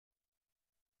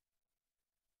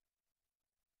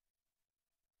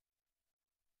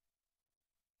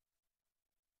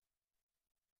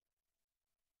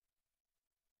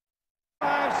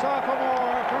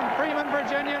sophomore from Freeman,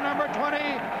 Virginia, number 20,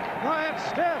 Bryant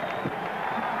Stiff.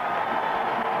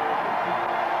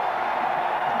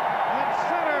 At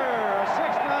center, a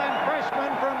 6'9"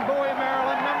 freshman from Bowie,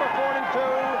 Maryland, number 42,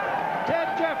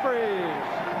 Ted Jeffries.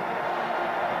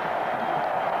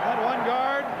 At one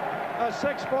guard, a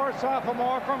 6'4"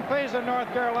 sophomore from Payson,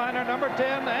 North Carolina, number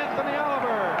 10, Anthony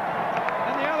Oliver.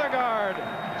 And the other guard,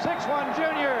 6'1"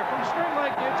 junior from Spring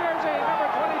Lake, New Jersey, number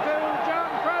 22, John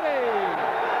Cruddy.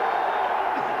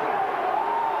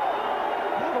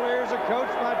 Cavaliers are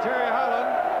coached by Terry Holland.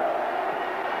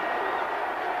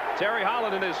 Terry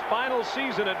Holland in his final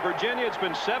season at Virginia. It's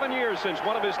been 7 years since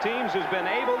one of his teams has been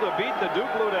able to beat the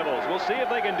Duke Blue Devils. We'll see if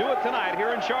they can do it tonight here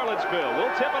in Charlottesville.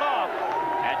 We'll tip it off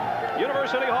at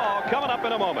University Hall coming up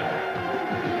in a moment.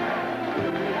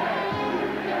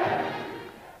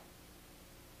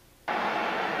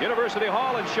 University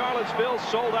Hall in Charlottesville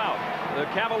sold out. The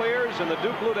Cavaliers and the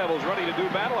Duke Blue Devils ready to do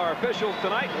battle. Our officials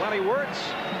tonight, Lenny Wirtz,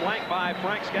 flanked by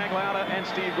Frank Scagliotta and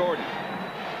Steve Gordon.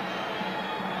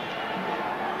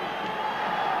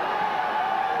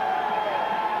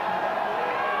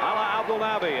 Ala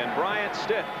Abdelnaby and Bryant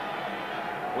Stitt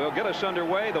will get us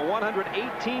underway. The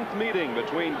 118th meeting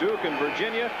between Duke and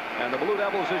Virginia, and the Blue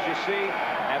Devils, as you see,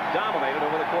 have dominated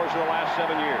over the course of the last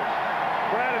 7 years.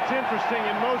 Brad, it's interesting.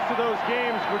 In most of those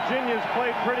games, Virginia's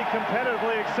played pretty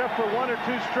competitively, except for 1 or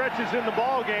 2 stretches in the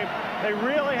ball game. They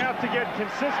really have to get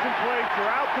consistent play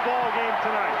throughout the ball game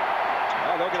tonight.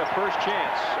 Well, they'll get a first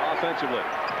chance offensively.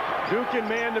 Duke in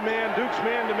man-to-man, Duke's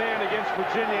man-to-man against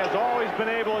Virginia has always been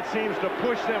able, it seems, to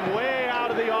push them way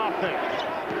out of the offense.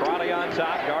 Crotty on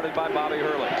top, guarded by Bobby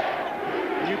Hurley.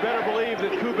 You better believe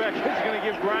that Kubek is going to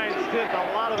give Bryant Stitt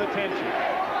a lot of attention.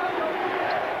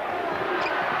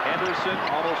 Henderson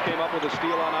almost came up with a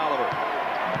steal on Oliver.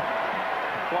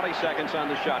 20 seconds on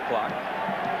the shot clock.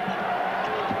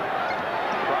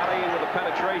 Crotty with a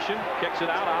penetration, kicks it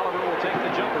out. Oliver will take the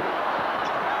jumper.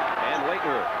 And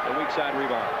Leitner, the weak side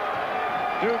rebound.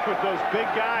 Duke with those big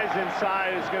guys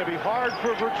inside is going to be hard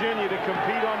for Virginia to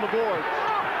compete on the boards.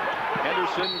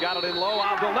 Henderson got it in low.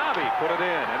 Abdelnaby put it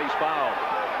in, and he's fouled.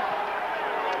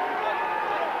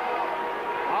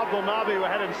 Abdelnaby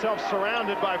had himself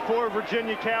surrounded by 4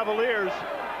 Virginia Cavaliers,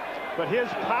 but his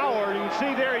power, you can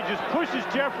see there, he just pushes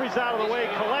Jeffries out of the way,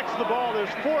 collects the ball.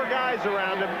 There's 4 guys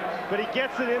around him, but he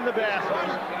gets it in the basket.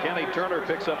 Kenny Turner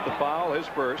picks up the foul, his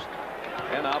first,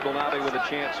 and Abdelnaby with a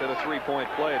chance at a 3-point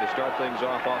play to start things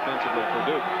off offensively for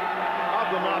Duke.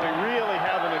 Abdelnaby really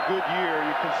having a good year.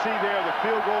 You can see there the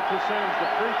field goal percentage, the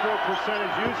free throw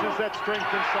percentage, uses that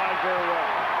strength inside very well.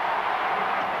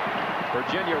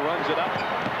 Virginia runs it up.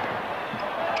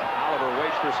 Oliver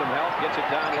waits for some help, gets it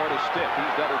down low to Stitt.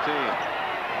 He's double teamed.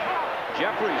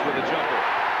 Jeffries with a jumper.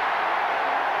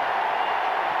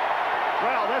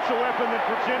 Well, that's a weapon that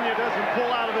Virginia doesn't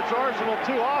pull out of its arsenal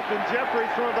too often.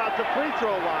 Jeffries from about the free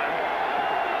throw line.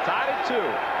 Tied at 2.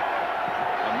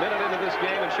 A minute into this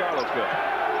game in Charlottesville.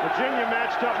 Virginia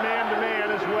matched up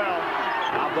man-to-man as well.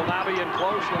 Abdelnaby in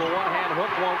close, and the one-hand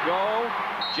hook won't go.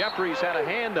 Jeffries had a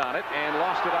hand on it and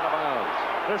lost it out of bounds.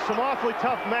 There's some awfully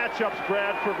tough matchups,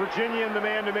 Brad, for Virginia in the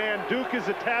man-to-man. Duke is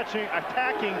attacking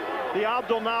the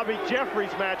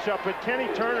Abdelnaby-Jeffries matchup, but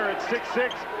Kenny Turner at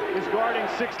 6'6" is guarding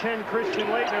 6'10" Christian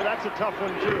Leitner. That's a tough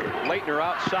one, too. Leitner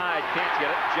outside, can't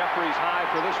get it. Jeffries high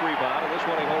for this rebound, and this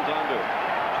one he holds on to.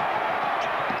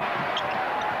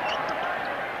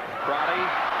 Crotty,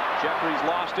 Jeffries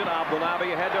lost it.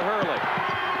 Abdelnaby ahead to Hurley.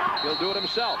 He'll do it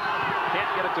himself.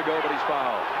 Can't get it to go, but he's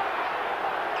fouled.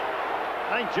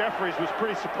 I think Jeffries was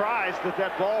pretty surprised that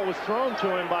that ball was thrown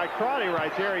to him by Crotty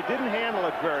right there. He didn't handle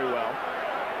it very well.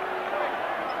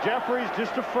 Jeffries,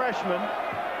 just a freshman.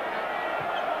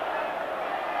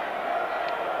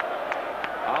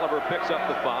 Oliver picks up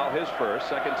the foul, his first,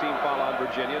 second team foul on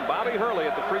Virginia. And Bobby Hurley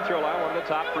at the free throw line, one of the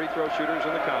top free throw shooters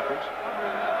in the conference.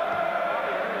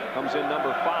 Comes in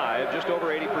number 5, just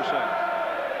over 80%.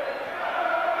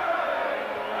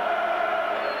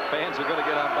 Fans are going to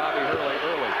get on Bobby Hurley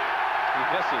early. He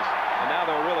misses, and now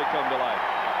they'll really come to life.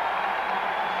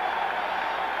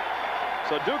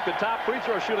 So Duke, the top free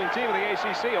throw shooting team in the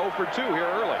ACC, 0 for 2 here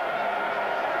early.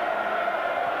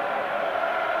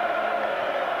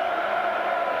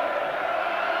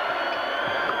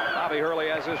 Bobby Hurley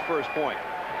has his first point.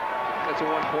 That's a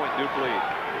 1-point Duke lead.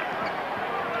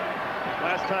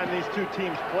 Last time these two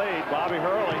teams played, Bobby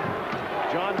Hurley,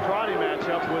 John Crotty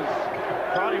matchup was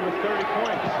Crotty with 30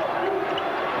 points.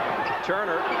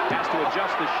 Turner has to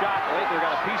adjust the shot. Leitner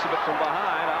got a piece of it from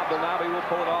behind. Abdelnaby will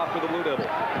pull it off for the Blue Devils.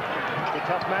 A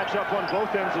tough matchup on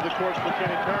both ends of the court for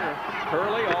Kenny Turner.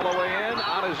 Hurley all the way in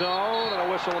on his own, and a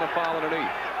whistle and a foul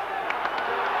underneath.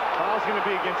 Foul foul's going to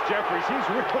be against Jeffries. He's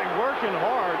really working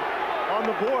hard on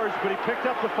the boards, but he picked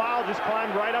up the foul, just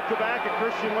climbed right up the back of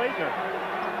Christian Laettner.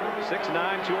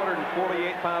 6'9",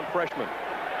 248-pound freshman.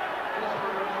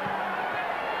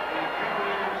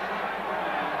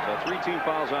 So 3 team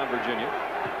fouls on Virginia.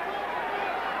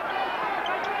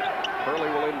 Hurley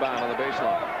will inbound on the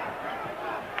baseline.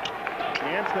 The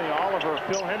Anthony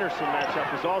Oliver-Phil Henderson matchup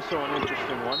is also an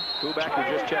interesting one. Kubek, who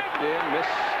just checked in,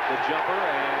 missed the jumper,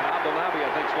 and Abdelnaby, I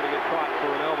think, is going to get caught for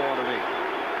an elbow underneath.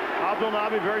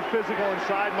 Abdelnaby very physical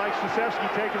inside. Mike Krzyzewski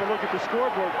taking a look at the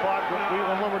scoreboard clock.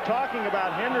 When we're talking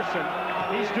about Henderson,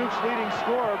 he's Duke's leading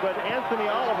scorer, but Anthony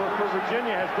Oliver for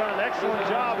Virginia has done an excellent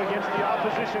job against the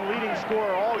opposition leading scorer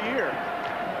all year.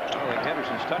 I don't think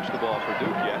Henderson's touched the ball for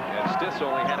Duke yet, and Stith's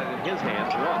only had it in his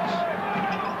hands once.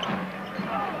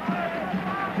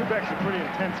 Kubek's a pretty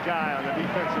intense guy on the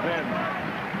defensive end.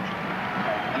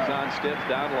 He's on Stith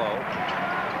down low.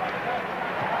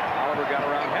 Oliver got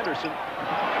around Henderson.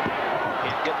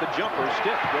 Can't get the jumper.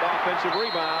 Stith, good offensive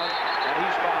rebound, and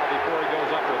he's fouled before he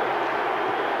goes up with it.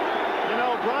 You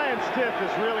know, Brian Stith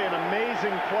is really an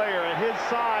amazing player at his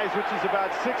size, which is about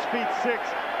 6'6".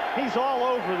 He's all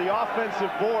over the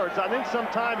offensive boards. I think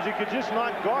sometimes you could just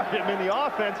not guard him in the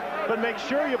offense, but make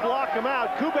sure you block him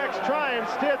out. Kubek's trying.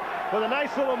 Stith with a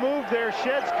nice little move there,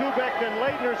 sheds Kubek, then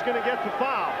Laettner's going to get the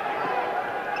foul.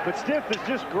 But Stith is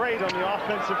just great on the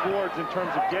offensive boards in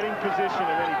terms of getting position,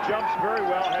 and then he jumps very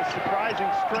well, has surprising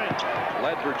strength.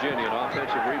 Led Virginia in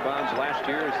offensive rebounds last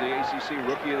year as the ACC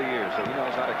Rookie of the Year, so he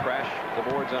knows how to crash the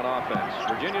boards on offense.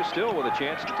 Virginia still with a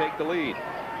chance to take the lead.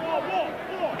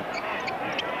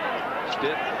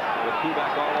 Stith with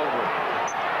Kubek all over him.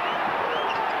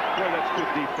 Boy, that's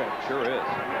good defense. Sure is.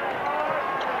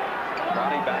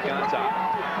 Crotty back on top.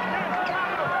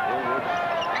 Woolward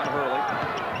on Hurley.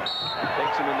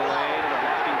 Takes him in the lane, and a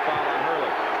blocking foul on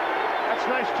Hurley. That's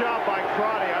a nice job by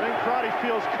Crotty. I think Crotty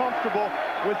feels comfortable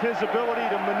with his ability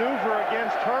to maneuver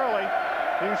against Hurley.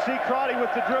 You can see Crotty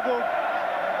with the dribble.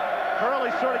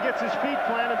 Hurley sort of gets his feet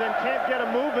planted, then can't get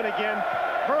him moving again.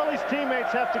 Hurley's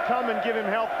teammates have to come and give him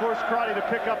help, force Crotty to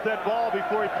pick up that ball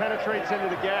before he penetrates into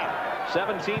the gap.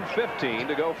 17-15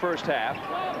 to go first half.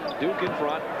 Duke in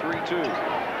front, 3-2.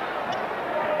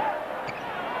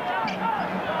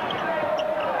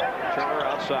 Turner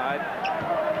outside.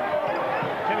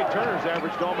 Kenny Turner's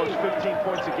averaged almost 15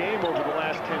 points a game over the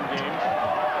last 10 games.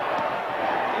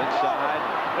 Inside.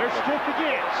 There's Stith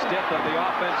again. Stith on the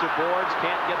offensive boards,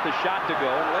 can't get the shot to go,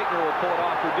 and Laettner will pull it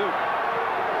off for Duke.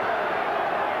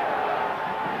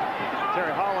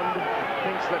 Terry Holland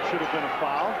thinks that should have been a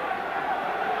foul.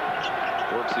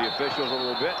 Works the officials a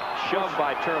little bit. Shoved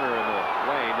by Turner in the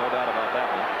lane, no doubt about that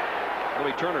one.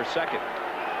 It'll be Turner's second.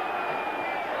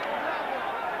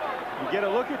 You get a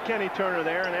look at Kenny Turner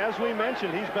there, and as we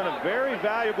mentioned, he's been a very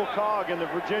valuable cog in the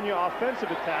Virginia offensive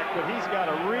attack, but he's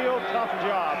got a real tough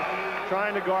job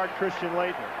trying to guard Christian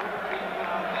Laettner.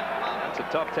 It's a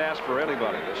tough task for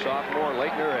anybody. The sophomore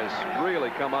Laettner has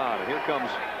really come on. And here comes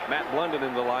Matt Blunden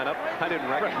in the lineup. I didn't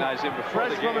recognize him before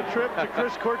the game. Fresh from a trip to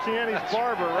Chris Corciani's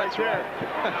barber right there.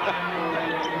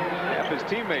 Half his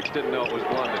teammates didn't know it was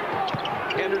Blunden.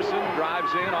 Henderson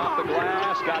drives in off the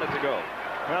glass, got it to go.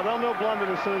 Well, they'll know Blunden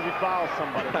as soon as he fouls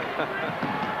somebody.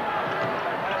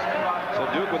 So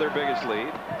Duke with their biggest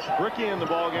lead. Bricky in the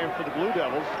ball game for the Blue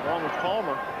Devils, along with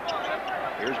Palmer.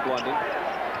 Here's Blunden.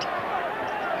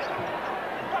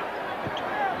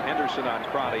 Henderson on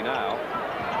Crotty now.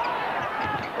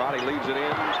 Crotty leaves it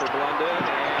in for Blunden,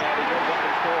 and he goes up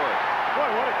and scores. Boy,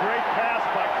 what a great pass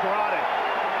by Crotty.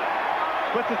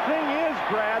 But the thing is,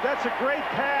 Brad, that's a great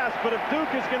pass, but if Duke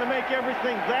is going to make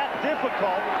everything that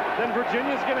difficult, then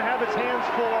Virginia's going to have its hands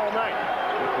full all night.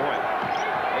 Good point.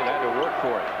 They've had to work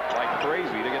for it like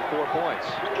crazy to get 4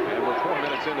 points. And we're 4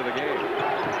 minutes into the game.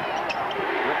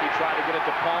 Ricky tried to get it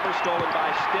to Palmer, stolen by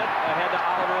Stith, ahead to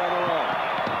Oliver on the run.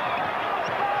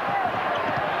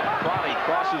 Crotty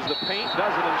crosses the paint,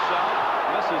 does it himself,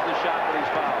 misses the shot, but he's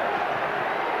fouled.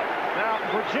 Now,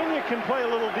 Virginia can play a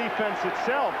little defense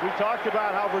itself. We talked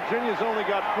about how Virginia's only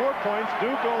got 4 points,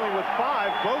 Duke only with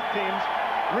 5. Both teams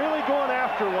really going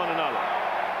after one another.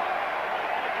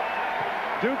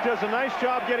 Duke does a nice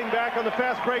job getting back on the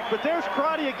fast break, but there's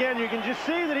Crotty again. You can just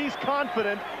see that he's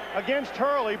confident against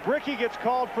Hurley. Bricky gets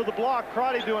called for the block.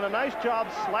 Crotty doing a nice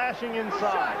job slashing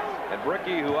inside. And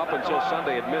Bricky, who up until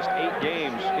Sunday had missed 8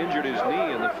 games, injured his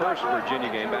knee in the first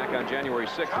Virginia game back on January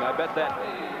 6th, and I bet that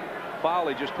foul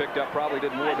he just picked up probably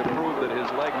did more to prove that his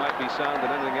leg might be sound than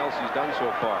anything else he's done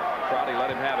so far. Crotty let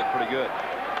him have it pretty good.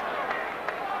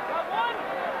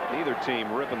 Neither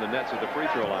team ripping the nets at the free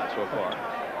throw line so far.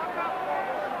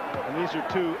 And these are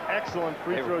two excellent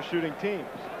free throw shooting teams.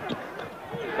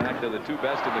 back to the two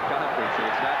best in the conference, and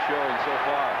it's not showing so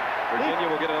far. Virginia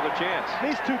will get another chance.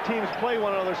 These two teams play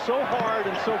one another so hard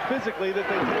and so physically that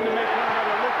they tend to make one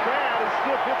another look bad, and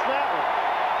Stiff hits that one.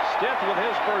 Stiff with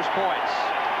his first points.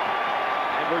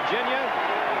 And Virginia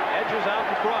edges out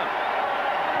in front.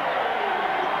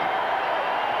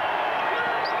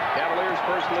 Cavaliers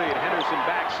first lead. Henderson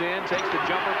backs in, takes the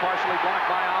jumper, partially blocked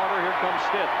by Oliver. Here comes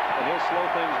Stiff, and he'll slow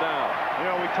things down. You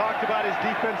know, we talked about his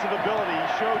defensive ability. He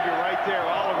showed you right there.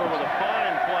 Oliver with a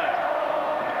fine play.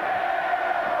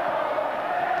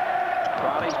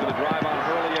 Crotty's going to drive on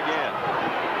Hurley again.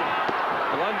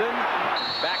 London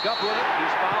back up with it.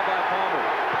 He's fouled by Palmer.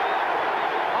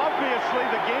 Obviously,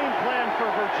 the game plan for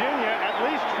Virginia, at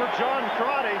least for John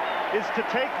Crotty, is to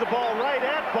take the ball right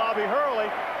at Bobby Hurley.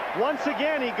 Once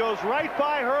again, he goes right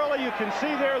by Hurley. You can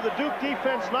see there the Duke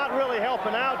defense not really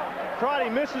helping out. Crotty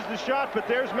misses the shot, but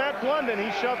there's Matt Blunden.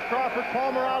 He shoves Crawford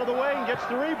Palmer out of the way and gets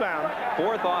the rebound.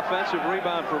 Fourth offensive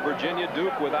rebound for Virginia.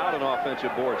 Duke without an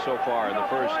offensive board so far in the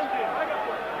first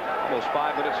almost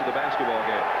 5 minutes of the basketball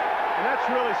game. And that's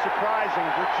really surprising.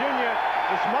 Virginia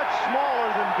is much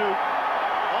smaller than Duke.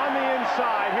 On the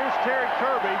inside, here's Terry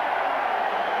Kirby.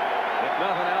 If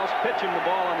nothing else, pitching the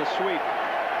ball on the sweep.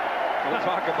 We'll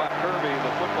talk about Kirby,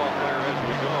 the football player, as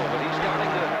we go, but he's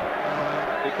starting to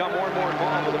become more and more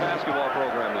involved with the basketball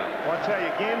program now. Well, I'll tell you,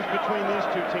 games between these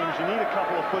two teams, you need a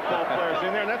couple of football players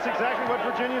in there, and that's exactly what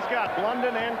Virginia's got,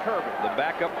 Blunden and Kirby. The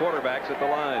backup quarterbacks at the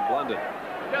line, Blunden.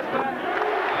 Yes,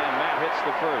 and Matt hits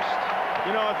the first.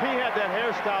 You know, if he had that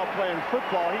hairstyle playing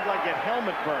football, he'd like get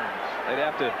helmet burns. They'd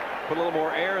have to put a little more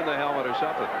air in the helmet or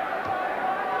something.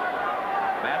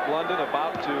 Matt Blunden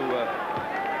about to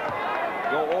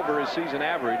go over his season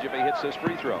average if he hits this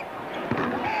free throw.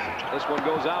 This one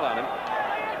goes out on him.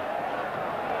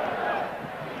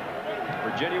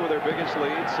 Virginia with their biggest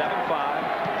lead, 7-5.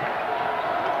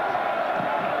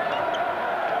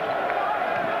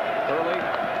 Hurley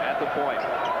at the point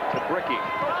to Brickey.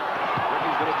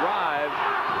 Brickey's going to drive.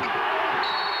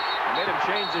 Made him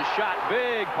change his shot.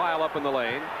 Big pile up in the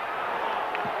lane.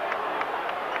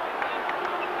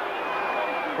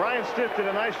 Brian Stiff did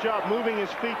a nice job moving his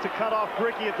feet to cut off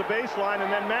Brickey at the baseline,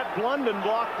 and then Matt Blunden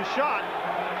blocked the shot.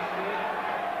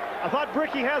 I thought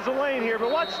Brickey has a lane here,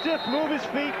 but watch Stiff move his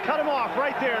feet, cut him off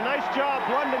right there. Nice job.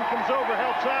 Blunden comes over,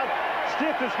 helps out.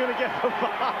 Stiff is going to get the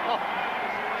foul.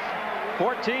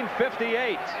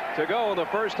 14:58 to go in the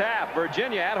first half.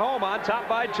 Virginia at home on top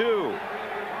by 2.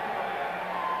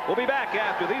 We'll be back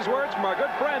after these words from our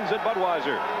good friends at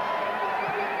Budweiser.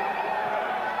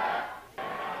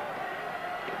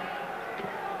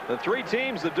 The three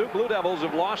teams the Duke Blue Devils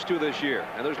have lost to this year,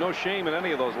 and there's no shame in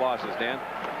any of those losses, Dan.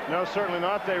 No, certainly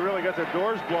not. They really got their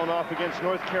doors blown off against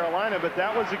North Carolina, but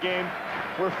that was a game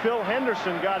where Phil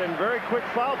Henderson got in very quick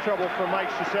foul trouble for Mike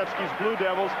Krzyzewski's Blue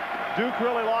Devils. Duke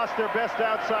really lost their best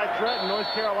outside threat, and North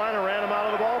Carolina ran them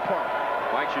out of the ballpark.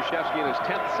 Mike Krzyzewski in his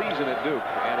 10th season at Duke,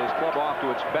 and his club off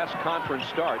to its best conference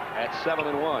start at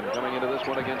 7-1 coming into this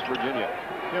one against Virginia.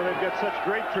 You know, they've got such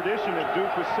great tradition at Duke.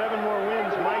 With 7 more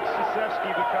wins, Mike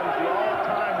Krzyzewski becomes the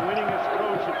all-time winningest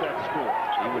coach at that school.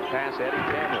 He would pass Eddie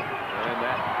Cameron, and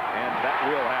that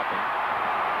will happen.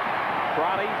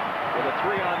 Crotty with a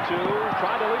 3-on-2,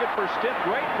 tried to leave it for Stiff.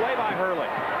 Great play by Hurley.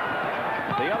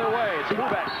 The other way, it's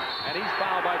Kubek, and he's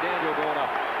fouled by Daniel going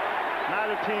up.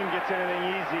 Neither team gets anything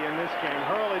easy in this game.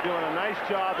 Hurley doing a nice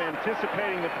job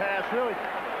anticipating the pass.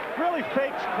 Really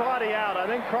fakes Crotty out. I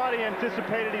think Crotty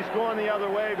anticipated he's going the other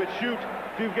way, but shoot,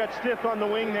 if you've got Stiff on the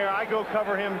wing there, I go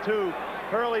cover him too.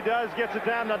 Hurley does, gets it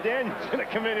down. Now Daniel's going to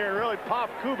come in here and really pop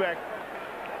Kubek.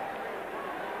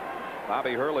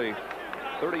 Bobby Hurley,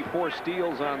 34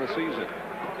 steals on the season.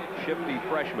 Shifty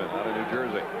freshman out of New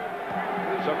Jersey.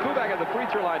 So Kubek at the free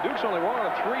throw line. Duke's only 1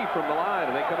 out of 3 from the line,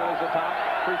 and they come in as the top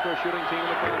free throw shooting team in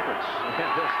the conference. And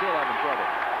they're still having trouble.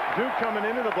 Duke coming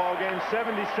into the ball game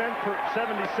 77%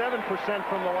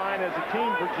 from the line as a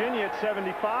team. Virginia at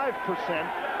 75%.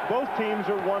 Both teams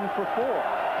are 1 for 4.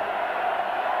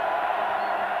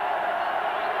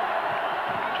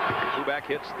 Kubek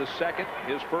hits the second,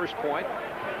 his first point.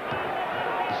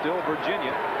 Still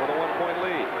Virginia with a 1-point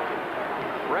lead.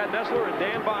 Brad Nessler and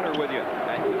Dan Bonner with you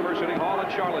at University Hall in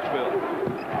Charlottesville.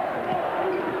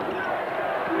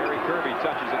 Terry Kirby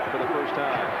touches it for the first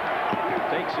time.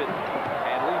 Takes it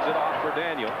and leaves it off for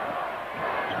Daniel.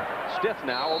 Stiff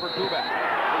now over Kubek.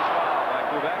 He's fouled by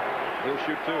Kubek. He'll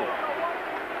shoot 2.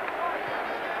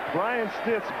 Brian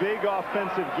Stiff's big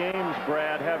offensive games,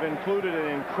 Brad, have included an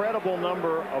incredible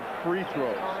number of free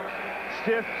throws.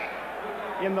 Stiff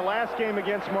In the last game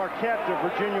against Marquette, the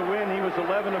Virginia win, he was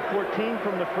 11 of 14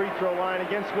 from the free throw line.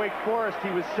 Against Wake Forest,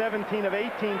 he was 17 of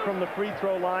 18 from the free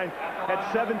throw line. Had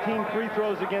 17 free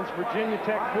throws against Virginia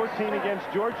Tech, 14 against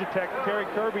Georgia Tech. Terry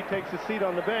Kirby takes a seat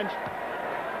on the bench.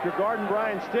 If you're guarding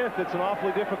Brian Stith, it's an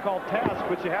awfully difficult task,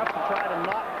 but you have to try to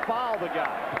not foul the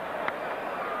guy.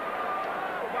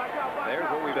 There's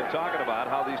what we've been talking about,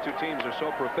 how these two teams are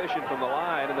so proficient from the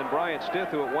line. And then Brian Stith,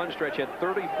 who at one stretch had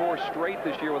 34 straight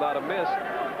this year without a miss,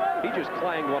 he just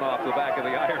clanged one off the back of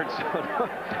the iron. So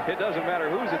it doesn't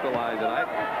matter who's at the line tonight.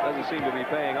 Doesn't seem to be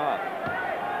paying off.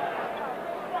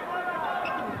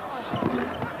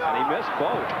 And he missed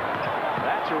both.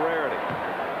 That's a rarity.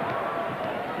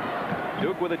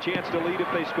 Duke with a chance to lead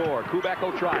if they score. Kubek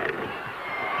will try it.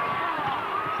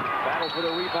 Battle for the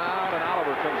rebound, and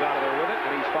Oliver comes out of there with it,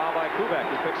 and he's fouled by Kubek,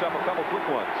 who picks up a couple quick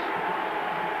ones.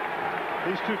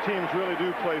 These two teams really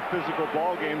do play physical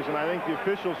ball games, and I think the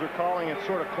officials are calling it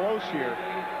sort of close here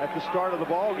at the start of the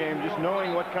ball game, just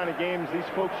knowing what kind of games these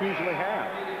folks usually have.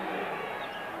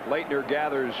 Leitner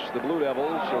gathers the Blue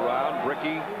Devils around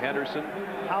Bricky, Henderson.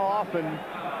 How often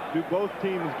do both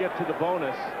teams get to the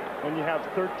bonus when you have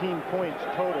 13 points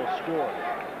total scored?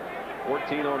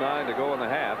 14:09 to go in the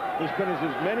half. There's been as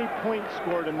many points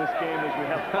scored in this game as we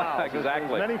have fouls.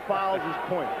 Exactly. As many fouls as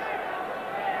points.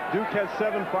 Duke has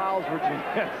 7 fouls, Virginia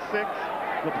has 6.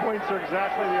 The points are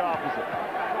exactly the opposite.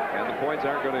 And the points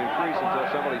aren't going to increase until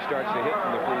somebody starts to hit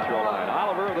from the free throw line.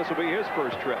 Oliver, this will be his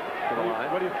first trip to the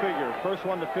line. What do you figure? First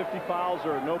one to 50 fouls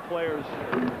or no players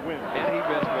win? And he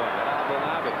missed one. And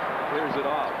Abdelnabi clears it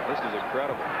off. This is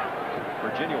incredible.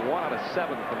 Virginia 1 out of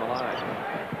 7 from the line.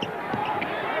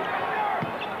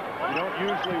 You don't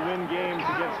usually win games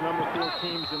against number 4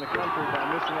 teams in the country by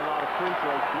missing a lot of free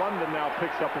throws. London now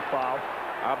picks up a foul.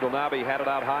 Abdelnabi had it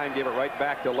out high and gave it right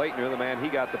back to Leitner, the man he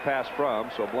got the pass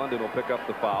from. So Blunden will pick up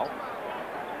the foul.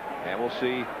 And we'll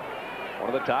see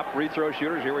one of the top free throw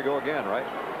shooters. Here we go again, right?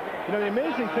 You know, the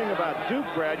amazing thing about Duke,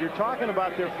 Brad, you're talking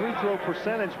about their free throw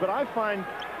percentage, but I find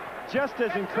just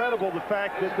as incredible the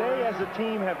fact that they as a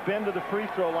team have been to the free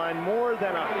throw line more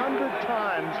than 100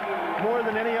 times more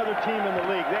than any other team in the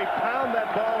league. They pound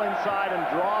that ball inside and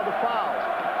draw the fouls.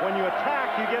 When you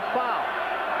attack, you get fouled.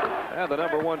 And the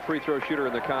 #1 free throw shooter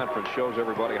in the conference shows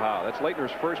everybody how. That's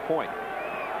Leitner's first point.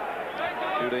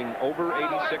 Shooting over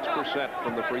 86%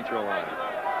 from the free throw line.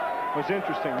 It was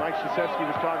interesting. Mike Krzyzewski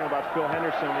was talking about Phil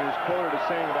Henderson. He was quoted as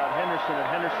saying about Henderson that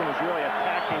Henderson is really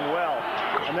attacking well.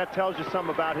 And that tells you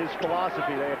something about his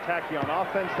philosophy. They attack you on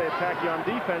offense, they attack you on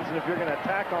defense, and if you're going to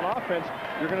attack on offense,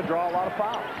 you're going to draw a lot of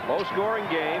fouls. Low scoring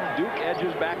game. Duke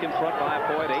edges back in front by a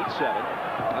point, 8-7,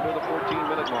 under the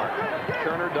 14-minute mark.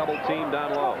 Turner double team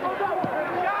down low.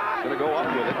 Going to go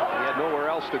up with it. He had nowhere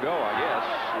else to go, I guess.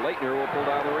 Leitner will pull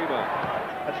down the rebound.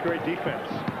 That's great defense.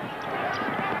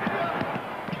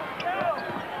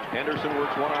 Henderson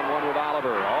works one-on-one with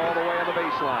Oliver all the way on the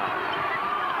baseline.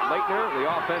 Leitner, the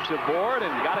offensive board,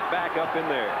 and got it back up in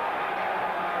there.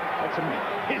 That's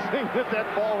amazing that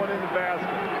that ball went in the basket.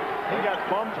 He got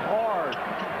bumped hard.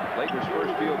 Leitner's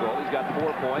first field goal. He's got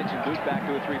 4 points, and Duke back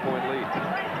to a 3-point lead.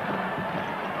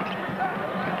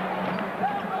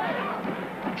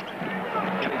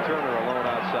 Kenny Turner alone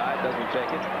outside, doesn't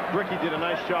take it. Ricky did a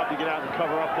nice job to get out and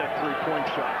cover up that 3-point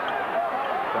shot.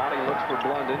 Crowdy looks for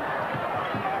Blunden.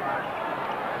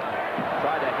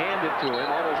 Tried to hand it to him,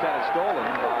 almost had it stolen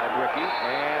by Ricky,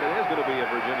 and it is going to be a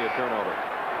Virginia turnover.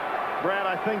 Brad,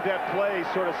 I think that play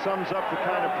sort of sums up the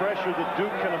kind of pressure that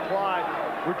Duke can apply.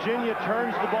 Virginia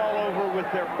turns the ball over with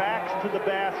their backs to the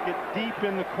basket deep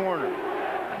in the corner.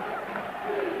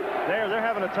 They're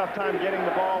having a tough time getting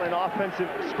the ball in offensive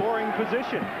scoring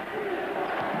position.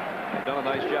 They've done a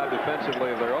nice job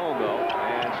defensively of their own, though,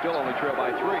 and still only trail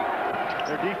by 3.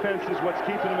 Their defense is what's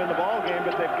keeping them in the ball game,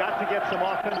 but they've got to get some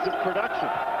offensive production.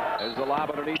 There's the lob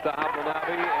underneath to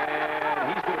Abdelnabi,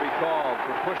 and he's going to be called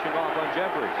for pushing off on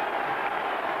Jeffries.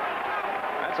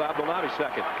 That's Abdelnabi's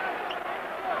second.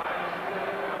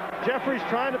 Jeffries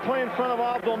trying to play in front of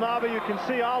Abdelnabi. You can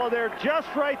see Oliver there, just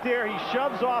right there. He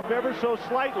shoves off ever so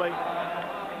slightly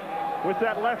with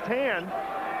that left hand.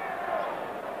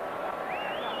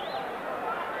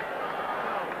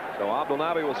 So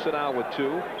Abdelnabi will sit down with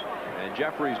 2, and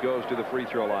Jeffries goes to the free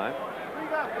throw line.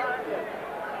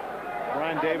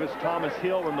 Brian Davis, Thomas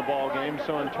Hill in the ball game.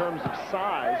 So in terms of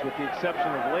size, with the exception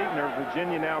of Leitner,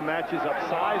 Virginia now matches up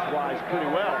size-wise pretty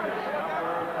well.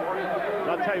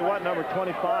 And I'll tell you what, number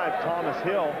 25, Thomas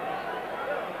Hill,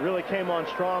 really came on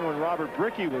strong when Robert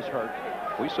Bricky was hurt.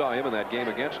 We saw him in that game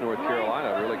against North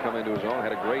Carolina really come into his own.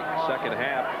 Had a great second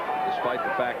half, despite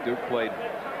the fact Duke played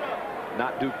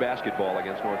not Duke basketball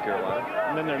against North Carolina.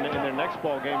 And then in their next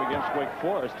ball game against Wake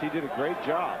Forest, he did a great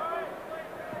job.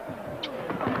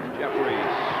 Jeffries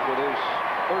with his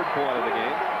 3rd point of the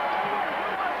game.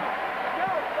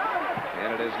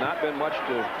 And it has not been much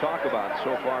to talk about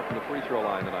so far from the free throw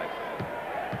line tonight.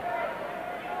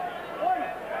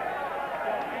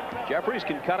 Jeffries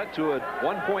can cut it to a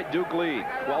 1-point Duke lead.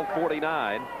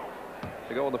 12:49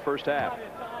 to go in the first half.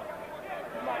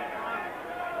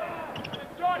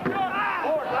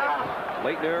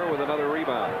 Leitner with another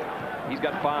rebound. He's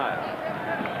got 5.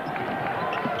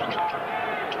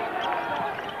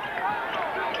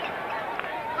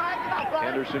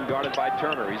 Henderson guarded by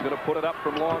Turner. He's going to put it up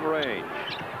from long range.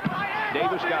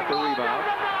 Davis got the rebound.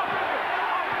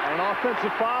 An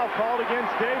offensive foul called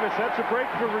against Davis. That's a break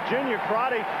for Virginia.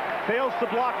 Crotty fails to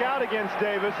block out against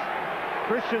Davis.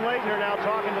 Christian Leitner now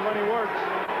talking to Lenny Wirtz.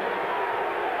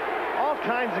 All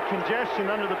kinds of congestion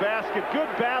under the basket. Good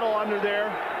battle under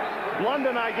there.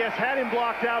 Blunden, I guess, had him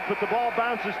blocked out, but the ball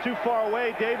bounces too far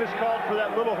away. Davis called for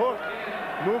that little hook,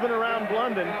 moving around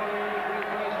Blunden.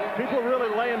 People really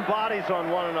laying bodies on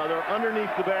one another underneath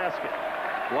the basket.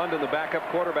 Blunden, the backup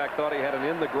quarterback, thought he had an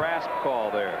in-the-grasp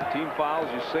call there. Team fouls,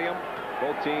 you see them.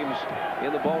 Both teams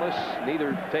in the bonus,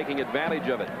 neither taking advantage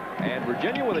of it. And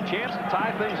Virginia with a chance to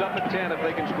tie things up at 10 if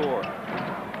they can score.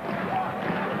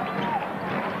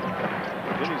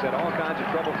 Virginia's had all kinds of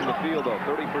trouble from the field, though.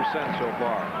 30% so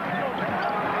far.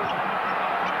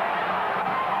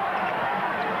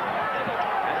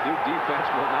 That Duke defense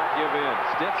will not give in.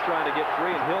 Stitt's trying to get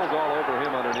free, and Hill's all over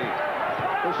him underneath.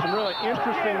 There's some really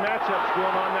interesting matchups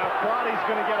going on now. Crotty's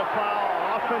going to get a foul,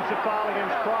 an offensive foul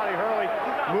against Crotty. Hurley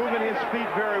moving his feet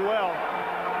very well.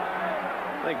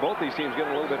 I think both these teams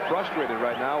getting a little bit frustrated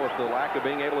right now with the lack of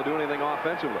being able to do anything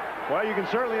offensively. Well, you can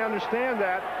certainly understand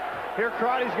that. Here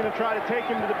Crotty's going to try to take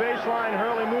him to the baseline.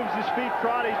 Hurley moves his feet.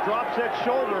 Crotty drops that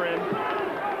shoulder in.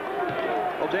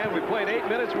 Well, Dan, we played 8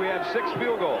 minutes. We have 6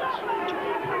 field goals.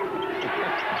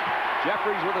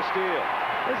 Jeffries with a steal.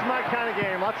 This is my kind of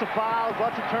game. Lots of fouls,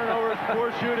 lots of turnovers,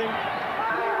 poor shooting.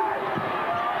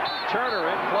 Turner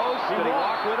in close. Did he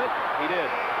walk with it? He did.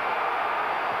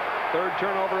 3rd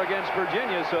turnover against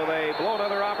Virginia, so they blow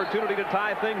another opportunity to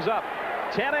tie things up.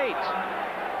 10-8.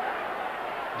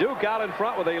 Duke out in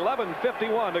front with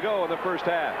 11:51 to go in the first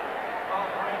half.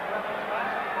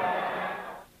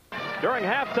 During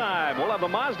halftime, we'll have the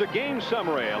Mazda game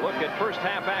summary. A look at first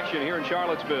half action here in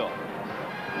Charlottesville.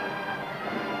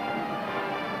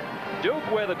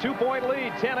 Duke with a 2-point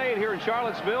lead, 10-8 here in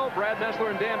Charlottesville. Brad Nessler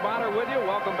and Dan Bonner with you.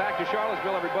 Welcome back to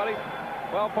Charlottesville, everybody.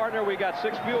 Well, partner, we got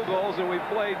 6 field goals, and we've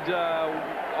played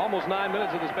almost 9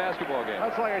 minutes of this basketball game.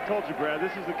 That's like I told you, Brad.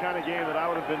 This is the kind of game that I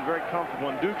would have been very comfortable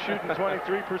in. Duke shooting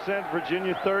 23%,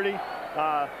 Virginia 30.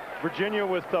 Virginia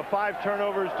with 5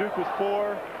 turnovers, Duke with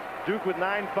 4. Duke with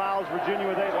 9 fouls, Virginia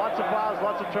with 8. Lots of fouls,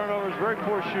 lots of turnovers, very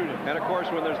poor shooting. And, of course,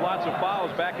 when there's lots of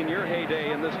fouls back in your heyday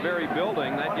in this very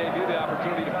building, that gave you the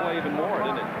opportunity to play even more,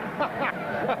 didn't it?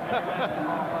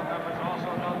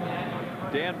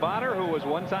 Dan Bonner, who was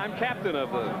one-time captain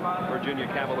of the Virginia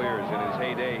Cavaliers in his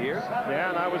heyday here. Yeah,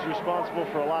 and I was responsible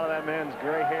for a lot of that man's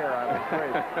gray hair, I'm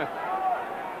afraid.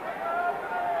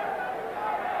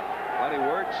 Lenny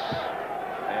Wirtz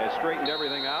has straightened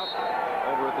everything out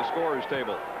over at the scorer's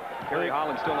table. Kerry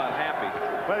Holland's still not happy.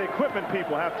 But the equipment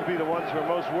people have to be the ones who are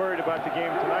most worried about the game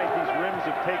tonight. These rims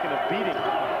have taken a beating.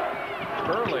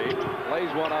 Hurley lays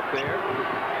one up there,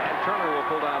 and Turner will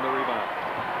pull down the rebound.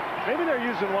 Maybe they're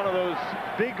using one of those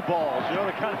big balls, you know,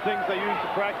 the kind of things they use to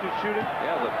practice shooting.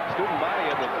 Yeah, the student body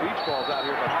had the beach balls out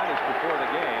here behind us before the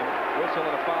game. Whistle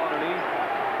and a foul underneath,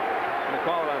 and a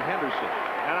call it on Henderson.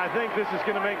 And I think this is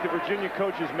going to make the Virginia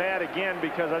coaches mad again,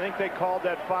 because I think they called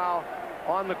that foul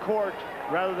on the court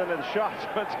rather than at the shot.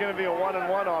 So it's going to be a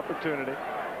 1-on-1 opportunity.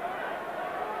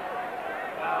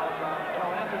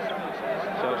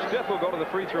 So Stiff will go to the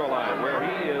free throw line, where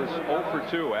he is 0 for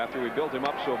 2 after we built him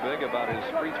up so big about his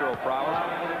free throw prowess.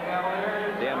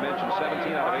 Dan mentioned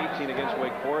 17 out of 18 against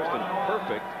Wake Forest, and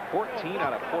perfect 14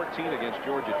 out of 14 against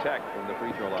Georgia Tech from the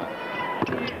free throw line.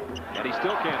 And he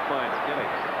still can't find it, can he?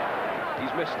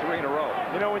 He's missed 3 in a row.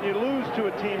 You know, when you lose to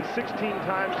a team 16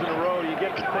 times in a row, you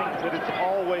get to think that it's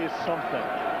always something.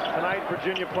 Tonight,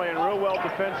 Virginia playing real well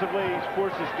defensively. He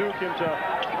forces Duke into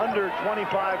under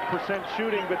 25%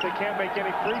 shooting, but they can't make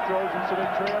any free throws, and so they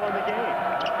trail in the game.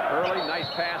 Early, nice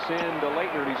pass in to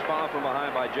Leitner. He's fouled from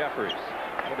behind by Jeffries.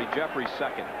 It'll be Jeffries'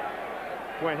 second.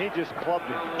 When he just clubbed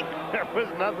it. There was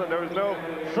nothing. There was no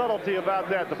subtlety about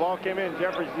that. The ball came in.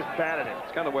 Jeffries just batted it.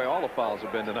 It's kind of the way all the fouls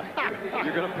have been tonight.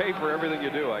 You're going to pay for everything you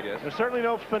do, I guess. There's certainly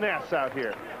no finesse out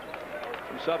here.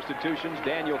 Some substitutions.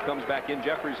 Daniel comes back in.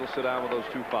 Jeffries will sit down with those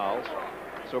 2 fouls.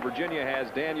 So Virginia has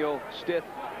Daniel, Stith,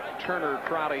 Turner,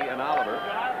 Crotty, and Oliver.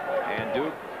 And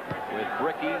Duke with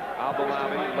Bricky,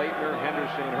 Abdelnaby, Leitner,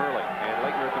 Henderson, and Hurley. And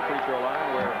Leitner at the free throw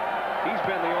line, where he's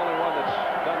been the only one that's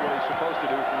done what he's supposed to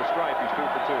do from the stripe. He's 2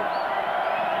 for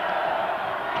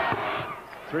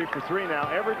 2. 3 for 3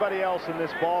 now. Everybody else in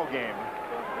this ball game,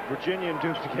 Virginia and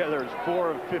Duke together, is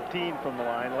 4 of 15 from the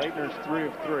line. Leitner's 3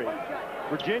 of 3.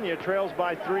 Virginia trails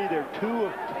by 3. They're 2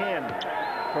 of 10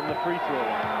 from the free throw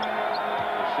line.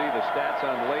 See the stats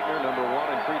on Leitner. Number 1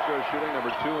 in free throw shooting,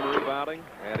 number 2 in rebounding,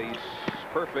 and he's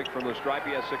perfect from the stripe.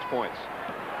 He has 6 points.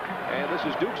 And this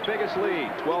is Duke's biggest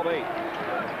lead, 12-8.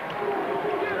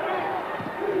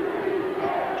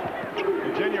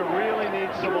 Virginia really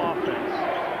needs some offense.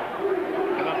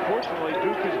 And unfortunately,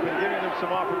 Duke has been giving them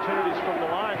some opportunities from the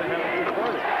line that haven't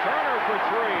converted. Turner for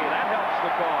 3. That helps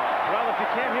the cause. Well, if you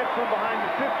can't hit from behind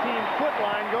the 15-foot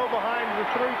line, go behind the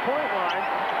 3-point line.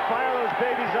 Fire those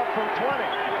babies up from 20.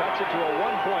 He cuts it to a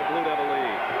 1-point Blue Devil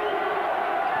lead.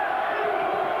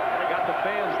 They got the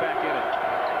fans back in it.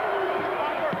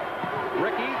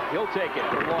 Ricky, he'll take it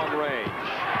from long range.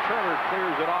 Turner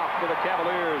clears it off for the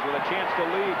Cavaliers with a chance to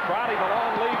lead. Crotty, the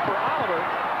long lead for Oliver.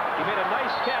 He made a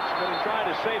nice catch, but he tried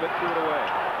to save it, threw it away.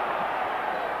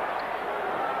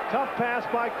 Tough pass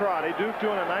by Crotty. Duke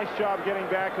doing a nice job getting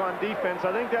back on defense.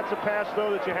 I think that's a pass,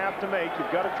 though, that you have to make.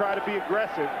 You've got to try to be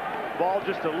aggressive. Ball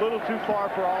just a little too far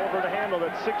for Oliver to handle.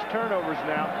 That's 6 turnovers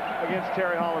now against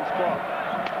Terry Holland's club.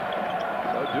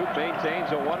 So Duke maintains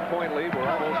a 1-point lead. We're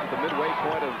almost at the midway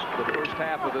point of the first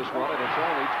half of this one, and it's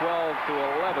only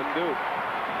 12-11 Duke.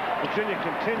 Virginia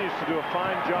continues to do a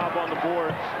fine job on the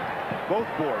boards, both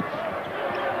boards.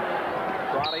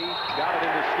 Crotty got it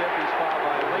into Stiff. He's fouled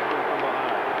by Leitner from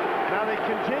behind. Now they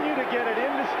continue to get it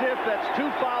into Stiff. That's 2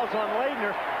 fouls on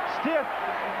Leitner. Stiff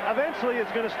eventually is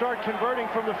going to start converting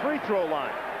from the free throw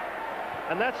line.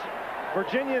 And that's,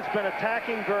 Virginia's been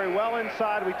attacking very well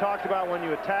inside. We talked about when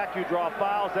you attack, you draw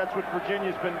fouls. That's what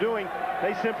Virginia's been doing.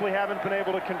 They simply haven't been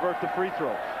able to convert the free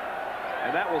throws.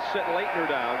 And that will sit Leitner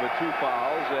down with 2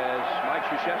 fouls as Mike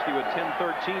Krzyzewski with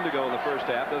 10:13 to go in the first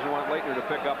half doesn't want Leitner to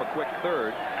pick up a quick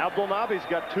third. Abdelnaby's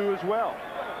got 2 as well.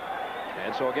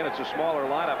 And so again, it's a smaller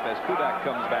lineup as Kudak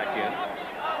comes back in.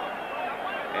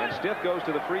 And Stiff goes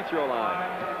to the free throw line,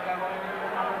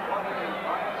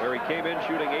 where he came in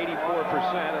shooting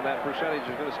 84%, and that percentage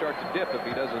is going to start to dip if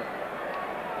he doesn't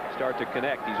start to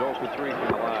connect. He's 0 for 3 from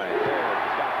the line. There,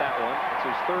 he's got that one.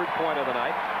 It's his 3rd point of the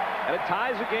night, and it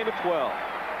ties the game at 12.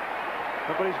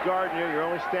 Nobody's guarding you. You're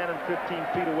only standing 15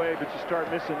 feet away, but you start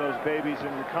missing those babies,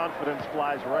 and your confidence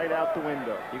flies right out the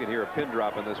window. You can hear a pin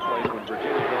drop in this place when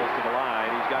Virginia goes to the line.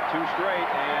 He's got 2 straight,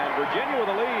 and Virginia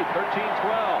with a lead,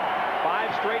 13-12.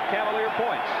 5 straight Cavalier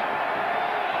points.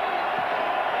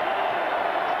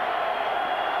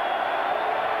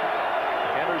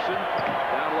 Henderson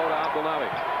down low to Abdelnaby.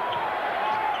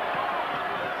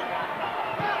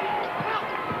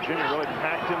 Virginia really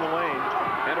packed in the lane.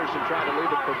 Henderson trying to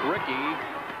leave it for Bricky.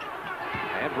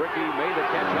 And Bricky made the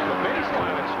catch on the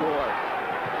baseline and scored.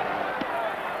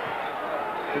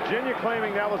 Virginia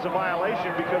claiming that was a violation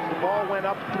because the ball went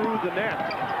up through the net.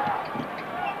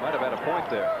 Might have had a point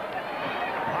there.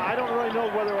 I don't really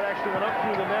know whether it actually went up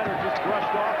through the net or just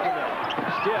brushed off the net.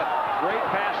 Stiff, great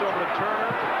pass over to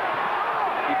Turner.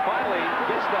 He finally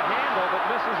gets the handle but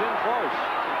misses in close.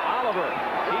 Oliver,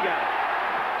 he got it.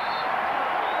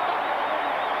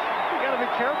 You got to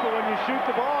be careful when you shoot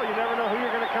the ball. You never know who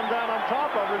you're going to come down on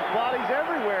top of. There's bodies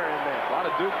everywhere in there. A lot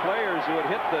of Duke players who had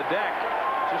hit the deck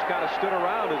just kind of stood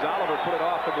around as Oliver put it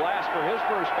off the glass for his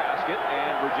first basket,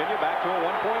 and Virginia back to a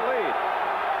 1-point lead.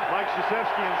 Mike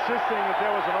Krzyzewski insisting that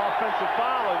there was an offensive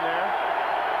foul in there.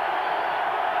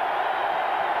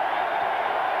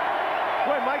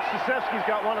 Boy, Mike Krzyzewski's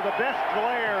got one of the best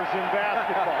glares in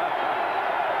basketball.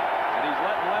 And he's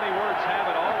letting Lenny Wirtz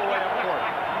have it all the way up court.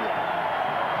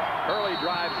 Hurley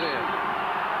drives in.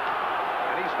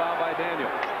 And he's fouled by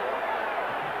Daniel.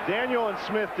 Daniel and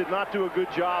Smith did not do a good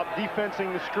job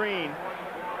defensing the screen.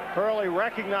 Hurley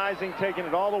recognizing, taking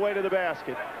it all the way to the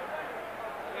basket.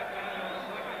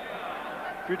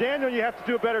 If you're Daniel, you have to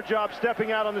do a better job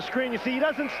stepping out on the screen. You see, he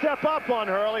doesn't step up on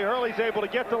Hurley. Hurley's able to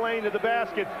get the lane to the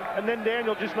basket, and then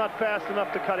Daniel just not fast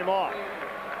enough to cut him off.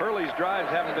 Hurley's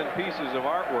drives haven't been pieces of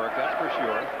artwork, that's for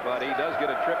sure, but he does get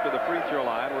a trip to the free throw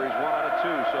line where he's 1 out of 2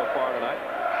 so far tonight.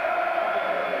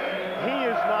 He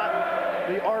is not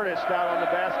the artist out on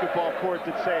the basketball court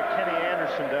that, say, Kenny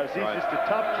Anderson does. He's just a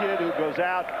tough kid who goes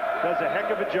out, does a heck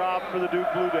of a job for the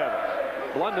Duke Blue Devils.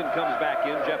 London comes back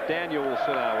in. Jeff Daniel will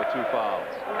sit down with 2 fouls.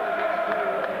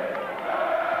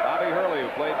 Bobby Hurley who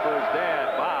played for his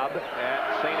dad, Bob, at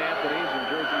St. Anthony's in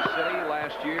Jersey City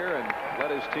last year and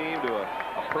led his team to a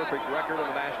perfect record in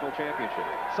the national championship.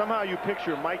 Somehow you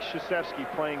picture Mike Krzyzewski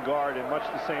playing guard in much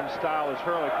the same style as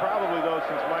Hurley. Probably, though,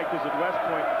 since Mike was at West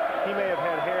Point, he may have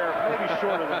had hair maybe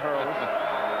shorter than Hurley's.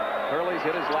 Hurley's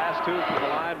hit his last 2 from the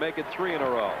line, make it 3 in a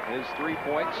row. His 3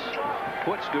 points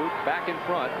puts Duke back in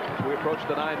front as we approach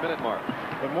the 9-minute mark.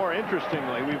 But more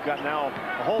interestingly, we've got now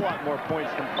a whole lot more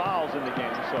points than fouls in the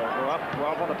game, so we're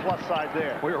up on the plus side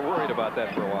there. We were worried about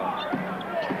that for a while.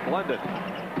 London.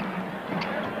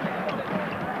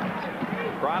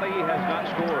 Crotty has not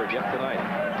scored yet tonight.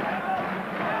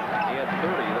 He had 30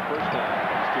 the first time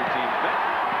these 2 teams met.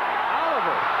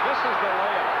 Oliver misses the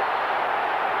layup.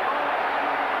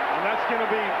 And that's going to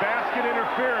be basket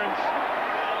interference.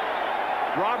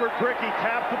 Robert Brickey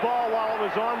tapped the ball while it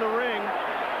was on the ring.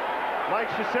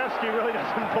 Mike Krzyzewski really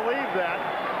doesn't believe that.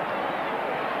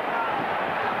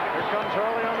 Here comes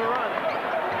Hurley on the run.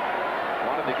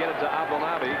 Wanted to get it to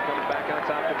Abdelnaby, comes back on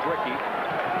top to Brickey.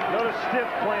 Notice Stiff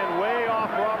playing way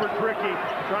off Robert Brickey,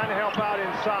 trying to help out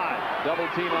inside. Double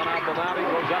team on Abdelnaby,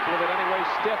 goes up with it anyway.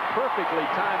 Stiff perfectly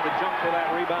timed the jump for that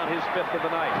rebound, his 5th of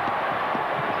the night.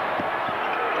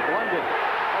 London.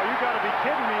 Oh, you got to be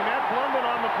kidding me. Matt London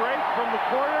on the break from the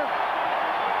corner.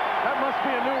 That must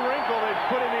be a new wrinkle they've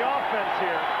put in the offense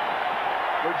here.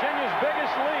 Virginia's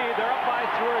biggest lead, they're up by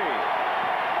 3.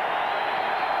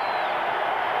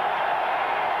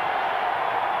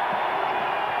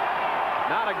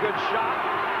 Not a good shot,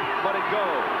 but it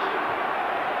goes.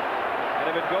 And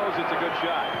if it goes, it's a good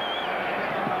shot.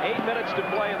 8 minutes to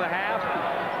play in the half.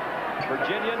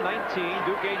 Virginia 19,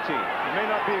 Duke 18. It may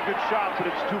not be a good shot, but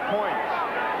it's 2 points.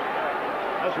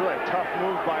 That's really a tough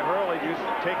move by Hurley, just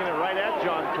taking it right at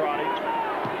John Crotty.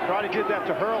 Crotty did that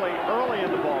to Hurley early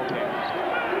in the ball game.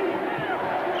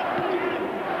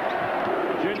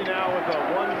 Virginia now with a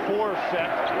 1-4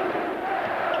 set.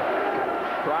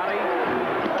 Crotty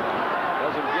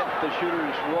doesn't get the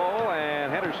shooter's roll,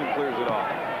 and Henderson clears it off.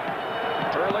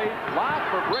 Hurley, lob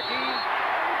for Brickey.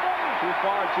 Too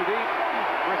far, too deep.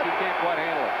 Brickey can't quite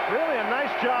handle it. Really a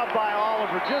nice job by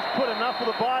Oliver. Just put enough of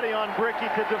the body on Brickey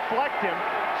to deflect him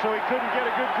so he couldn't get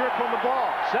a good grip on the ball.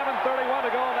 7:31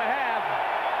 to go in the half.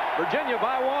 Virginia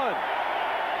by 1.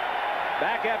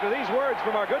 Back after these words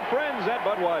from our good friends at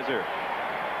Budweiser.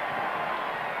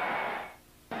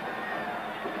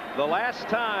 The last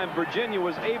time Virginia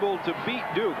was able to beat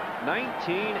Duke,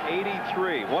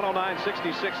 1983,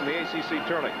 109-66 in the ACC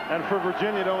tournament. And for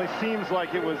Virginia, it only seems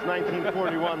like it was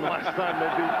 1941 the last time they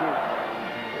beat Duke.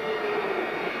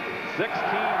 16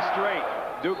 straight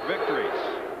Duke victories.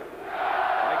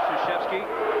 Mike Krzyzewski,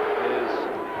 his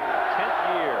 10th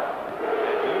year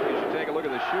at Duke. You should take a look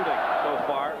at the shooting so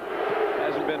far.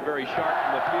 Hasn't been very sharp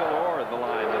from the field or the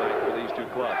line tonight for these 2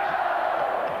 clubs.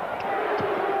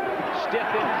 Stiff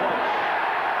in close.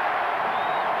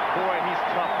 Boy, he's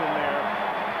tough in there.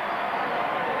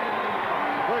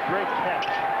 What a great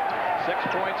catch. 6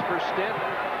 points for Stiff.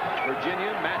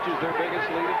 Virginia matches their biggest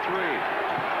lead at 3.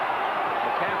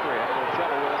 McCaffrey had a little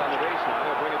trouble with it on the baseline.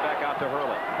 They'll bring it back out to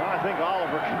Hurley. Well, I think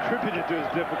Oliver contributed to his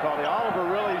difficulty. Oliver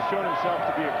really has shown himself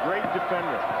to be a great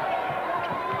defender.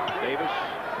 Davis.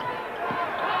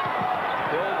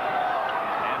 Hill.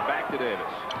 And back to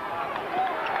Davis.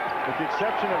 With the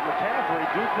exception of McCaffrey,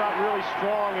 Duke not really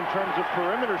strong in terms of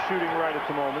perimeter shooting right at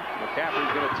the moment.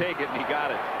 McCaffrey's going to take it, and he got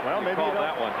it. Well, he maybe called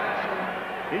that one.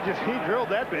 He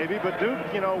drilled that baby, but Duke,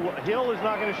 you know, Hill is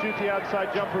not going to shoot the outside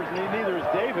jumpers, and neither is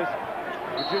Davis.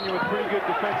 Virginia with pretty good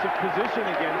defensive position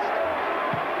against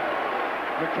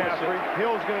McCaffrey.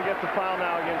 Hill's going to get the foul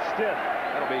now against Stiff.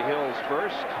 That'll be Hill's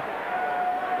first.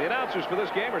 The announcers for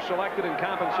this game are selected and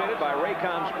compensated by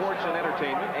Raycom Sports and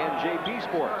Entertainment and JP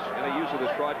Sports. Any use of this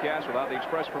broadcast without the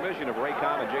express permission of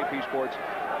Raycom and JP Sports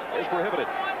is prohibited.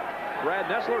 Brad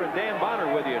Nessler and Dan Bonner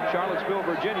with you in Charlottesville,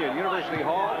 Virginia, University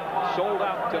Hall. Sold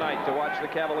out tonight to watch the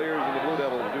Cavaliers and the Blue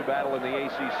Devils do battle in the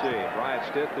ACC. Bryant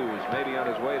Stith, who's maybe on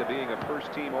his way to being a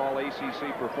first-team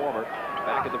All-ACC performer,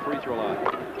 back at the free throw line.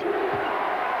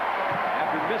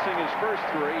 After missing his first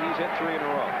 3, he's hit 3 in a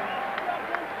row.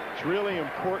 It's really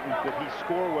important that he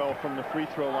score well from the free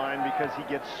throw line because he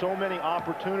gets so many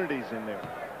opportunities in there.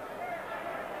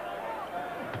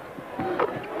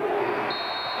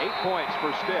 8 points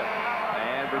for Stiff.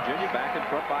 And Virginia back in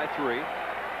front by 3.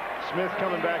 Smith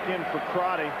coming back in for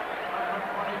Crotty.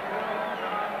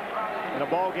 In a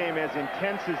ball game as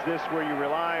intense as this, where you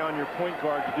rely on your point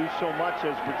guard to do so much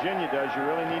as Virginia does, you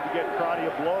really need to get Crotty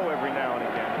a blow every now and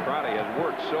again. Crotty has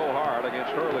worked so hard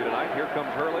against Hurley tonight. Here comes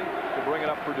Hurley to bring it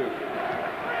up for Duke.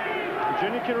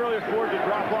 Virginia can really afford to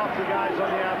drop off the guys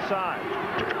on the outside.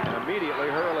 And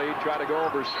immediately Hurley tried to go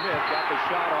over Smith, got the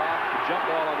shot off, the jump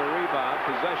ball on the rebound.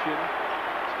 Possession,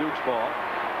 it's Duke's ball.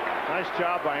 Nice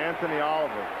job by Anthony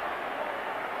Oliver.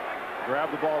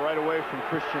 Grabbed the ball right away from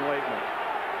Christian Laettner.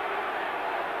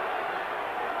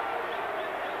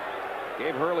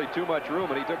 Gave Hurley too much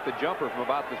room, and he took the jumper from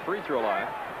about the free throw line.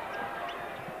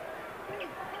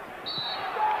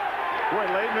 Boy,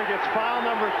 Laettner gets foul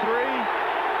number 3.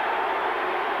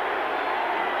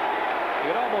 You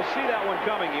could almost see that one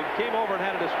coming. He came over and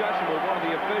had a discussion with one of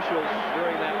the officials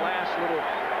during that last little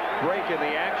break in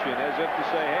the action, as if to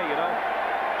say, hey, you know,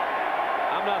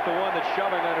 I'm not the one that's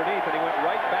shoving underneath, and he went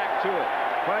right back to it.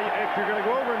 Well, if you're going to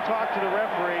go over and talk to the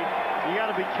referee, you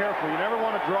got to be careful. You never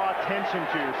want to draw attention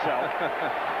to yourself.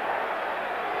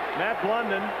 Matt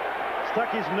Blunden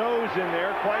stuck his nose in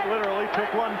there, quite literally,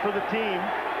 took one for the team.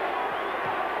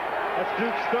 That's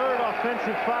Duke's 3rd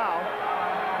offensive foul.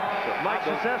 Mike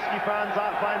Krzyzewski finds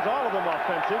all of them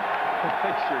offensive.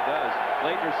 He sure does.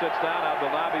 Laettner sits down,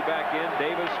 Abdelnaby back in,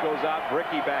 Davis goes out,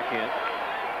 Bricky back in.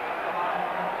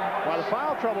 While the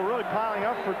foul trouble really piling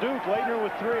up for Duke, Laettner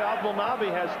with 3,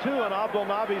 Abdelnaby has 2, and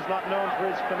Abdelnaby's not known for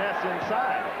his finesse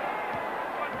inside.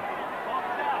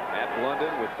 Matt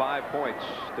Blunden with 5 points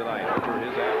tonight over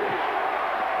his average.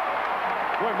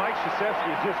 Boy, Mike Krzyzewski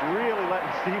is just really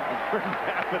letting Steve Burton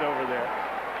have it over there.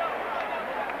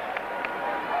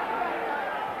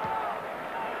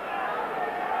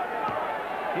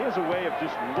 He has a way of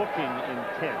just looking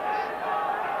intense.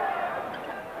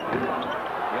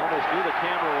 You almost knew the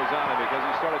camera was on him because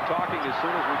he started talking as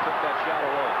soon as we took that shot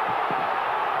away.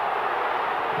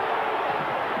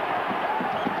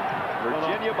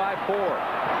 Virginia by 4.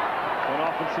 Don't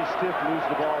often see Stiff lose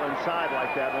the ball inside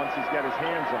like that once he's got his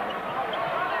hands on it.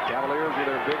 Cavaliers with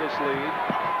their biggest lead.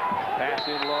 Pass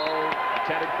in low,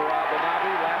 intended for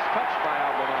Abdelnaby. Last touch by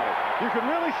Abdelnaby. You can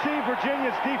really see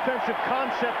Virginia's defensive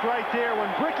concept right there. When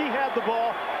Bricky had the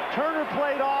ball, Turner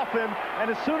played off him,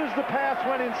 and as soon as the pass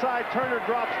went inside, Turner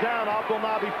drops down.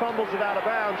 Abdelnaby fumbles it out of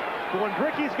bounds. But when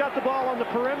Bricky's got the ball on the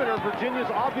perimeter, Virginia's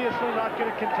obviously not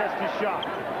going to contest his shot.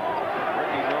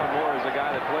 Bricky known more as a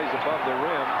guy that plays above the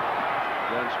rim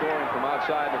than scoring from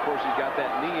outside. And of course, he's got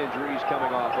that knee injury he's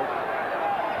coming off of.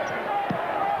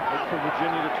 Look for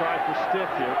Virginia to try for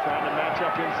Stiff here, trying to match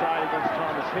up inside against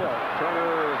Thomas Hill.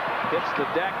 Turner hits the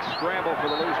deck, scramble for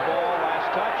the loose ball.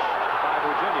 Last touch by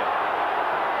Virginia.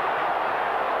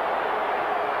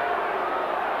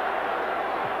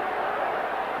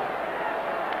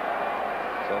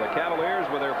 So the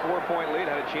Cavaliers, with their 4-point lead,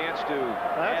 had a chance to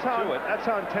add to it. That's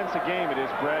how intense a game it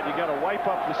is, Brad. You got to wipe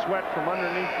up the sweat from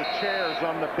underneath the chairs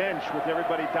on the bench with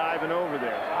everybody diving over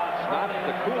there. It's not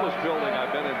the coolest building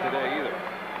I've been in today either.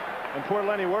 And poor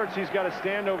Lenny Wirtz, he's got to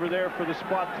stand over there for the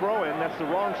spot throw-in. That's the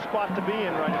wrong spot to be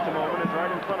in right at the moment. It's right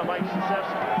in front of Mike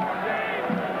Krzyzewski.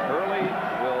 Hurley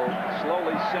will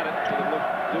slowly set it to the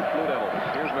Duke Blue Devils.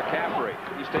 Here's McCaffrey.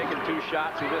 He's taken 2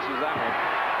 shots. He misses that one.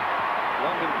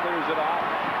 London clears it off.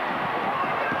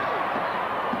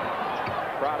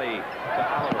 Crotty to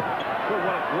Oliver. Well,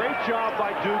 what a great job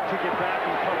by Duke to get back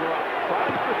and cover up.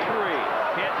 Crotty for 3.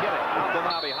 Can't get it.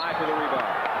 Abdelnaby high for the rebound.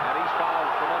 And he's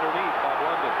fouled from underneath by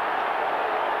London.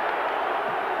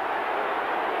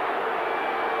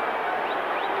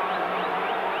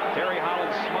 Terry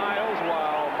Holland smiles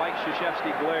while Mike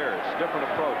Krzyzewski glares. Different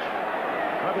approach.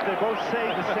 But they both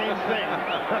say the same thing.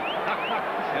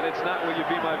 And it's not will you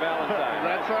be my Valentine.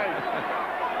 That's right.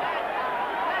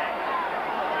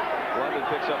 London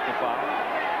picks up the foul.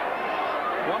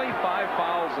 25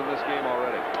 fouls in this game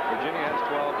already. Virginia has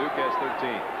 12. Duke has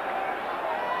 13.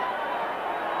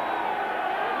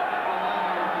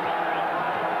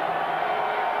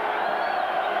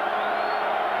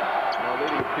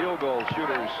 Leading field goal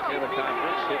shooters in the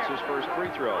conference hits his first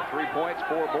free throw. 3 points,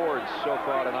 4 boards so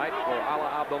far tonight for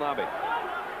Ala Abdelnaby.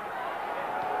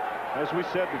 As we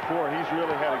said before, he's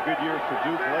really had a good year for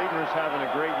Duke. Laettner's having a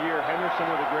great year.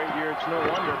 Henderson with a great year. It's no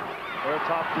wonder they're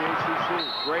atop the ACC.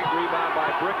 Great rebound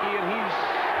by Bricky, and he's,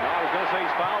 I was going to say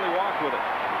he's fouled. He walked with it.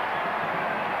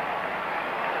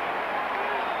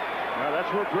 Now that's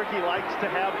where Bricky likes to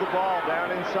have the ball, down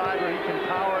inside where he can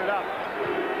power it up.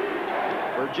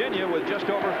 Virginia with just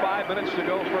over 5 minutes to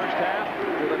go first half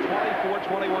with a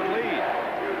 24-21 lead.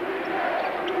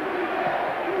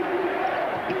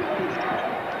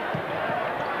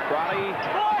 Crotty.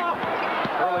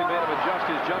 Hurley made him adjust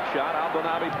his jump shot.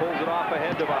 Abdelnaby pulls it off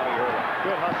ahead to Bobby Hurley.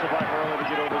 Good hustle by Hurley to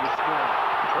get over the screen.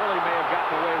 Hurley may have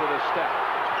gotten away with a step.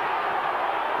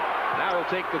 Now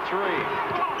he'll take the three.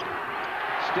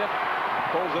 Stiff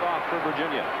pulls it off for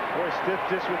Virginia. Boy, Stiff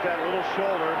just with that little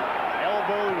shoulder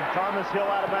elbowed Thomas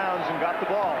Hill out of bounds and got the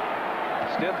ball.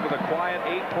 Stiff with a quiet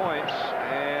 8 points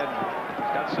and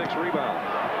got 6 rebounds.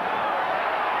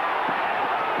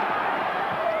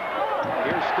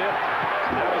 Here's Stiff.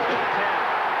 Now he's got 10.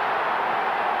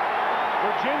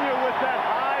 Virginia with that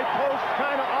high post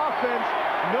kind of offense.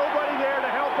 Nobody there to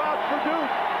help out for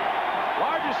Duke.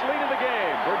 Largest lead of the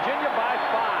game. Virginia by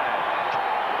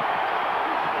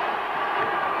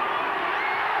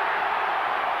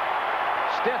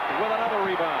 5. Stiff with another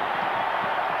rebound.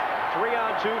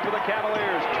 3-on-2 for the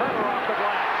Cavaliers. Turner off the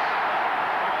glass.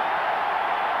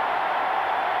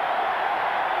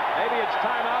 Maybe it's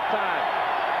timeout time.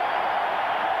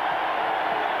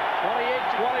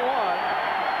 28-21.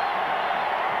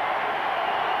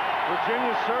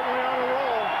 Virginia's certainly on a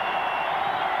roll.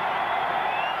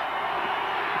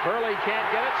 Hurley can't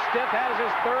get it. Stiff has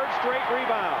his 3rd straight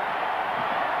rebound.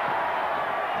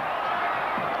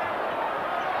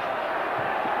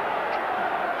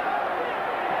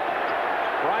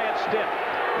 Bryant Stiff.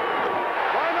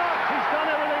 Why not? He's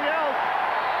done everything else.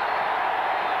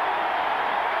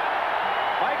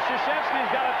 Mike Krzyzewski's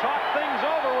got to talk things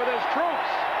over with his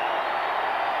troops.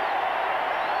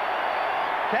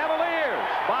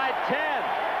 Cavaliers by 10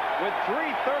 with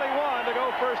 3:31 to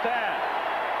go first half.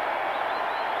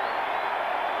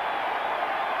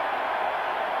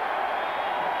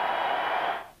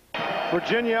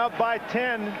 Virginia up by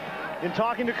 10. In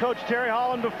talking to Coach Terry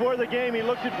Holland before the game, he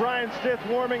looked at Bryant Stiff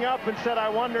warming up and said, I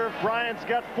wonder if Bryant's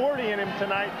got 40 in him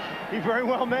tonight. He very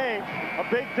well may. A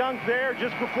big dunk there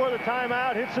just before the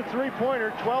timeout. Hits a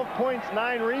three-pointer, 12 points,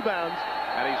 9 rebounds.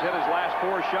 And he's hit his last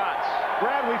 4 shots.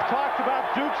 Brad, we've talked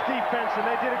about Duke's defense, and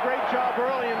they did a great job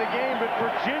early in the game, but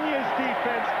Virginia's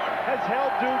defense has held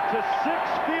Duke to 6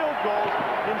 field goals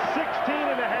in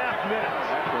 16 and a half minutes.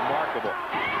 That's remarkable.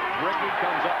 Ricky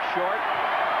comes up short.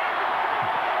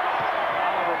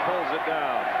 Oliver pulls it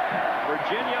down.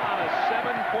 Virginia on a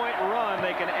 7-point run.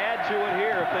 They can add to it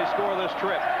here if they score this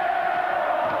trip.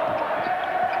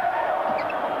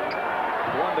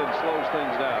 London slows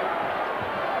things down.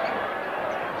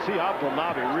 See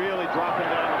Abdelnaby really dropping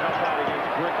down to help out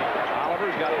against Bricky.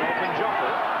 Oliver's got an open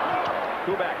jumper.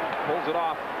 Kubek pulls it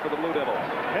off for the Blue Devils.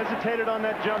 Hesitated on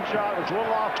that jump shot. Was a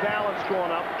little off balance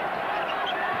going up.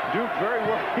 Duke very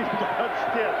worried about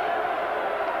Stiff.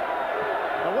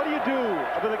 Now, what do you do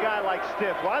with a guy like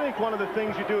Stiff? Well, I think one of the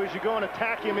things you do is you go and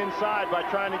attack him inside by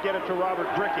trying to get it to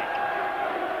Robert Bricky.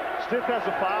 Stiff has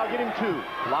a foul. Get him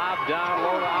 2. Lob down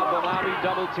low to Abdelnaby,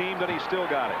 double teamed, and he still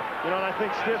got it. You know, and I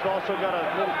think Stiff also got a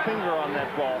little finger on that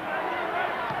ball.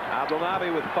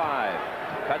 Abdelnaby with 5.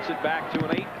 Cuts it back to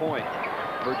an 8-point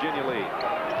Virginia lead.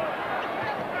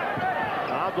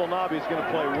 Now, Abdelnaby is going to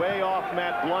play way off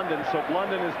Matt Blunden, so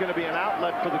Blunden is going to be an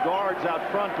outlet for the guards out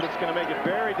front, but it's going to make it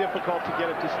very difficult to get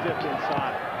it to Stiff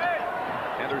inside.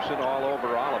 Henderson all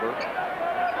over Oliver.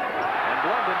 And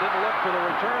Blunden didn't look for the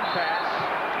return pass.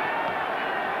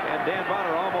 And Dan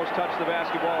Bonner almost touched the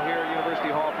basketball here at University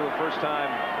Hall for the first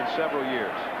time in several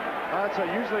years.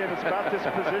 Usually it's about this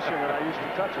position that I used to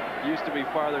touch it. Used to be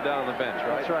farther down on the bench,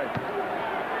 right? That's right.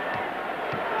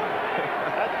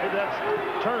 That's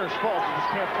Turner's fault. You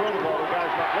just can't throw the ball. The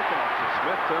guy's not looking at you.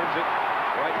 Smith turns it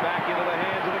right back into the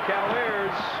hands of the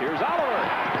Cavaliers. Here's Oliver.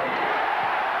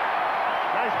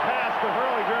 Nice pass, but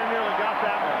Hurley very nearly got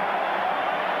that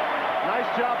one. Nice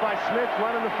job by Smith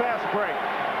running the fast break.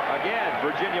 Again,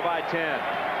 Virginia by 10.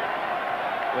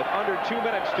 With under 2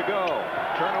 minutes to go.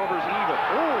 Turnovers even.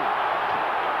 Ooh.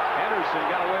 Henderson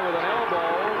got away with an elbow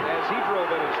as he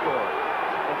drove it and scored.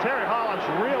 Well, Terry Holland's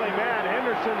really mad.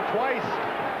 Henderson twice.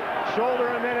 Shoulder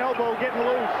and then elbow getting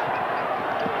loose.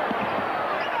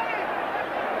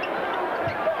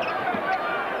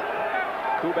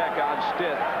 Kubek on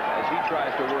Stitt as he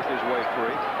tries to work his way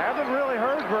free. Haven't really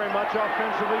heard very much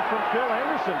offensively from Phil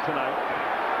Henderson tonight.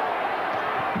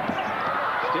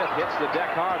 Stitt hits the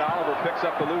deck hard. Oliver picks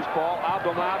up the loose ball.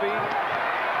 Abdelnaby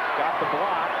got the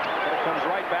block, but it comes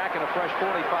right back in a fresh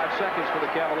 45 seconds for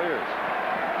the Cavaliers.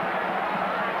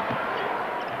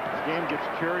 This game gets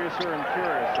curiouser and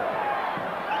curiouser.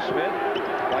 Smith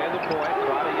playing the point,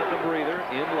 body getting a breather,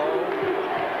 in low.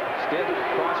 Stitt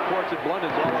cross courts at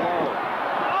Blunden's all alone.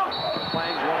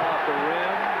 Clangs one off the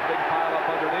rim. Big pile up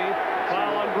underneath.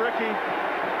 Pile on Bricky.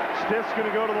 Stitt's going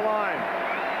to go to the line.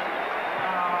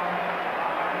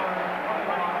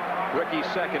 Ricky's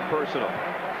second personal.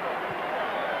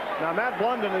 Now Matt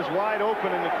Blunden is wide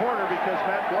open in the corner because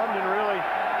Matt Blunden really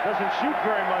Doesn't shoot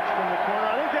very much from the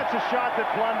corner. I think that's a shot that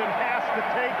Blunden has to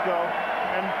take, though.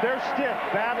 And they're stiff,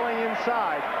 battling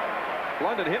inside.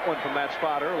 Blunden hit one from that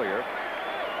spot earlier.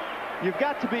 You've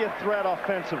got to be a threat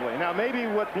offensively. Now, maybe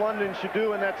what Blunden should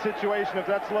do in that situation, if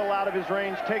that's a little out of his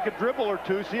range, take a dribble or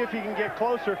two, see if he can get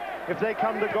closer. If they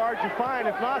come to guard you, fine.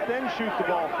 If not, then shoot the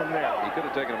ball from there. He could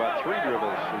have taken about 3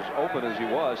 dribbles, as open as he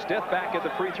was. Stith back at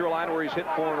the free throw line where he's hit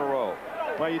 4 in a row.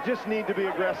 Well, you just need to be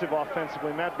aggressive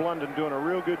offensively. Matt Blunden doing a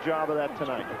real good job of that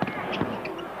tonight.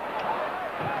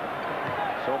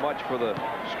 So much for the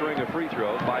string of free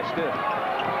throws by Stith.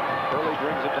 Hurley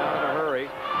brings it down in a hurry.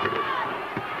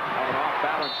 An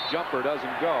off-balance jumper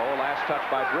doesn't go. Last touch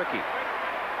by Bricky.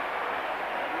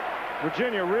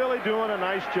 Virginia really doing a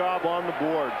nice job on the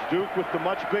boards. Duke with the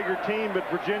much bigger team, but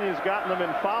Virginia's gotten them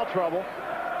in foul trouble.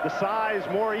 The size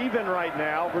more even right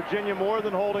now. Virginia more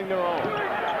than holding their own.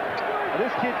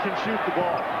 This kid can shoot the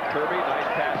ball. Kirby, nice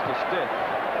pass to Stith.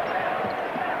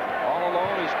 All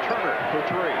alone is Turner for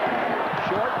 3.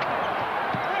 Short.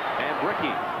 And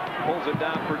Bricky pulls it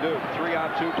down for Duke.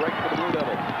 3-on-2 break for the Blue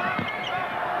Devils.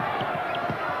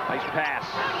 Nice pass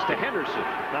to Henderson.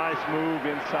 Nice move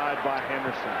inside by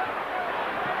Henderson.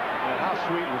 And how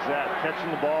sweet was that?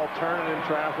 Catching the ball, turning in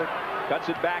traffic. Cuts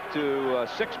it back to a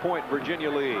 6-point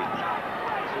Virginia lead.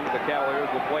 The Cavaliers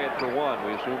will play it for 1.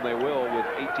 We assume they will with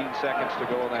 18 seconds to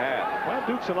go in the half. Well,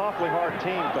 Duke's an awfully hard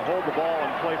team to hold the ball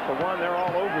and play for 1. They're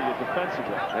all over you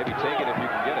defensively. Maybe take it if you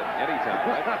can get it anytime,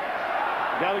 right?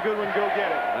 Got a good one, go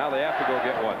get it. Now they have to go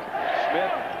get one.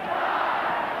 Smith.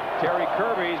 Terry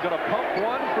Kirby's going to pump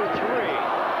one for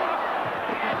 3.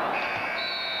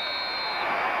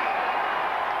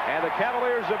 And the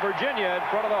Cavaliers of Virginia, in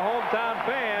front of the hometown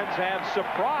fans, have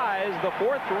surprised the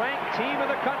 4th-ranked team in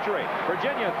the country.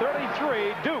 Virginia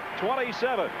 33, Duke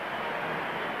 27.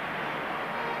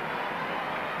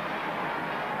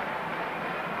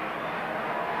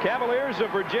 Cavaliers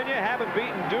of Virginia haven't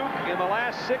beaten Duke in the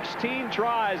last 16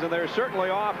 tries, and they're certainly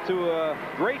off to a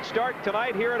great start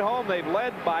tonight here at home. They've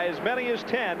led by as many as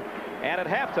 10, and at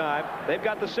halftime, they've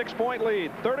got the 6-point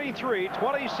lead,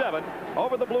 33-27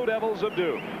 over the Blue Devils of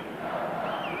Duke.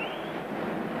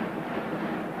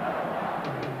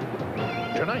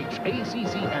 Tonight's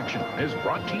ACC action is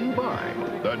brought to you by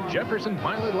the Jefferson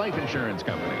Pilot Life Insurance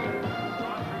Company,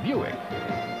 Buick,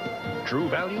 True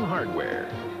Value Hardware,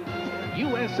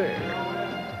 USA,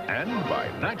 and by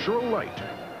Natural Light.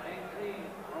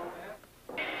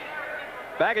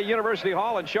 Back at University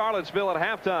Hall in Charlottesville at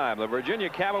halftime, the Virginia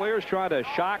Cavaliers trying to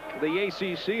shock the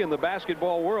ACC and the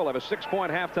basketball world. Have a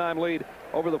 6-point halftime lead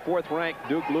over the 4th-ranked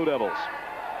Duke Blue Devils.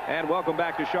 And welcome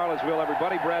back to Charlottesville,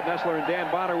 everybody. Brad Nessler and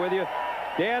Dan Bonner with you.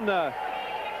 Dan,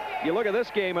 you look at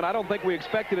this game, and I don't think we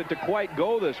expected it to quite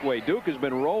go this way. Duke has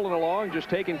been rolling along, just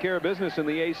taking care of business in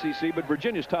the ACC, but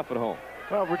Virginia's tough at home.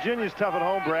 Well, Virginia's tough at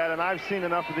home, Brad, and I've seen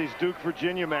enough of these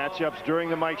Duke-Virginia matchups during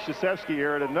the Mike Krzyzewski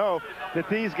era to know that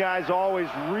these guys always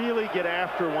really get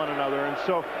after one another. And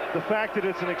so the fact that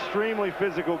it's an extremely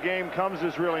physical game comes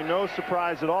as really no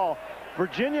surprise at all.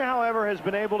 Virginia, however, has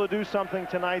been able to do something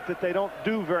tonight that they don't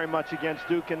do very much against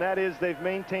Duke, and that is they've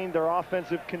maintained their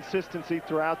offensive consistency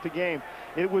throughout the game.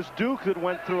 It was Duke that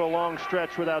went through a long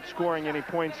stretch without scoring any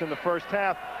points in the first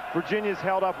half. Virginia's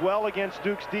held up well against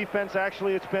Duke's defense.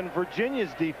 Actually, it's been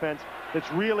Virginia's defense that's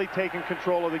really taken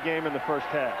control of the game in the first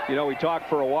half. You know, we talked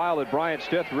for a while that Bryant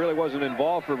Stith really wasn't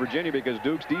involved for Virginia because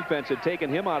Duke's defense had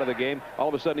taken him out of the game. All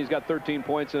of a sudden, he's got 13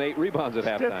 points and 8 rebounds at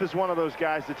halftime. Stith is one of those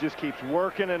guys that just keeps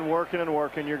working and working and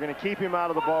working. You're going to keep him out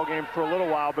of the ball game for a little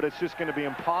while, but it's just going to be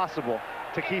impossible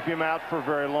to keep him out for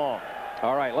very long.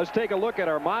 All right, let's take a look at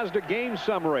our Mazda game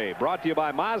summary, brought to you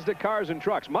by Mazda Cars and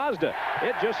Trucks. Mazda,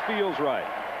 it just feels right.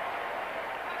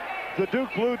 The Duke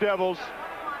Blue Devils,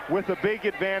 with a big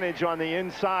advantage on the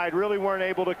inside, really weren't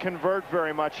able to convert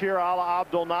very much. Here, Ala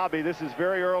Abdelnaby, this is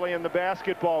very early in the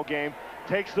basketball game,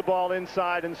 takes the ball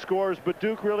inside and scores, but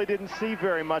Duke really didn't see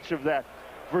very much of that.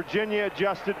 Virginia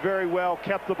adjusted very well,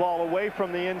 kept the ball away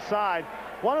from the inside.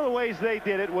 One of the ways they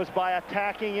did it was by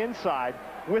attacking inside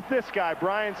with this guy,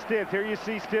 Brian Stith. Here you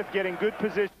see Stith getting good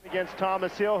position against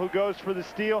Thomas Hill, who goes for the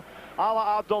steal.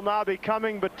 Ala Abdelnaby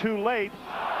coming, but too late.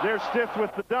 There's Stith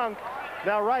with the dunk.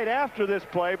 Now, right after this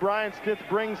play, Brian Stith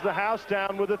brings the house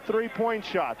down with a 3-point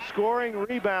shot. Scoring,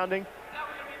 rebounding,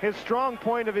 His strong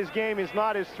point of his game is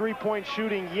not his three-point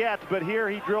shooting yet, but here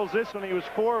he drills this one. He was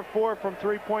 4 of 4 from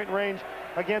three-point range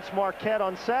against Marquette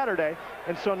on Saturday,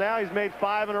 and so now he's made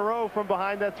 5 in a row from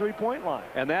behind that three-point line.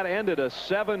 And that ended a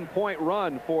 7-point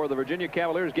run for the Virginia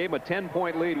Cavaliers, gave them a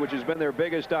 10-point lead, which has been their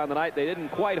biggest on the night. They didn't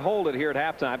quite hold it here at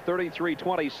halftime,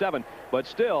 33-27, but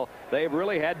still, they've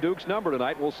really had Duke's number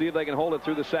tonight. We'll see if they can hold it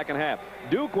through the second half.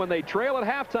 Duke, when they trail at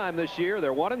halftime this year,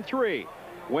 they're 1-3.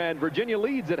 When Virginia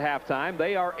leads at halftime,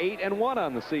 they are 8-1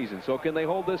 on the season. So can they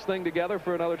hold this thing together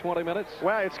for another 20 minutes?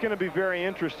 Well, it's going to be very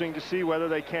interesting to see whether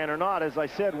they can or not. As I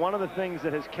said, one of the things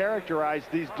that has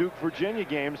characterized these Duke-Virginia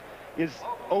games is,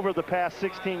 over the past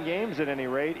 16 games at any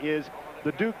rate, is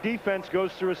the Duke defense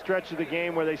goes through a stretch of the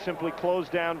game where they simply close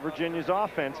down Virginia's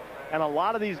offense. And a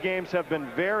lot of these games have been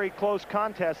very close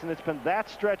contests, and it's been that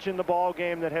stretch in the ball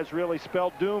game that has really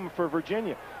spelled doom for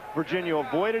Virginia. Virginia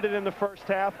avoided it in the first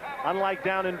half, unlike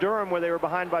down in Durham where they were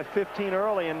behind by 15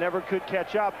 early and never could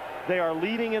catch up. They are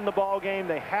leading in the ball game.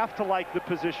 They have to like the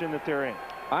position that they're in.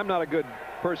 I'm not a good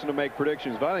person to make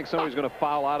predictions, but I think somebody's going to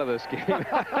foul out of this game.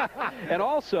 And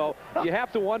also, you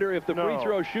have to wonder if the free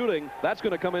throw shooting, that's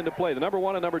going to come into play. The number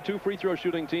 1 and number 2 free throw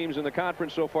shooting teams in the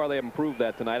conference so far, they haven't proved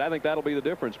that tonight. I think that'll be the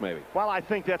difference, maybe. Well, I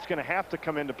think that's going to have to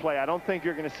come into play. I don't think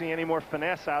you're going to see any more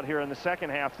finesse out here in the second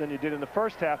half than you did in the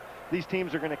first half. These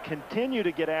teams are going to continue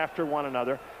to get after one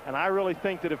another, and I really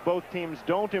think that if both teams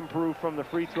don't improve from the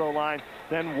free throw line,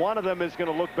 then one of them is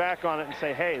going to look back on it and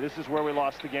say, hey, this is where we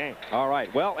lost the game. All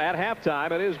right, well, at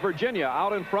halftime, it is Virginia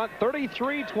out in front.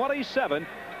 33-27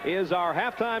 is our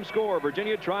halftime score.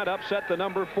 Virginia trying to upset the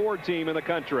number 4 team in the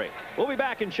country. We'll be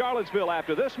back in Charlottesville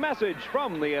after this message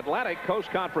from the Atlantic Coast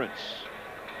Conference.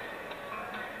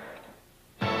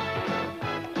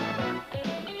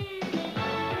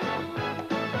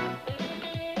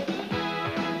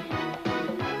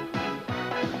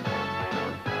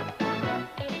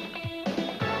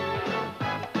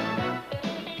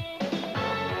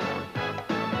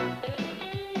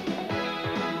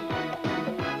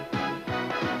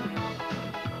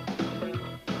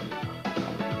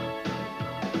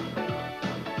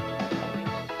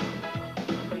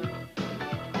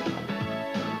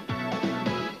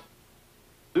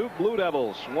 Blue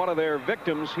Devils, one of their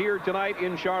victims here tonight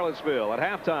in Charlottesville. At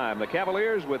halftime, the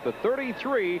Cavaliers with the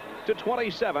 33-27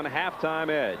 halftime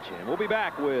edge. And we'll be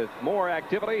back with more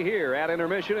activity here at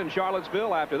intermission in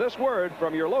Charlottesville after this word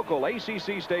from your local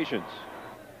ACC stations.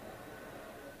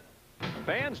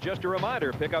 Fans, just a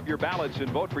reminder, pick up your ballots and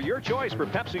vote for your choice for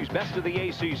Pepsi's Best of the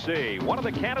ACC. One of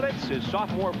the candidates is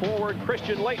sophomore forward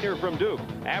Christian Laettner from Duke,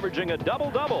 averaging a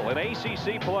double-double in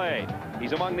ACC play.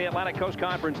 He's among the Atlantic Coast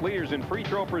Conference leaders in free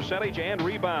throw percentage and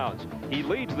rebounds. He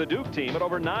leads the Duke team at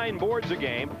over 9 boards a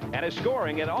game and is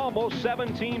scoring at almost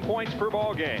 17 points per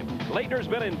ball game. Laettner's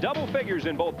been in double figures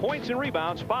in both points and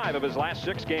rebounds 5 of his last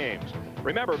 6 games.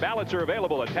 Remember, ballots are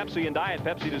available at Pepsi and Diet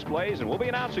Pepsi displays, and we'll be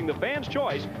announcing the fans'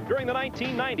 choice during the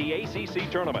 1990 ACC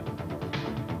tournament.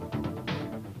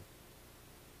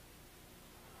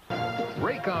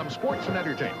 Raycom Sports and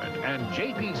Entertainment and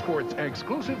JP Sports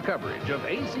exclusive coverage of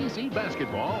ACC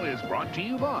basketball is brought to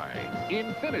you by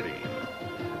Infinity,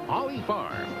 Holly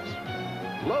Farms,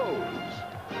 Lowe's,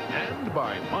 and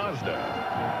by Mazda.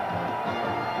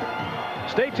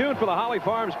 Stay tuned for the Holly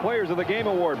Farms Players of the Game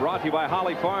Award, brought to you by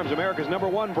Holly Farms, America's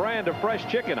 #1 brand of fresh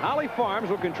chicken. Holly Farms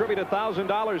will contribute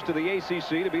 $1,000 to the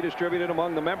ACC to be distributed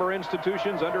among the member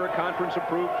institutions under a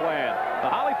conference-approved plan. The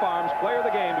Holly Farms Player of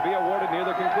the Game to be awarded near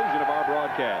the conclusion of our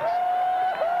broadcast.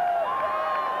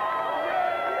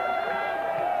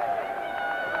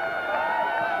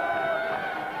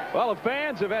 Well, the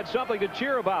fans have had something to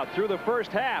cheer about through the first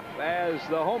half as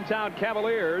the hometown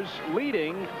Cavaliers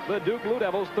leading the Duke Blue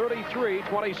Devils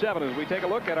 33-27. As we take a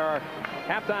look at our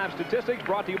halftime statistics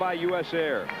brought to you by US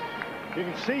Air. You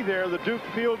can see there the Duke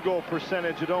field goal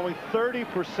percentage at only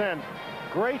 30%.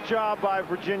 Great job by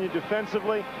Virginia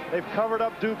defensively. They've covered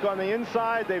up Duke on the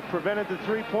inside. They've prevented the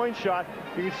three-point shot.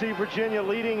 You can see Virginia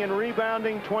leading in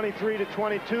rebounding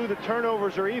 23-22. The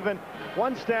turnovers are even.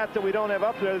 One stat that we don't have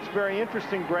up there that's very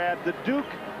interesting, Brad, the Duke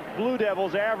Blue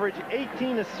Devils average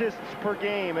 18 assists per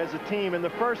game as a team. In the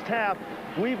first half,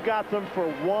 we've got them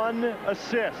for 1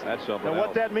 assist. That's something And else.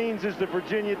 what that means is the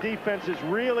Virginia defense is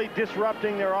really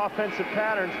disrupting their offensive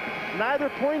patterns. Neither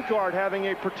point guard having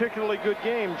a particularly good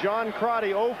game. John Crotty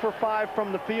 0 for 5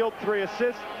 from the field, 3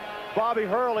 assists. Bobby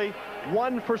Hurley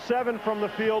 1 for 7 from the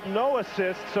field, no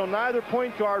assists. So neither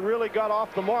point guard really got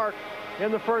off the mark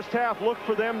in the first half. Look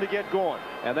for them to get going.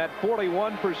 And that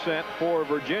 41% for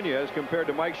Virginia as compared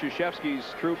to Mike Krzyzewski's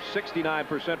troops, 69%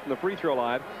 from the free throw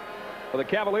line. For the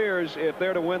Cavaliers, if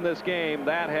they're to win this game,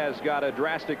 that has got to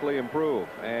drastically improve.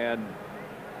 And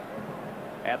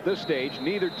At this stage,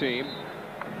 neither team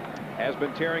has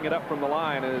been tearing it up from the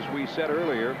line. As we said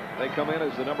earlier, they come in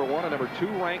as the #1 and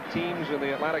 #2 ranked teams in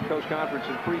the Atlantic Coast Conference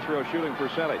in free throw shooting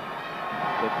percentage.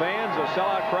 The fans, a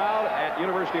sellout crowd at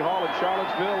University Hall in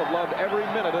Charlottesville, have loved every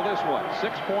minute of this one.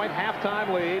 6-point halftime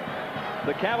lead.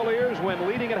 The Cavaliers, when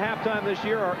leading at halftime this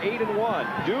year, are 8-1.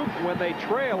 Duke, when they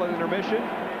trail at intermission,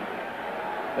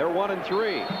 they're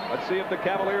 1-3. Let's see if the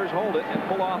Cavaliers hold it and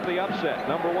pull off the upset.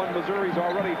 #1 Missouri's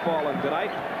already fallen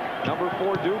tonight.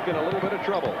 #4 Duke in a little bit of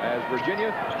trouble as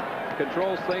Virginia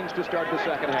controls things to start the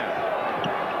second half.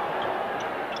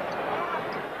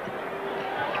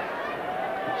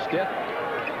 Stitt,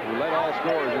 who led all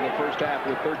scorers in the first half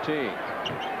with 13.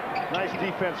 Nice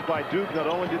defense by Duke. Not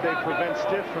only did they prevent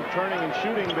Stitt from turning and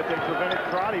shooting, but they prevented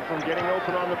Crotty from getting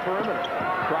open on the perimeter.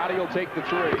 Crotty will take the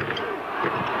three.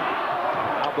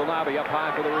 Abdelnaby up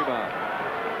high for the rebound.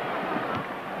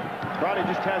 Crotty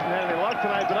just hasn't had any luck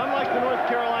tonight, but unlike the North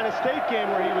Carolina State game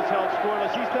where he was held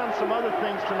scoreless, he's done some other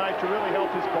things tonight to really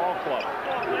help his ball club.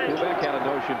 Kubek had a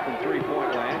notion from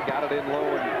three-point land, got it in low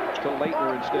to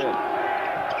Leitner instead.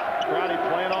 Crotty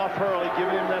playing off Hurley,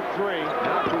 giving him that three.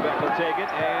 Now Kubek will take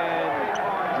it and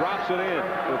drops it in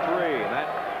for three. And that,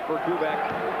 for Kubek,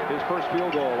 his first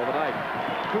field goal of the night.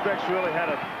 Kubek's really had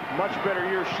a much better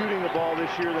year shooting the ball this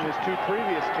year than his two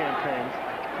previous campaigns.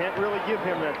 Can't really give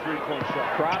him that three-point shot.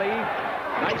 Crotty,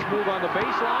 nice move on the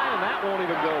baseline, and that won't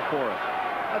even go for him.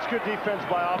 That's good defense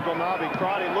by Abdelnaby.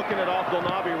 Crotty looking at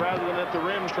Abdelnaby rather than at the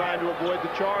rim, trying to avoid the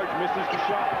charge. Misses the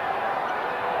shot.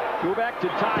 Kubek to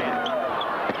tie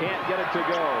it. Can't get it to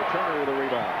go. Turner with a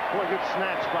rebound. Boy, good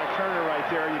snatch by Turner right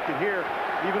there. You could hear,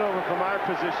 even over from our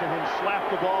position, him slap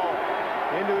the ball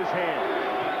into his hand.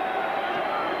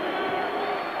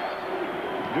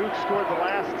 Duke scored the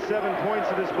last 7 points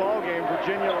of this ball game.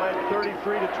 Virginia led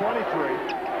 33-23.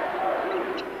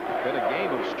 Been a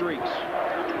game of streaks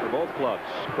for both clubs.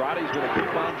 Crotty's going to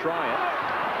keep on trying.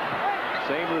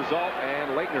 Same result,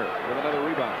 and Leitner with another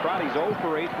rebound. Crotty's 0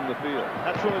 for 8 from the field.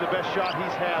 That's really the best shot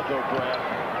he's had, though, Brad.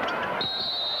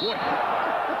 Boy,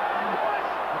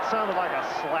 that sounded like a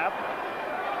slap.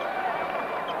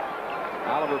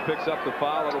 Oliver picks up the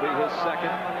foul. It'll be his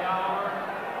second.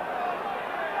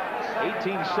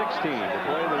 18-16 to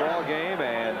play the ball game,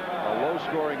 and a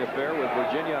low-scoring affair with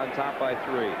Virginia on top by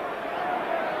 3.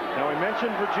 Now, we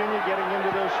mentioned Virginia getting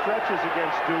into those stretches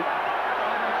against Duke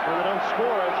where they don't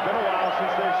score. It's been a while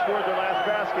since they've scored their last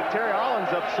basket. Terry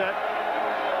Holland's upset,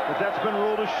 but that's been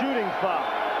ruled a shooting foul.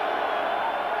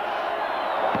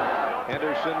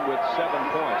 Henderson with 7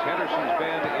 points. Henderson's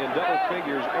been in double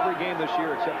figures every game this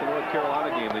year except the North Carolina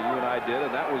game that you and I did,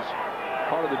 and that was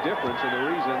part of the difference and the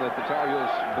reason that the Tar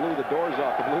Heels blew the doors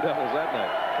off the Blue Devils that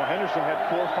night. Well, Henderson had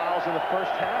 4 fouls in the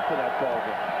first half of that ball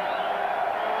game.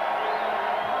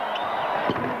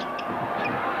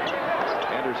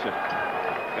 Henderson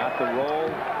got the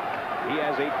roll. He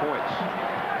has 8 points.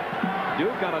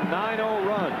 Duke on a 9-0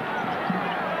 run.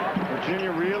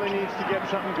 Virginia really needs to get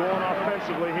something going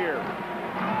offensively here.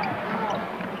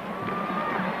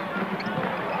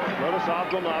 Notice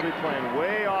Abdelnaby playing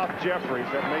way off Jeffries.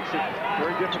 That makes it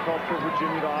very difficult for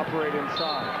Virginia to operate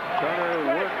inside.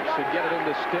 Turner works to get it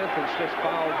into Stitt, and Stitt's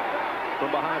fouled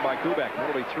from behind by Kubek.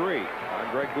 That'll be 3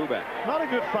 on Greg Kubek. Not a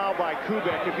good foul by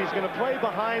Kubek. If he's going to play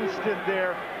behind Stitt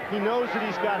there, he knows that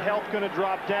he's got help going to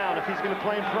drop down. If he's going to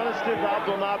play in front of Stitt,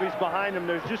 Abdelnaby's behind him.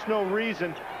 There's just no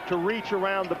reason to reach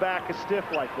around the back of Stitt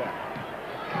like that.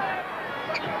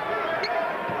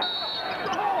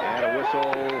 And a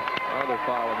whistle, another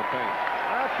foul in the paint.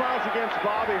 That foul's against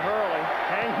Bobby Hurley,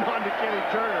 hanging on to Kenny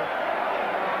Turner.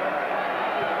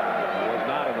 It was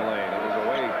not in the lane. It was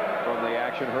away from the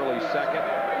action. Hurley's second.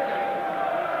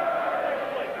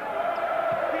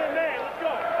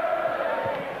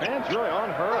 Fans really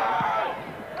on Hurley.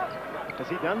 Has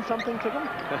he done something to them?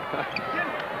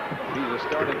 He's a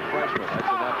starting freshman.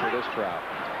 That's enough for this crowd.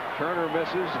 Turner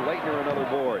misses. Leitner another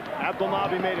board.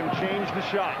 Abdelnaby made him change the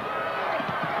shot.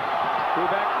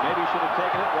 Kubek maybe should have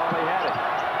taken it while he had it.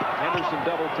 Henderson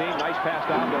double team. Nice pass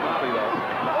to Abdelnaby though.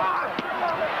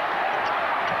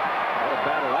 What a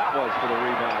battle that was for the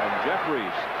rebound.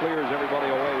 Jeffries clears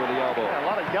everybody away with the elbow. Yeah, a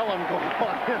lot of yelling going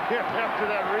on in there after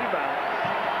that rebound.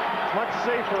 It's much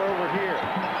safer over here.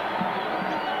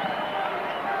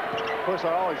 Of course,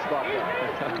 I always thought that.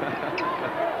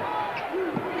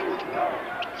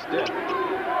 Stitt.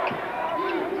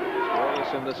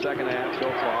 Scoreless in the second half so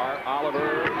far.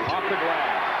 Oliver off the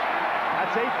glass.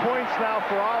 That's 8 points now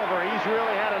for Oliver. He's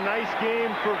really had a nice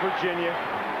game for Virginia.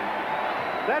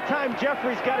 That time,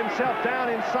 Jeffries got himself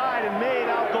down inside and made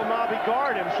Abdelnaby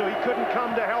guard him, so he couldn't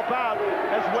come to help out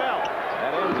as well.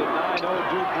 That ends a 9-0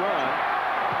 Duke run.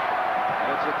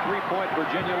 And It's a 3-point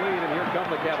Virginia lead, and here come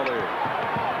the Cavaliers.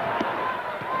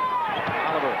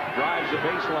 Oliver drives the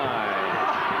baseline.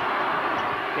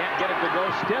 Can't get it to go.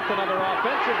 Stith, another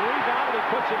offensive rebound, and he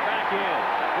puts it back in.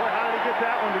 Boy, how did he get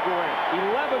that one to go in?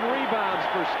 11 rebounds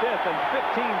for Stith and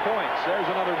 15 points. There's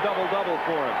another double-double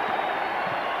for him.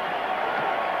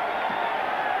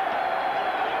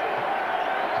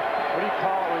 What do you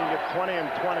call it when you get 20 and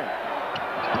 20?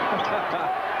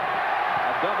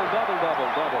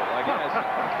 A double, I guess.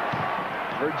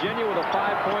 Virginia with a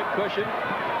 5-point cushion.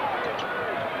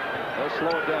 They'll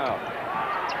slow it down.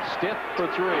 Stith for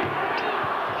 3.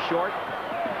 Short.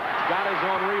 Got his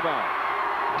own rebound.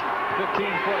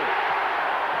 15-footer.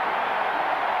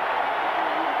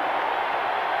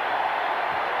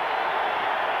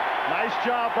 Nice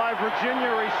job by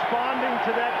Virginia responding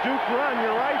to that Duke run.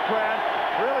 You're right, Brad.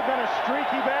 Really been a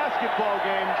streaky basketball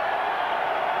game.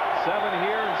 7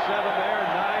 here and 7 there,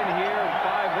 9 here and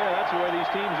 5 there. That's the way these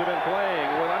teams have been playing.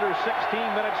 With under 16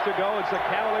 minutes to go, it's the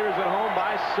Cavaliers at home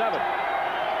by 7.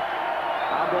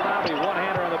 Abdelnaby,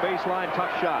 one-hander on the baseline,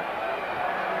 tough shot.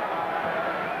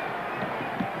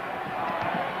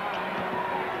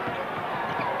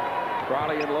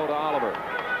 Crowley and low to Oliver.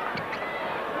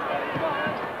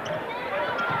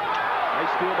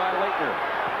 Nice steal by Leitner.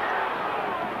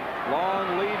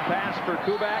 Long lead pass for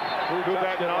Kubak.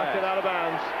 Kubak knocked it out of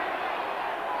bounds.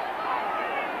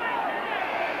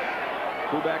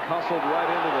 Kubak hustled right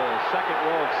into the second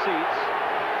row of seats.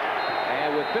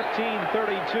 And with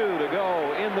 15:32 to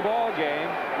go in the ball game,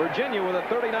 Virginia with a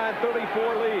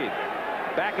 39-34 lead.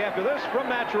 Back after this from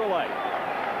Natural Light.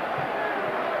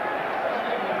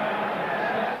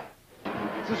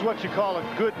 This is what you call a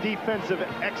good defensive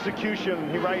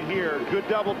execution right here. Good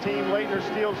double team. Leitner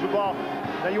steals the ball.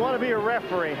 Now you want to be a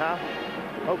referee, huh?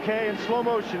 Okay, in slow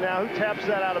motion now. Who taps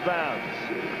that out of bounds?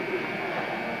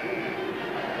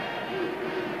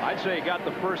 I'd say he got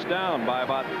the first down by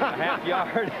about a half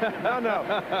yard. No.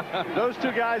 Those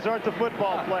two guys aren't the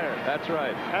football players. That's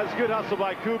right. That's good hustle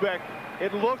by Kubek.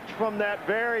 It looked from that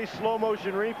very slow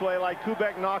motion replay like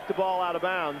Kubek knocked the ball out of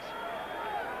bounds.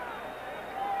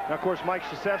 Now, of course, Mike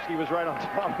Krzyzewski was right on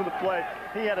top of the play.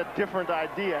 He had a different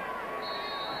idea.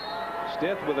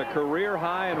 Stith with a career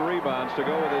high in rebounds to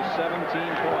go with his 17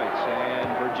 points. And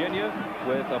Virginia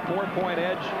with a 4-point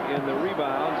edge in the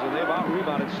rebounds, and they've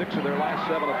out-rebounded 6 of their last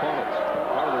 7 opponents.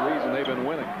 Part of the reason they've been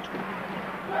winning.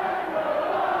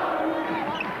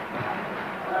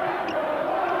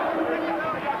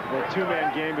 The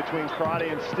two-man game between Crotty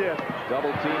and Stith.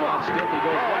 Double team on Stith. He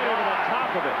goes right over the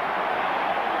top of it.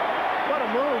 What a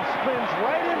move. Spins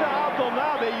right into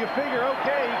Abdelnaby. You figure,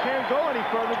 okay, he can't go any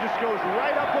further. Just goes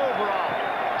right up over Ab.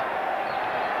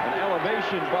 An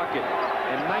elevation bucket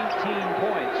and 19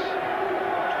 points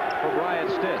for Bryant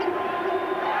Stith.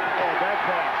 Oh, bad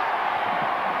pass.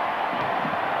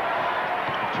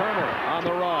 Turner on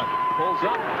the run. Pulls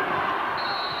up.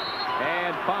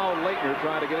 And fouled Leitner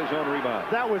trying to get his own rebound.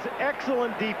 That was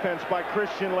excellent defense by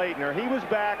Christian Leitner. He was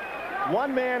back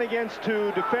 1 man against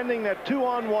 2, defending that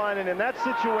 2-on-1, and in that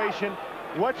situation,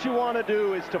 what you want to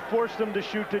do is to force them to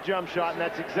shoot the jump shot, and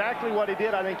that's exactly what he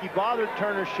did. I think he bothered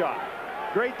Turner's shot.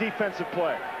 Great defensive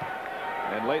play.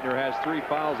 And Leitner has 3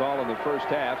 fouls all in the first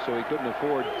half, so he couldn't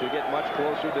afford to get much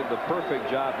closer. Did the perfect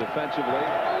job defensively.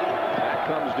 Back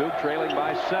comes Duke, trailing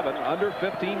by 7, under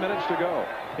 15 minutes to go.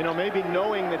 You know, maybe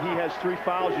knowing that he has 3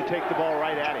 fouls, you take the ball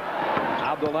right at him.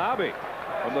 Abdelnaby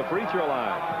from the free throw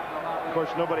line. Of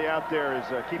course, nobody out there is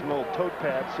keeping a little tote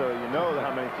pad, so you know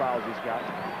how many fouls he's got.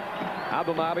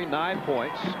 Abdelnaby, 9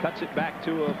 points, cuts it back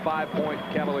to a 5-point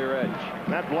Cavalier edge.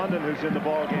 Matt Blunden, who's in the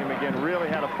ball game again, really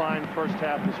had a fine first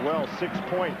half as well. 6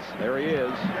 points. There he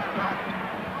is.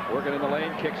 Working in the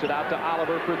lane, kicks it out to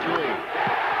Oliver for 3.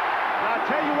 Now, I'll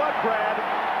tell you what, Brad,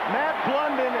 Matt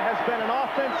Blunden has been an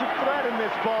offensive threat in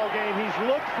this ball game. He's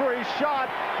looked for his shot,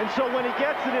 and so when he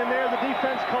gets it in there, the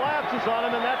defense collapses on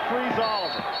him, and that frees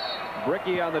Oliver.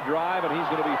 Bricky on the drive, and he's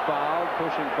going to be fouled.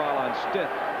 Pushing foul on Stith.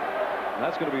 And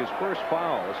that's going to be his first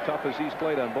foul. As tough as he's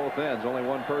played on both ends, only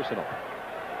 1 personal.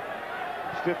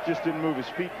 Stith just didn't move his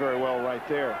feet very well right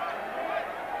there.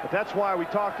 But that's why we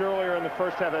talked earlier in the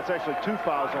first half, that's actually 2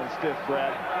 fouls on Stith,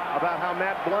 Brad, about how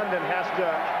Matt Blunden has to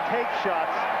take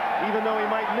shots, even though he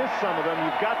might miss some of them.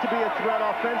 You've got to be a threat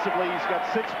offensively. He's got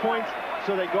 6 points,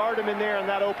 so they guard him in there, and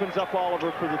that opens up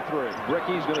Oliver for the 3.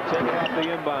 Bricky's going to take it off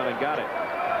the inbound and got it.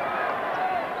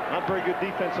 Not very good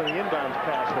defense on the inbounds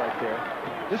pass right there.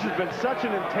 This has been such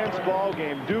an intense ball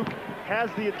game. Duke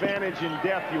has the advantage in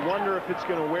depth. You wonder if it's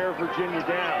going to wear Virginia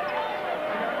down.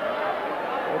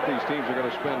 Both these teams are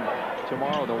going to spend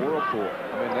tomorrow in the whirlpool.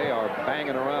 I mean, they are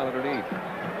banging around underneath.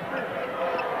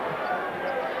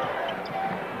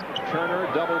 Turner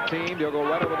double teamed. He'll go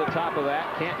right over the top of that.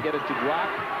 Can't get it to drop.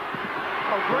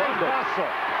 Oh, great hustle.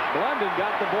 Blunden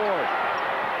got the board.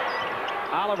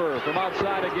 Oliver from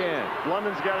outside again.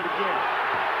 Blunden's got it again.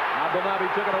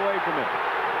 Abdelnaby took it away from him.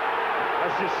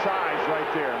 That's just size right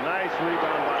there. Nice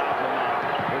rebound by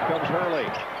Abdelnaby. Here comes Hurley.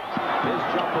 His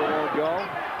jumper won't go.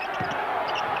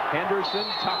 Henderson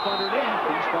tough underneath.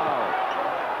 He's fouled.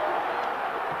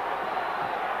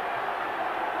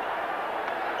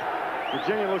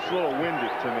 Virginia looks a little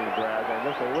winded to me, Brad. They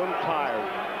look a little tired.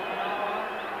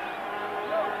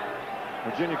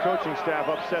 Virginia coaching staff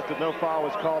upset that no foul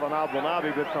was called on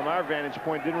Abdelnaby, but from our vantage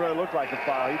point, didn't really look like a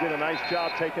foul. He did a nice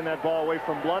job taking that ball away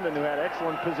from Blunden, who had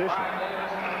excellent position.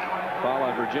 Foul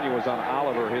on Virginia was on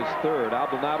Oliver, his third.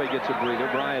 Abdelnaby gets a breather.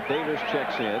 Brian Davis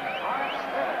checks in.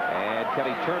 And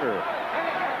Kenny Turner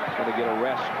is going to get a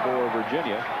rest for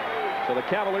Virginia. So the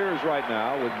Cavaliers right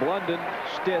now with Blunden,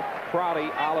 Stith,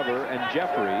 Crowdy, Oliver, and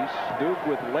Jeffries. Duke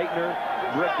with Leitner,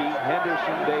 Bricky,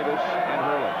 Henderson, Davis, and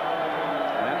Hurley.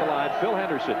 And at the line, Phil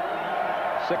Henderson,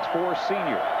 6'4"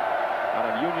 senior out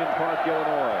of Union Park,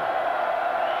 Illinois.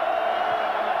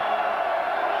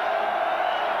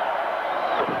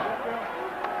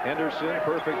 Henderson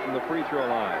perfect from the free throw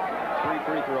line.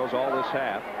 3 free throws all this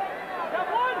half.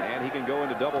 And he can go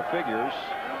into double figures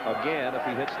again if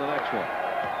he hits the next one.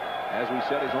 As we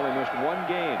said, he's only missed 1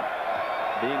 game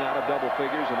being out of double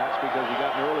figures, and that's because he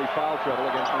got in early foul trouble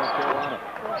against North Carolina.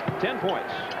 10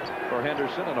 points for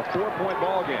Henderson and a 4-point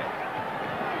ball game.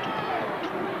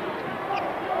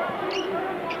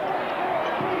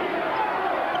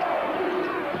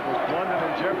 With Blunden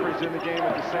and Jeffries in the game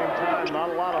at the same time, not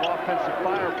a lot of offensive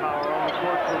firepower on the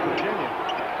court for Virginia.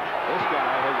 This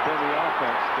guy has been the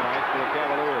offense tonight for the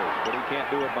Cavaliers, but he can't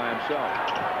do it by himself.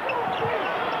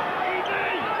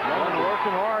 Blunden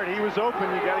working hard. He was open.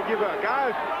 You got to give a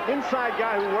guy, inside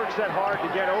guy who works that hard to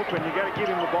get open. You got to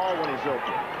give him the ball when he's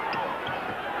open.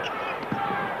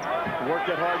 You work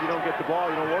that hard, you don't get the ball.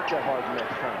 You don't work that hard the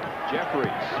next time. Jeffries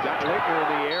got Leitner in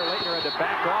the air. Leitner had to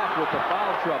back off with the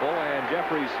foul trouble, and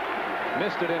Jeffries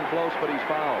missed it in close, but he's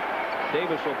fouled.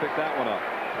 Davis will pick that one up.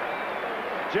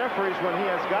 Jeffries, when he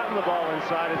has gotten the ball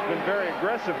inside, has been very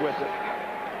aggressive with it.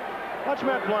 Watch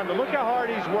Matt Blunden. Look how hard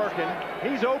he's working.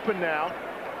 He's open now.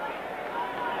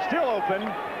 Still open.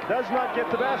 Does not get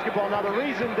the basketball. Now, the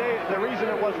reason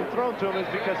it wasn't thrown to him is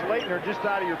because Leitner, just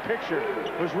out of your picture,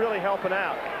 was really helping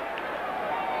out.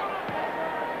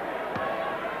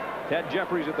 Ted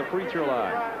Jeffries at the free throw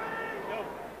line.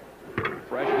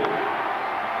 Freshman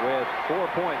with 4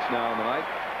 points now in the night.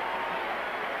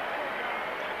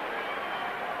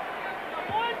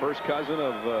 First cousin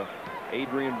of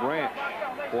Adrian Branch,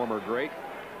 former great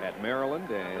at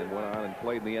Maryland, and went on and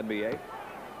played in the NBA.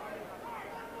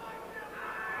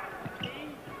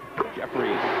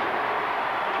 Jeffries,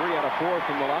 3 out of 4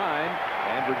 from the line,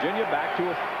 and Virginia back to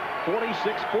a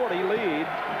 46-40 lead.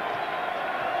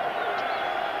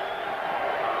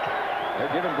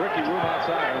 They're giving Bricky room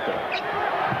outside, aren't they?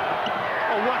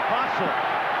 Oh, what hustle.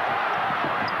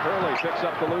 Hurley picks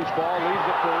up the loose ball, leaves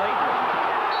it for Leitner.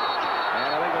 And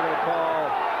I think they're going to call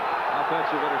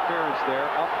offensive interference there,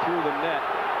 up through the net.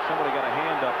 Somebody got a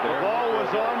hand up there. The ball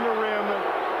was on the rim,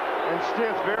 and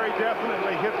Stith very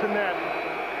definitely hit the net.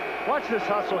 Watch this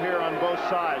hustle here on both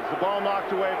sides. The ball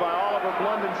knocked away by Oliver.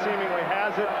 Blunden seemingly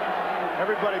has it.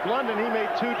 Everybody, Blunden, he made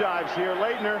 2 dives here.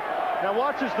 Leitner, now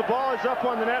watch as the ball is up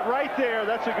on the net right there.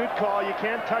 That's a good call. You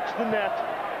can't touch the net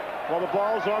while the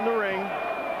ball's on the ring.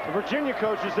 The Virginia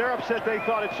coaches, they're upset. They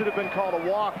thought it should have been called a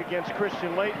walk against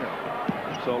Christian Leitner.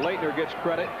 So Leitner gets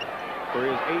credit for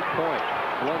his 8th point.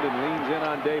 Blunden leans in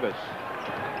on Davis.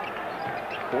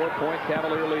 4-point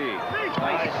Cavalier lead.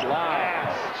 Nice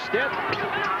slide. Stith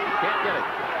can't get it.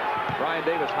 Brian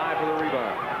Davis high for the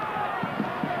rebound.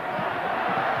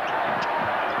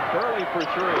 Hurley for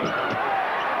 3.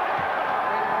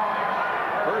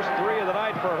 First 3 of the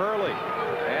night for Hurley.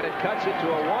 And it cuts it to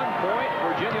a 1-point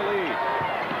Virginia lead.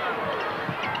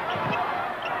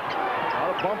 A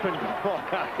lot of bumping ball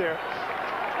out there.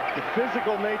 The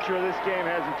physical nature of this game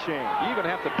hasn't changed. You even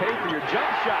have to pay for your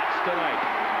jump shots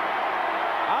tonight.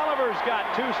 Oliver's got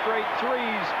 2 straight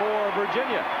 3s for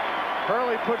Virginia.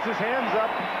 Hurley puts his hands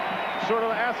up, sort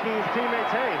of asking his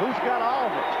teammates, hey, who's got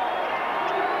Oliver?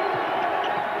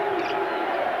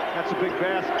 That's a big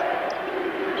basket.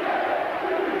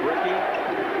 Bricky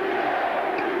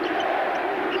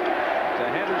to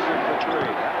Henderson for 3.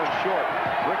 That one's short.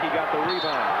 Bricky got the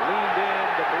rebound. Leaned in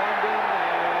to Blunden,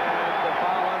 and the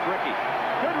foul on Bricky.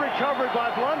 Good recovery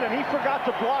by Blunden. He forgot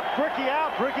to block Bricky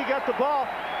out. Bricky got the ball,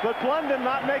 but Blunden,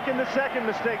 not making the second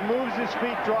mistake, moves his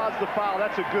feet, draws the foul.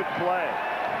 That's a good play.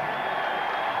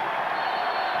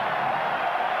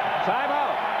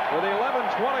 With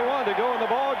 11:21 to go in the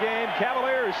ball game,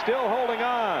 Cavaliers still holding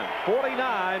on.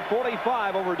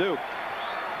 49-45 over Duke.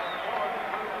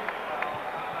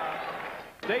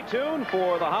 Stay tuned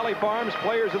for the Holly Farms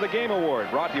Players of the Game Award,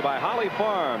 brought to you by Holly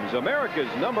Farms, America's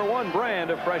 #1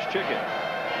 brand of fresh chicken.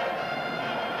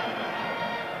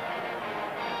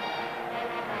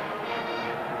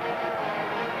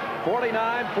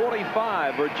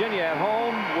 (49-45) Virginia at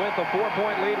home with a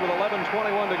 4-point lead with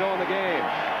 11:21 to go in the game.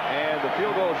 And the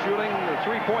field goal shooting, the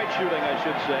 3-point shooting, I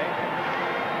should say.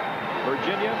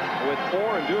 Virginia with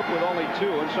 4 and Duke with only 2.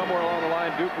 And somewhere along the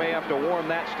line, Duke may have to warm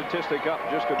that statistic up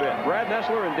just a bit. Brad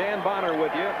Nessler and Dan Bonner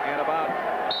with you, and about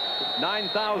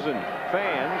 9,000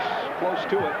 fans close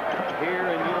to it here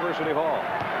in University Hall.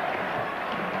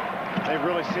 They've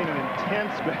really seen an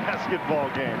intense basketball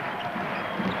game.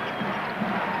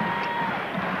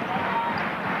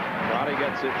 Crotty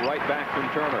gets it right back from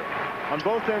Turner. On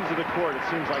both ends of the court, it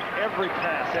seems like every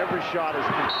pass, every shot is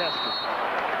contested.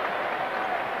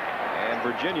 And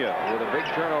Virginia with a big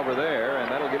turnover there, and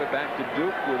that'll give it back to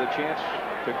Duke with a chance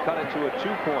to cut it to a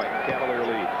 2-point Cavalier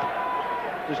lead.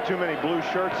 There's too many blue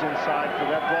shirts inside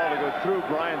for that ball to go through.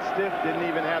 Brian Stiff didn't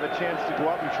even have a chance to go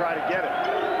up and try to get it.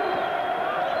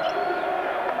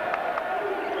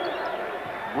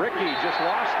 Rickey just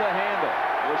lost the handle.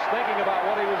 Was thinking about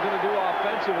what he was going to do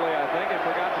offensively, I think, and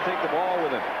forgot to take the ball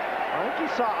with him. I think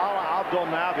he saw Ala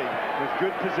Abdelnaby with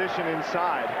good position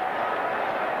inside.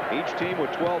 Each team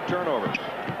with 12 turnovers.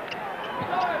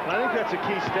 And I think that's a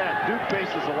key stat. Duke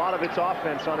bases a lot of its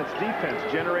offense on its defense,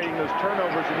 generating those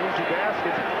turnovers and easy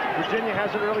baskets. Virginia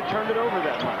hasn't really turned it over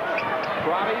that much.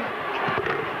 Crotty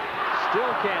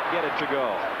still can't get it to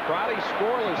go. Crotty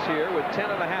scoreless here with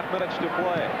 10.5 minutes to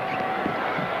play.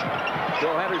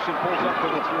 Bill Henderson pulls up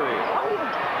for the 3.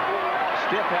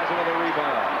 Stiff has another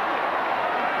rebound.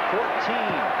 14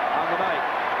 on the night.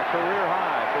 A career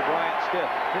high for Bryant Stiff.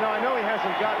 You know, I know he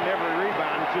hasn't gotten every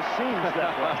rebound. It just seems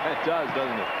that way. It does,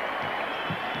 doesn't it?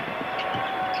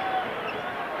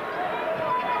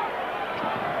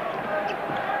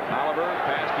 Oliver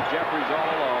pass to Jeffries all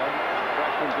alone.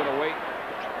 Freshman's going to wait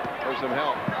for some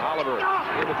help. Oliver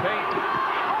in the paint.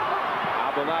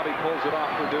 Abdelnaby pulls it off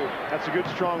for Duke. That's a good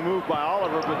strong move by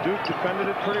Oliver, but Duke defended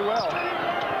it pretty well.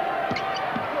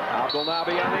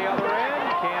 Abdelnaby on the other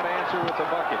end. Can't answer with the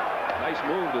bucket. Nice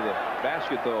move to the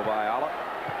basket, though, by Oliver.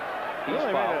 He's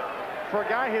really fouled. For a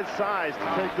guy his size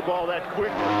to take the ball that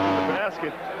quickly to the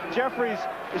basket, Jeffries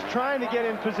is trying to get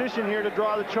in position here to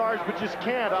draw the charge, but just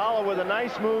can't. Oliver with a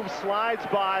nice move, slides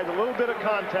by, a little bit of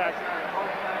contact.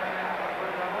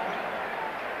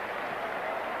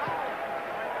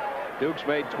 Duke's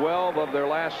made 12 of their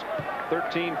last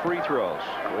 13 free throws,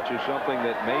 which is something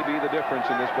that may be the difference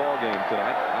in this ball game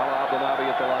tonight. Abdelnaby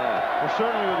at the line. Well,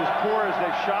 certainly with as poor as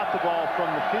they've shot the ball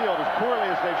from the field, as poorly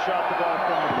as they've shot the ball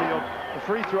from the field, the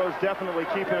free throws definitely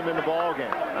keeping them in the ball game.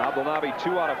 Abdelnaby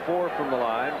 2 out of 4 from the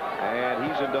line, and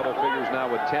he's in double figures now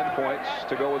with 10 points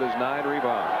to go with his 9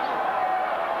 rebounds.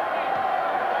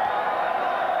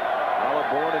 Oliver,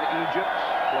 born in Egypt,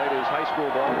 played his high school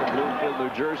ball in Bloomfield,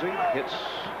 New Jersey. Hits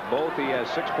both. He has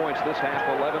 6 points this half,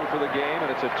 11 for the game, and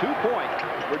it's a 2-point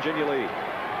Virginia lead.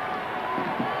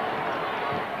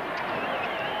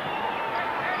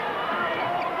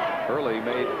 Hurley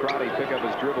made Crotty pick up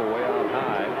his dribble way out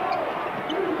high.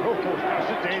 Oh, that's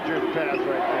a dangerous pass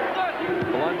right there.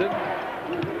 Blunden.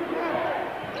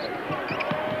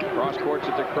 Cross courts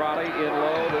it to Crotty, in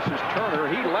low. This is Turner.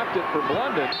 He left it for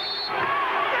Blunden.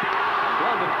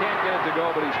 Blunden can't get it to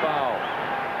go, but he's fouled.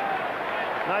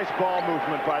 Nice ball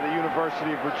movement by the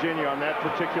University of Virginia on that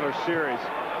particular series.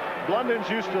 Blunden's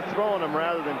used to throwing them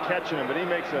rather than catching them, but he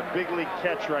makes a big league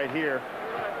catch right here.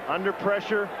 Under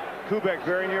pressure, Kubek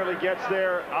very nearly gets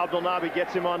there. Abdelnaby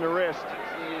gets him on the wrist.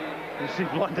 You see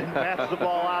Blunden bats the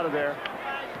ball out of there.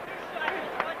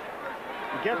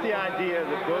 You get the idea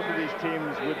that both of these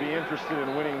teams would be interested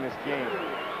in winning this game.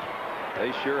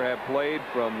 They sure have played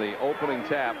from the opening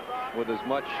tap with as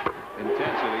much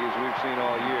intensity as we've seen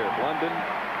all year. Blunden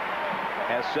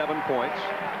has 7 points.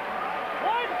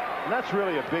 And that's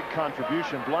really a big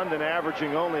contribution. Blunden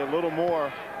averaging only a little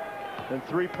more than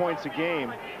 3 points a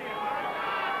game.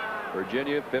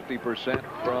 Virginia 50%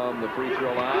 from the free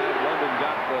throw line. Blunden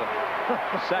got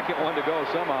the second one to go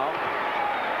somehow.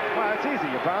 Well, it's easy.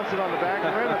 You bounce it on the back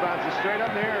of the rim, it bounces straight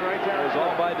up in the air and right down. It was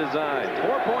all by design.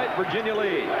 4-point Virginia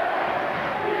lead.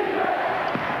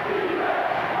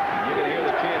 You can hear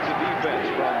the chants of defense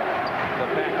from the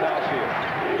packed house here.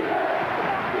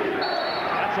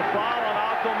 That's a foul on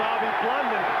Abdelnaby.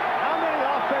 Blunden, how many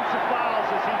offensive fouls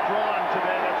has he drawn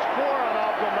today? That's 4 on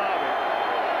Abdelnaby.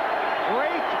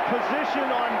 Great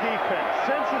position on defense.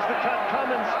 Senses the cut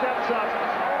coming, steps up.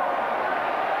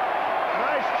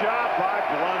 Nice job by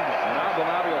Blunden. And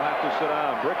Abdelnaby will have to sit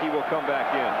down. Bricky will come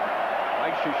back in.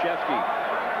 Mike Krzyzewski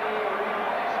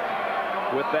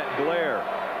with that glare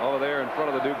over there in front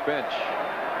of the Duke bench.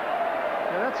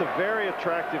 Yeah, that's a very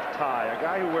attractive tie. A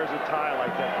guy who wears a tie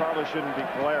like that probably shouldn't be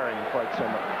glaring quite so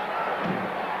much.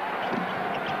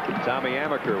 Tommy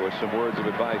Amaker with some words of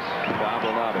advice for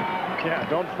Abdelnaby. Yeah,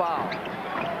 don't foul.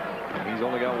 He's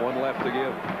only got one left to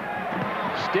give.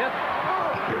 Stith.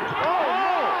 Oh,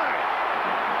 my!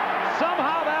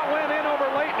 Somehow that went in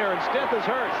over Leitner, and Stith is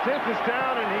hurt. Stith is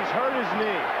down, and he's hurt his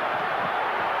knee.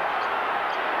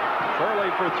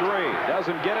 Hurley for three.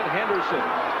 Doesn't get it. Henderson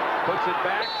puts it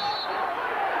back.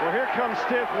 Well, here comes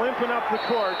Stith limping up the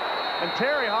court, and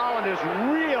Terry Holland is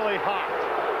really hot.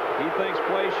 He thinks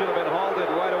play should have been halted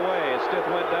right away as Stith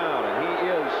went down, and he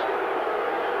is.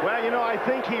 Well, you know, I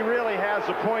think he really has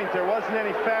a point. There wasn't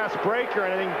any fast break or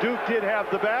anything. Duke did have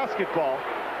the basketball.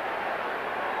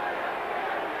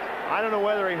 I don't know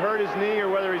whether he hurt his knee or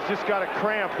whether he's just got a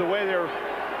cramp. The way they're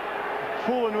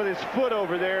fooling with his foot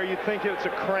over there, you'd think it's a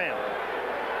cramp.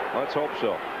 Let's hope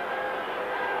so.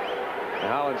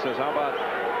 And Holland says, how about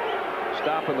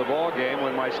stopping the ball game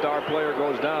when my star player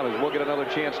goes down, as we'll get another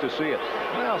chance to see it.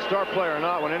 Well, star player or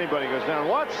not, when anybody goes down.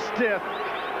 Watch Stith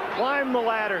climb the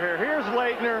ladder here. Here's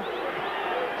Leitner.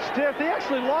 Stith, he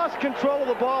actually lost control of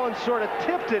the ball and sort of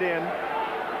tipped it in.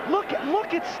 Look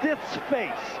at Stith's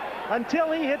face.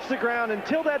 Until he hits the ground,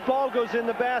 until that ball goes in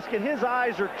the basket, his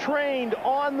eyes are trained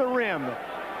on the rim.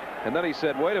 And then he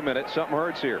said, wait a minute, something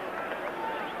hurts here.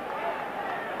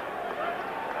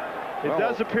 It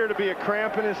does appear to be a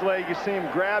cramp in his leg. You see him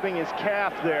grabbing his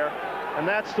calf there, and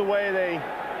that's the way they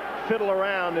fiddle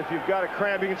around. If you've got a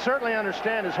cramp, you can certainly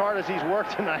understand, as hard as he's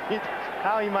worked tonight,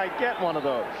 how he might get one of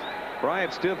those.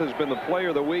 Bryant Stith has been the player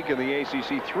of the week in the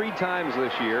ACC 3 times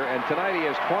this year, and tonight he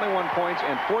has 21 points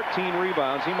and 14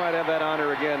 rebounds. He might have that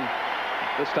honor again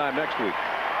this time next week.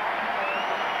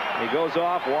 He goes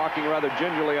off walking rather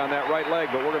gingerly on that right leg,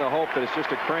 but we're going to hope that it's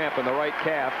just a cramp in the right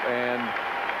calf and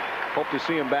hope to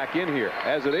see him back in here.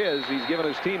 As it is, he's given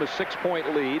his team a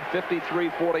 6-point lead,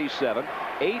 53-47,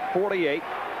 8:48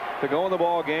 to go in the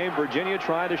ball game. Virginia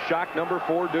trying to shock number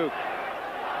 4 Duke.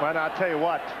 Well, I'll tell you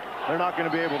what, they're not going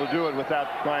to be able to do it without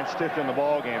Bryant Stith in the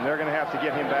ball game. They're going to have to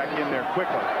get him back in there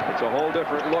quickly. It's a whole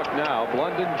different look now.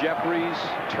 Blunden, Jeffries,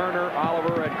 Turner,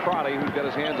 Oliver, and Crotty, who's got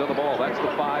his hands on the ball. That's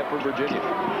the 5 for Virginia.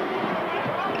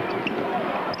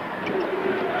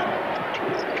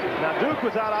 Now, Duke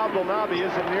without Abdelnaby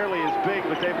isn't nearly as big,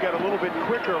 but they've got a little bit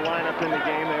quicker lineup in the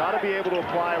game. They ought to be able to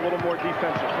apply a little more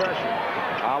defensive pressure.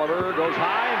 Oliver goes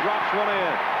high and drops one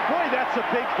in. Boy, that's a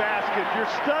big basket. Your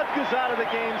stud goes out of the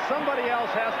game. Somebody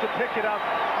else has to pick it up.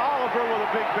 Oliver with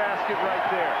a big basket right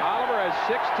there. Oliver has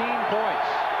 16 points.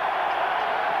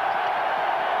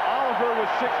 Oliver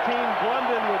with 16,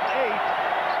 Blunden with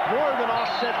 8. More than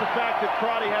offset the fact that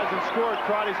Crotty hasn't scored.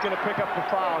 Crotty's going to pick up the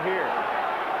foul here.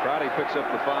 Crotty picks up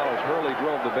the foul as Hurley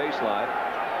drove the baseline.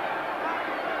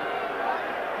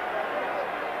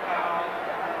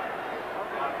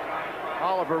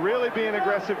 Oliver really being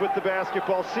aggressive with the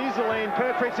basketball. Sees the lane,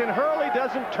 penetrates in. Hurley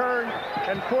doesn't turn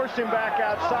and force him back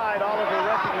outside. Oliver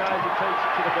recognizes it, takes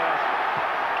it to the basket.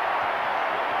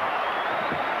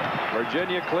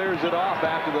 Virginia clears it off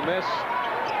after the miss.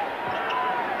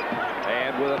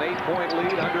 And with an 8-point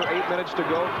lead, under 8 minutes to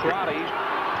go, Crotty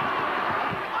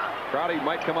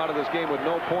might come out of this game with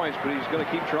no points, but he's going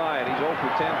to keep trying. He's 0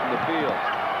 for 10 from the field.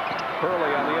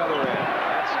 Hurley on the other end.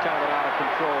 That's kind of an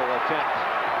out-of-control attempt.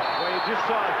 Well, you just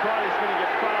saw it. Crotty's going to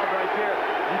get fouled right there.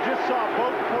 You just saw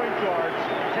both point guards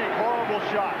take horrible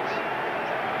shots.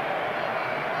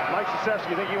 Mike Krzyzewski,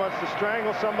 you think he wants to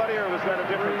strangle somebody, or was that a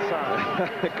different sign?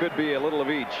 It could be a little of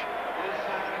each.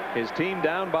 His team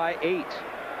down by 8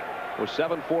 with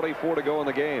 7:44 to go in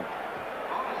the game.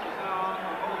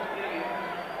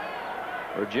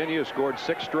 Virginia scored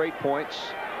 6 straight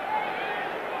points.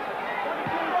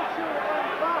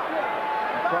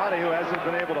 Crotty, who hasn't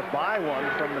been able to buy one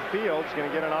from the field, is going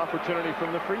to get an opportunity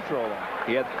from the free throw line.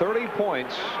 He had 30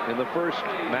 points in the first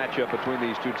matchup between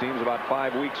these two teams about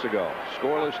 5 weeks ago.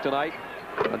 Scoreless tonight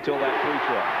until that free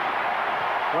throw.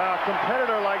 Well, a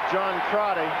competitor like John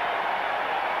Crotty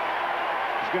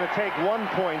is going to take 1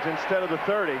 point instead of the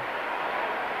 30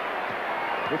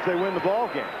 if they win the ball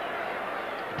game.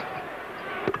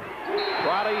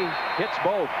 Crotty hits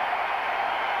both.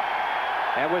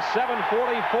 And with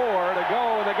 7:44 to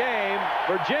go in the game,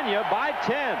 Virginia by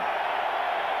 10.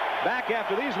 Back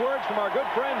after these words from our good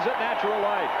friends at Natural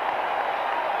Light.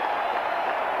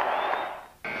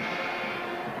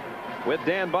 With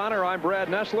Dan Bonner, I'm Brad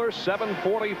Nessler.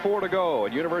 7:44 to go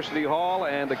at University Hall,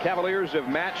 and the Cavaliers have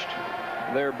matched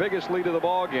their biggest lead of the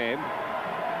ball game.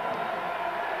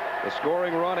 The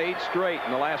scoring run 8 straight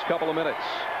in the last couple of minutes.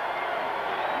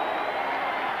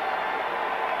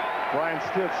 Brian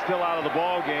Stitt still out of the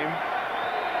ball game.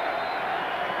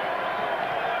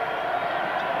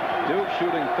 Duke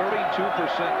shooting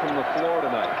 32% from the floor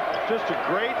tonight. Just a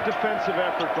great defensive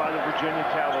effort by the Virginia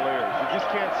Cavaliers. You just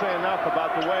can't say enough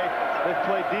about the way they've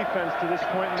played defense to this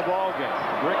point in the ball game.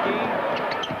 Ricky,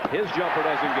 his jumper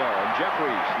doesn't go, and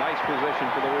Jeffries, nice position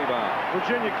for the rebound.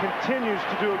 Virginia continues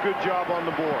to do a good job on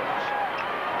the boards.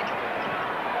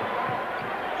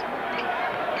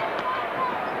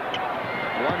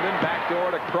 London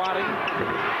backdoor to Crotty.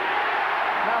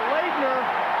 Now Leitner,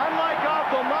 unlike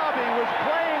Abdelnaby, was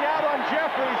playing out on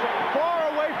Jeffries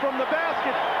far away from the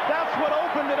basket. That's what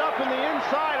opened it up in the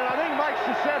inside, and I think Mike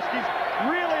Krzyzewski's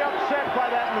really upset by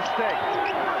that mistake.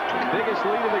 Biggest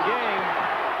lead of the game.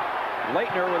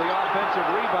 Leitner with the offensive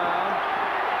rebound.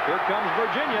 Here comes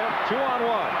Virginia,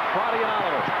 2-on-1. Crotty and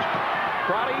Oliver.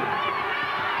 Crotty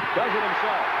does it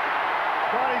himself.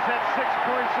 Crotty's had 6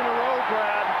 points in a row,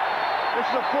 Brad. This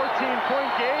is a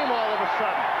 14-point game all of a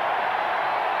sudden.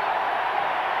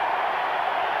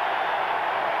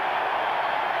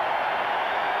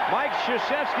 Mike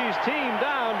Krzyzewski's team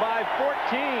down by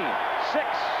 14.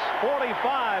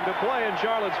 6:45 to play in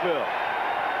Charlottesville.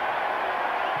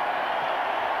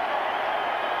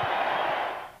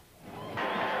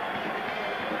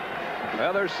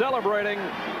 Well, they're celebrating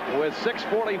with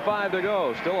 6:45 to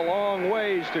go. Still a long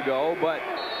ways to go, but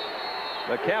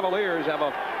the Cavaliers have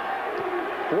a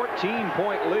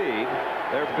 14-point lead,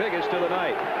 their biggest of the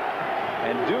night.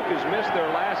 And Duke has missed their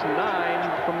last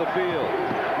 9 from the field.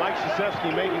 Mike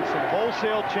Krzyzewski making some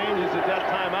wholesale changes at that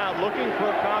timeout, looking for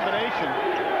a combination.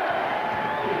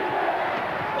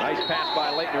 Nice pass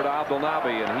by Leitner to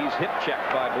Abdelnaby, and he's hip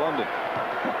checked by Blunden.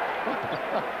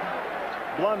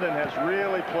 Blunden has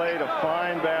really played a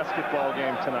fine basketball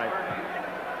game tonight.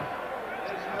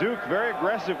 Duke very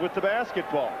aggressive with the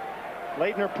basketball.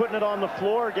 Leitner putting it on the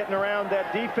floor, getting around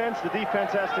that defense. The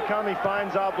defense has to come. He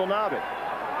finds Abdelnaby.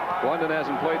 London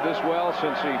hasn't played this well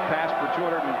since he passed for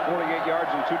 248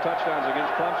 yards and 2 touchdowns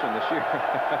against Clemson this year.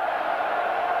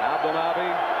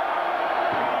 Abdelnaby,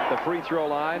 the free throw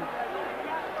line,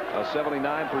 a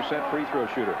 79% free throw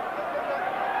shooter.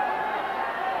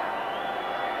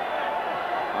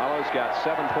 Oliver's got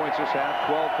 7 points this half,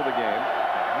 12 for the game.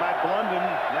 Matt Blunden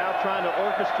now trying to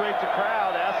orchestrate the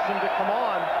crowd, asks him to come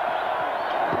on.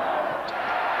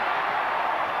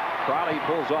 Crowley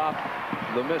pulls off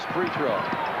the missed free throw.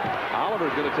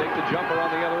 Oliver's going to take the jumper on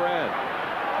the other end.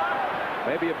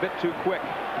 Maybe a bit too quick.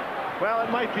 Well, it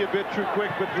might be a bit too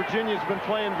quick, but Virginia's been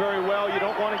playing very well. You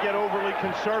don't want to get overly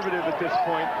conservative at this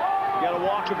point. You got to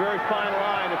walk a very fine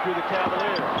line if you're the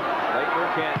Cavaliers.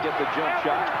 Leitner can't get the jump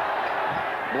shot.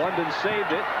 Blunden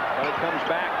saved it, and it comes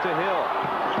back to Hill.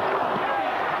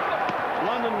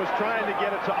 London was trying to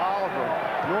get it to Oliver.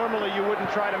 Normally you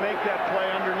wouldn't try to make that play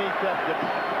underneath the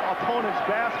opponent's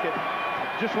basket.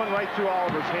 Just went right through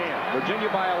Oliver's hand. Virginia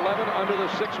by 11 under the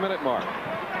 6-minute mark.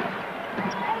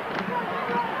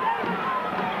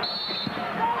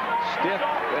 Stitt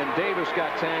and Davis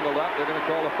got tangled up. They're going to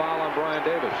call a foul on Brian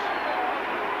Davis.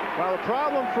 Well, the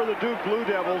problem for the Duke Blue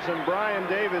Devils and Brian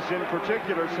Davis in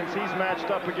particular, since he's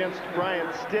matched up against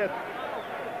Brian Stitt,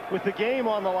 with the game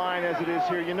on the line as it is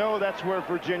here, you know that's where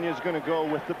Virginia's going to go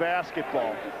with the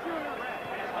basketball.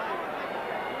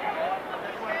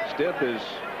 Stitt is,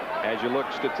 as you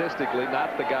look statistically,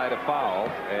 not the guy to foul,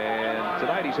 and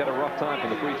tonight he's had a rough time from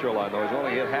the free throw line, though he's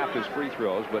only hit half his free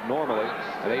throws, but normally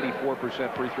an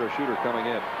 84% free throw shooter coming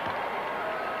in.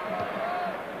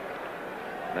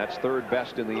 That's 3rd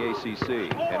best in the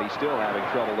ACC, and he's still having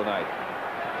trouble tonight.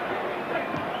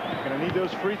 Going to need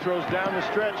those free throws down the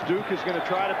stretch. Duke is going to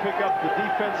try to pick up the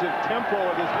defensive tempo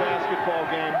of this basketball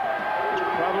game.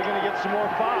 Probably going to get some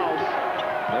more fouls.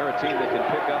 They're a team that can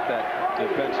pick up that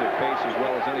defensive pace as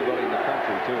well as anybody in the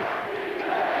country, too.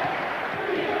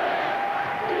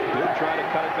 Duke trying to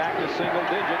cut it back to single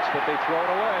digits, but they throw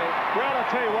it away. Well,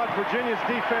 I'll tell you what, Virginia's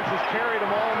defense has carried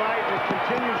them all night, and it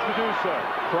continues to do so.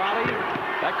 Crotty,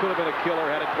 that could have been a killer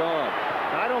had it gone.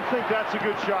 I don't think that's a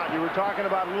good shot. You were talking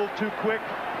about a little too quick.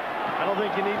 I don't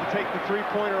think you need to take the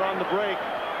three-pointer on the break.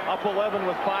 Up 11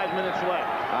 with 5 minutes left.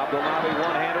 Abdelnaby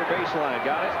one-hander baseline.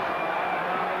 Got it?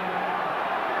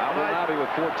 Abdelnaby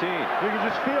with 14. You can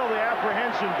just feel the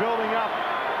apprehension building up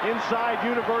inside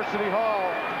University Hall.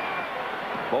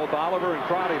 Both Oliver and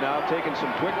Crotty now taking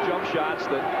some quick jump shots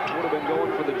that would have been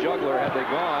going for the juggler. Had they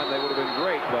gone, they would have been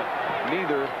great, but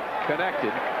neither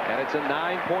connected, and it's a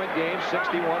 9-point game,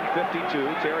 61-52.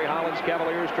 Terry Holland's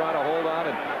Cavaliers trying to hold on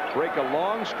and break a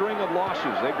long string of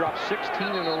losses. They've dropped 16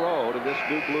 in a row to this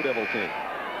Duke Blue Devil team.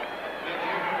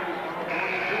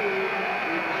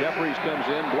 Jeffries comes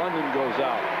in. Blunden goes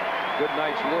out. Good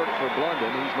night's work for Blunden.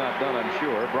 He's not done, I'm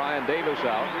sure. Brian Davis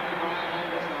out.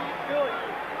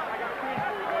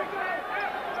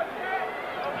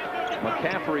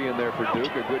 McCaffrey in there for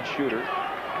Duke, a good shooter.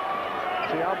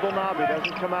 See, Abdelnaby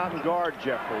doesn't come out and guard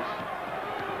Jeffries.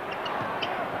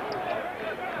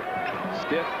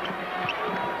 Stiff.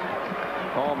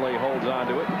 Calmly holds on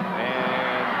to it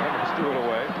and threw it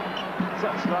away.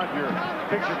 That's not your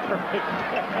picture perfect.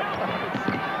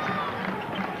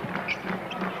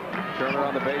 Turner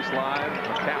on the baseline.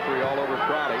 McCaffrey all over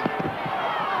Crotty.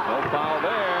 No foul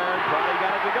there. Crotty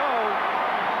got it to go.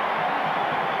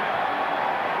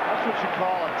 That's what you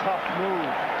call a tough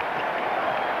move.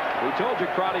 We told you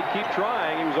Crotty keep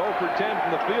trying. He was 0 for 10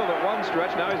 from the field at one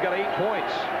stretch. Now he's got 8 points.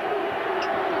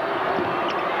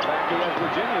 In fact, he has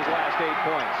Virginia's last 8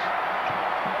 points.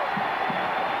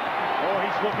 Oh,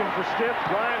 he's looking for Stiff.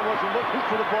 Bryant wasn't looking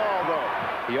for the ball, though.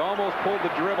 He almost pulled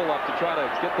the dribble up to try to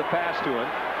get the pass to him.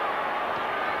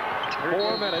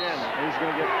 4 minutes. And he's going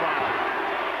to get fouled.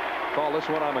 Call this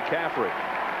one on McCaffrey.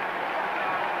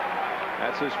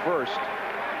 That's his first.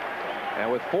 And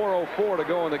with 4:04 to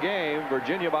go in the game,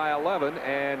 Virginia by 11,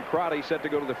 and Crotty set to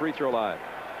go to the free throw line.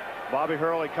 Bobby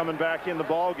Hurley coming back in the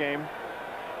ball game.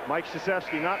 Mike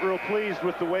Krzyzewski not real pleased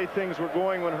with the way things were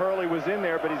going when Hurley was in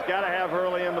there, but he's got to have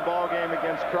Hurley in the ball game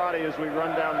against Crotty as we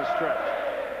run down the stretch.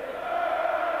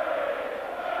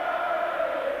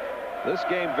 This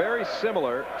game very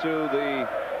similar to the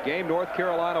game North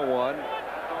Carolina won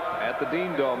at the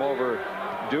Dean Dome over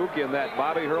Duke, in that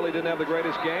Bobby Hurley didn't have the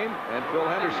greatest game and Phil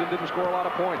Henderson didn't score a lot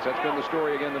of points. That's been the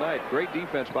story again tonight. Great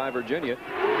defense by Virginia.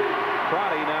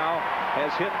 Crotty now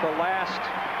has hit the last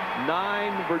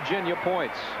 9 Virginia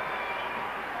points.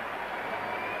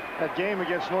 That game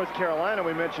against North Carolina,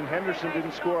 we mentioned Henderson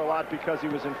didn't score a lot because he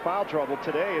was in foul trouble.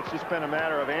 Today it's just been a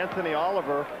matter of Anthony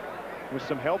Oliver with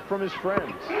some help from his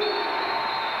friends.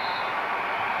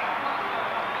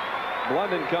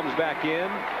 Blunden comes back in.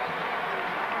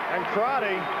 And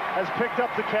Crotty has picked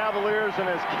up the Cavaliers and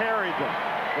has carried them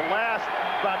the last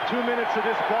about 2 minutes of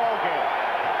this ball game.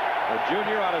 A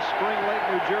junior out of Spring Lake,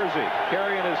 New Jersey,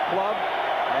 carrying his club,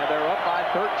 and they're up by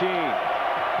 13.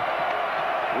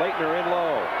 Leitner in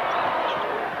low.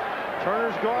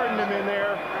 Turner's guarding him in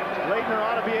there. Leitner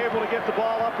ought to be able to get the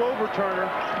ball up over Turner.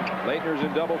 Leitner's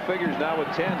in double figures now with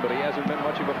 10, but he hasn't been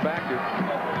much of a factor.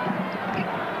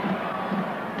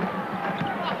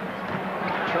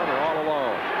 Turner all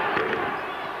alone.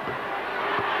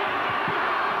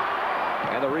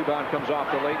 And the rebound comes off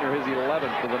to Leitner, his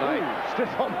 11th for the night. Stiff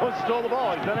almost stole the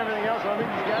ball. He's done everything else. I think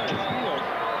he's got his heels.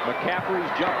 McCaffrey's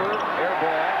jumper, air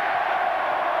ball.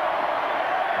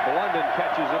 Blunden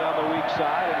catches it on the weak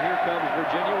side, and here comes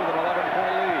Virginia with an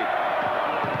 11-point lead.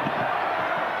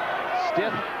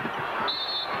 Stiff.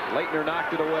 Leitner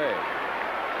knocked it away.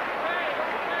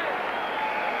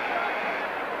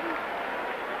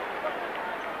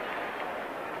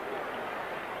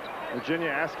 Virginia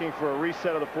asking for a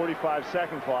reset of the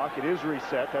 45-second clock. It is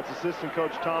reset. That's assistant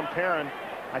coach Tom Perrin,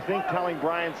 I think, telling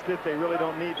Brian Stiff they really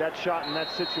don't need that shot in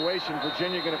that situation.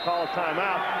 Virginia going to call a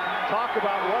timeout. Talk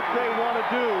about what they want to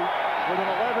do with an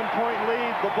 11-point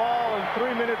lead, the ball, and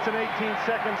 3 minutes and 18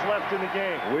 seconds left in the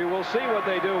game. We will see what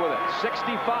they do with it.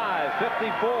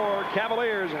 65-54,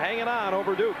 Cavaliers hanging on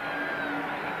over Duke.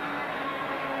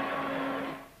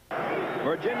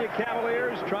 Virginia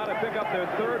Cavaliers trying to pick up their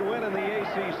 3rd win in the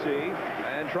ACC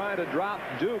and trying to drop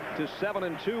Duke to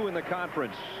 7-2 in the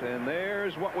conference. And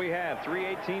there's what we have.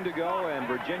 3:18 to go, and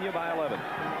Virginia by 11.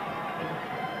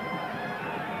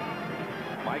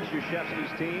 Mike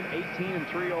Krzyzewski's team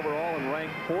 18-3 overall and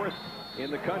ranked 4th in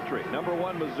the country. Number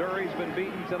 1 Missouri's been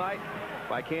beaten tonight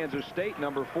by Kansas State.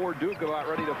 Number 4 Duke about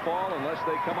ready to fall unless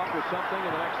they come up with something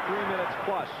in the next 3 minutes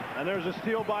plus. And there's a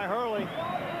steal by Hurley.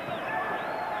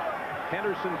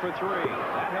 Henderson for 3.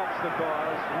 That helps the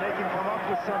cause. And they can come up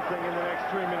with something in the next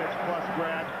 3 minutes plus,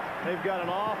 Brad. They've got an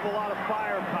awful lot of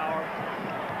firepower.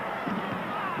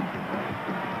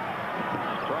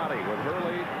 Crotty with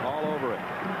Hurley all over it.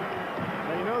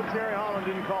 Now, you know Terry Holland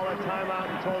didn't call that timeout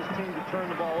and told his team to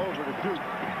turn the ball over to Duke.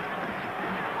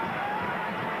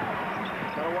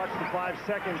 Got to watch the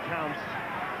 5-second counts.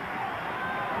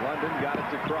 London got it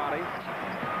to Crotty.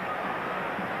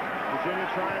 Virginia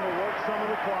trying to work some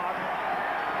of the clock.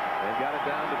 They've got it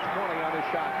down to 20 on the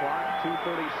shot clock.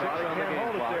 2:36 on the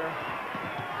game clock. There.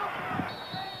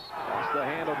 Lost the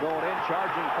handle going in.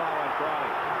 Charging foul on Crotty.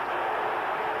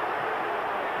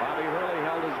 Bobby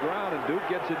ground, and Duke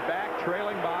gets it back,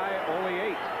 trailing by only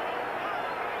 8.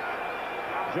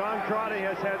 John Crotty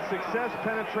has had success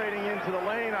penetrating into the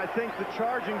lane. I think the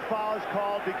charging foul is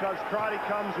called because Crotty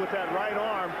comes with that right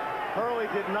arm. Hurley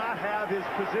did not have his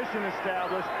position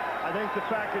established. I think the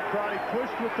fact that Crotty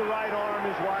pushed with the right arm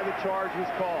is why the charge was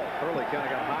called. Hurley kind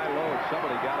of got high-low.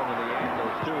 Somebody got him in the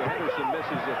ankles, too. Henderson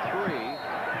misses a 3.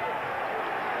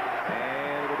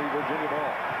 And it'll be Virginia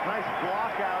ball. Nice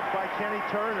block out by Kenny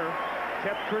Turner.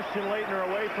 Kept Christian Laettner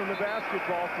away from the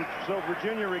basketball, so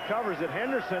Virginia recovers it.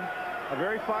 Henderson, a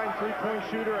very fine three-point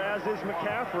shooter, as is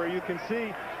McCaffrey. You can see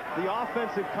the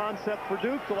offensive concept for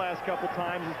Duke the last couple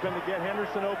times has been to get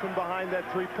Henderson open behind that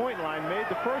three-point line. Made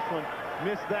the first one,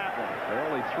 missed that one. They're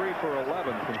only 3 for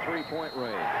 11 from three-point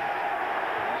range.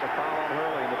 That's a foul on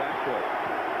Hurley in the backcourt.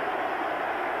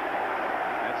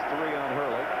 That's 3 on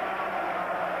Hurley.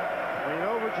 Well, you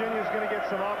know Virginia's going to get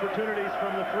some opportunities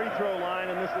from the free throw line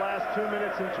in this last 2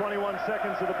 minutes and 21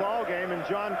 seconds of the ball game, and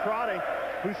John Crotty,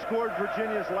 who scored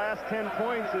Virginia's last 10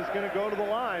 points, is going to go to the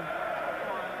line.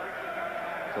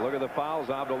 So look at the fouls.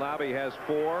 Abdelnaby has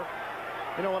 4.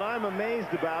 You know what I'm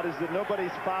amazed about is that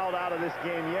nobody's fouled out of this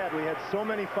game yet. We had so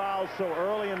many fouls so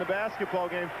early in the basketball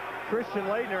game. Christian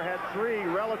Laettner had 3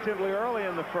 relatively early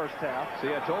in the first half. See,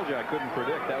 I told you I couldn't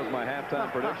predict. That was my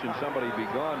halftime prediction. Somebody'd be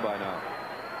gone by now.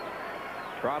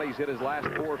 Crotty's hit his last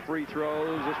 4 free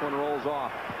throws. This one rolls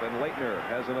off, and Laettner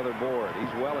has another board. He's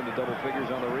well into double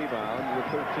figures on the rebound with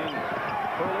 13.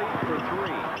 Hurley for 3.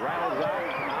 Rattles out.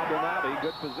 Abdelnaby,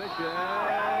 good position,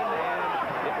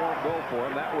 and it won't go for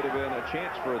him. That would have been a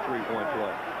chance for a three-point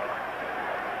play.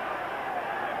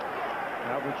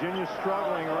 Now Virginia's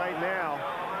struggling right now.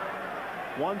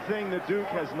 One thing that Duke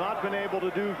has not been able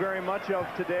to do very much of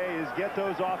today is get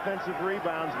those offensive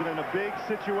rebounds, but in a big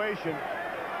situation,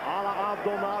 Ala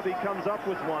Abdelnaby comes up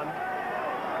with one.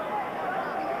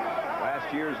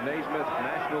 Last year's Naismith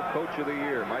National Coach of the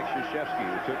Year, Mike Krzyzewski,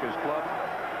 who took his club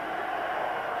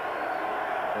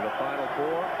to the Final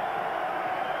Four.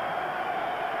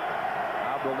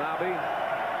 Abdelnaby,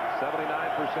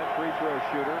 79% free throw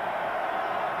shooter.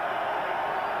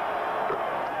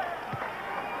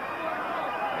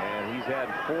 And he's had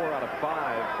 4 out of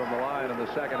 5 from the line in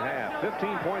the second half.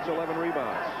 15 points, 11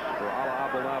 rebounds for Ala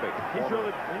Abdelnaby. He's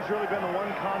really been the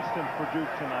one constant for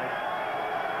Duke tonight.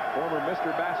 Former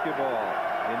Mr. Basketball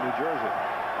in New Jersey.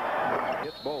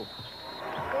 Hits both.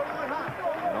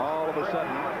 And all of a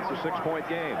sudden, it's a 6-point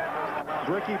game.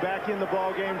 Bricky back in the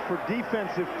ball game for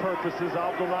defensive purposes.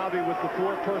 Abdelnaby with the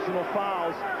 4 personal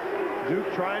fouls.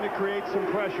 Duke trying to create some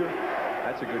pressure.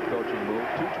 That's a good coaching move.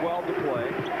 2:12 to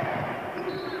play.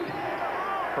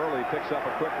 Hurley picks up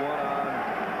a quick one on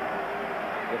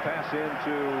the pass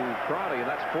into Crotty, and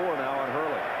that's 4 now on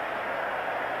Hurley.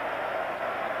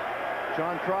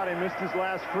 John Crotty missed his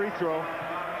last free throw.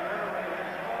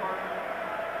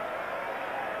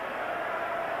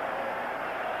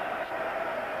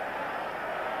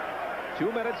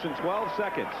 Two minutes and 12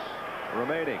 seconds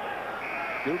remaining.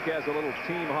 Duke has a little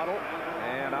team huddle,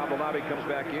 and Abdelnaby comes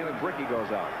back in, and Bricky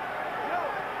goes out.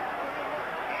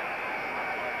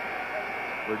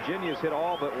 Virginia's hit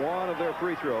all but 1 of their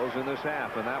free throws in this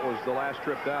half, and that was the last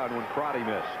trip down when Crotty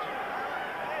missed.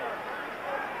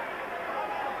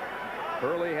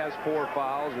 Hurley has 4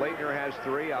 fouls. Laettner has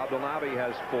 3. Abdelnaby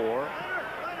has 4.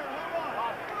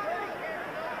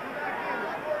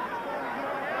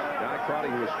 John Crotty,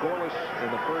 who was scoreless in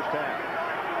the first half,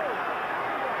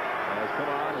 has come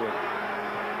on with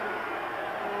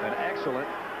an excellent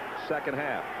second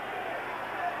half.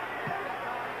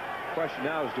 Question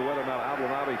now as to whether or not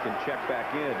Abdelnaby can check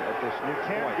back in at this new point.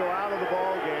 You can't go out of the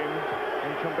ball game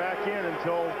and come back in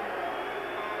until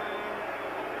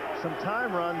some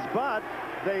time runs, but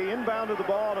they inbounded the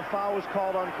ball and a foul was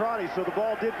called on Crotty, so the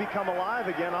ball did become alive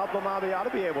again. Abdelnaby ought to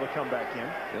be able to come back in.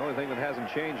 The only thing that hasn't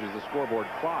changed is the scoreboard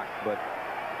clock, but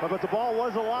the ball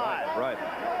was alive. Right.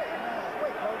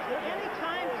 Wait, Coach, did any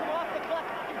time come off the clock?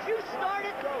 Did you start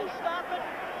it and stop it?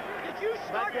 Did you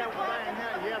start the clock?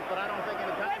 Yes, but I don't think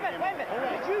any time. Wait a minute.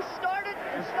 Did you start it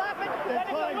and stop it? That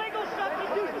is a legal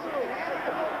substitution.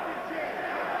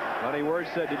 Money Word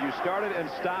said, did you start it and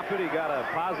stop it? He got a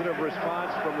positive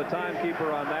response from the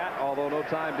timekeeper on that, although no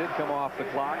time did come off the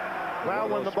clock. Well,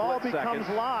 when the ball becomes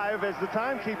live, as the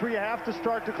timekeeper, you have to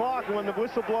start the clock. When the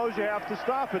whistle blows, you have to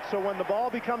stop it. So when the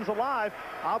ball becomes alive,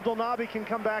 Abdelnaby can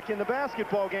come back in the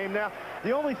basketball game. Now,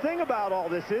 the only thing about all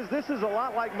this is a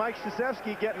lot like Mike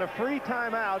Krzyzewski getting a free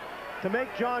timeout to make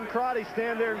John Crotty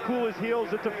stand there and cool his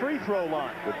heels at the free throw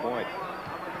line. Good point.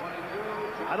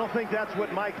 I don't think that's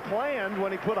what Mike planned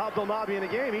when he put Abdelnaby in the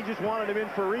game. He just wanted him in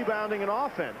for rebounding and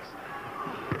offense.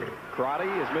 Crotty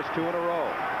has missed 2 in a row.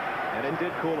 And And it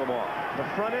did cool them off. The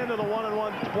front end of the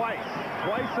 1-and-1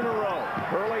 twice in a row.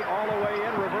 Hurley all the way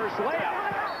in, reverse layup.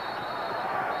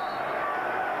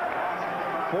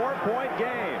 4-point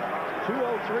game.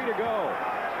 2:03 to go.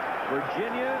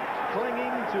 Virginia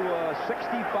clinging to a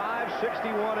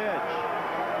 65-61 edge.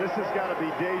 This has got to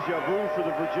be deja vu for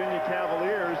the Virginia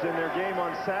Cavaliers in their game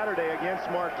on Saturday against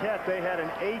Marquette. They had an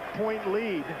 8-point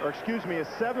lead, or excuse me, a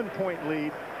 7-point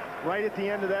lead right at the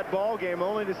end of that ball game,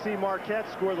 only to see Marquette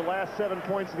score the last 7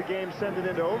 points of the game, send it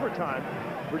into overtime.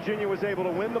 Virginia was able to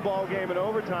win the ball game in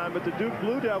overtime, but the Duke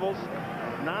Blue Devils,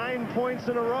 9 points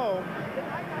in a row.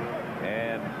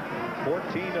 And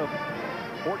 14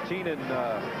 and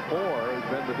 4 has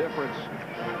been the difference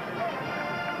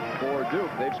for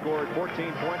Duke. They've scored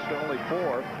 14 points to only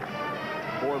 4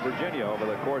 for Virginia over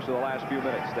the course of the last few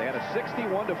minutes. They had a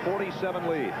 61-47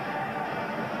 lead.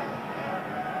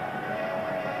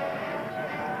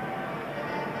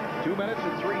 Two minutes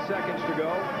and 3 seconds to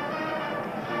go.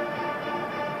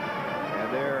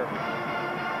 And they're,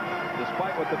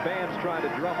 despite what the band's trying to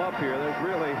drum up here, there's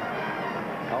really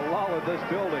a lull in this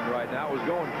building right now. It was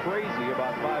going crazy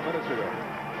about 5 minutes ago.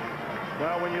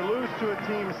 Well, when you lose to a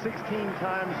team 16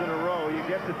 times in a row, you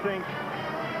get to think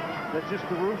that just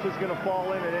the roof is going to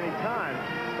fall in at any time.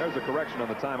 There's a correction on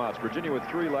the timeouts. Virginia with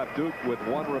 3 left, Duke with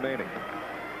 1 remaining.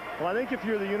 Well, I think if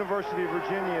you're the University of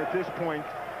Virginia at this point,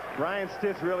 Brian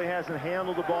Stith really hasn't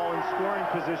handled the ball in scoring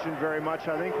position very much.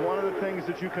 I think one of the things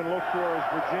that you can look for is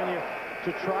Virginia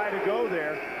to try to go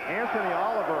there. Anthony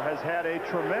Oliver has had a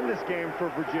tremendous game for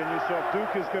Virginia, so if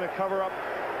Duke is going to cover up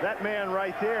that man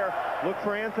right there, look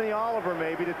for Anthony Oliver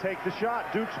maybe to take the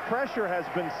shot. Duke's pressure has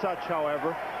been such,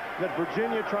 however, that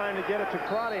Virginia trying to get it to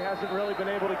Crotty hasn't really been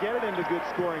able to get it into good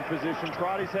scoring position.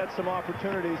 Crotty's had some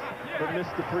opportunities but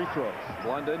missed the free throws.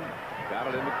 London got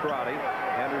it into Crotty.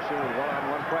 Henderson with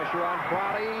one-on-one pressure on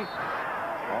Crotty.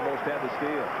 Almost had the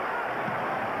steal.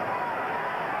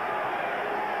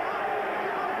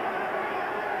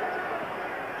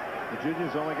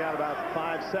 Virginia's only got about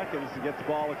 5 seconds to get the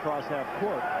ball across half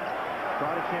court.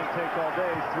 Crotty can't take all day.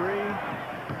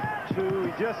 3, 2,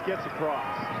 he just gets across.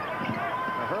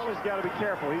 Now Hurley's got to be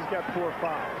careful. He's got 4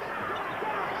 fouls.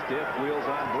 Stiff wheels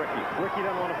on Bricky. Bricky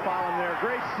doesn't want to foul him there.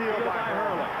 Great steal by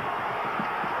Hurley.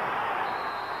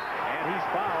 And he's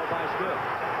fouled by Stiff.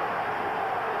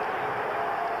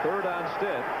 Third on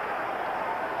Stiff.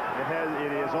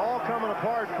 It is all coming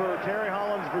apart for Terry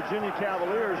Holland's Virginia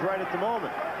Cavaliers right at the moment.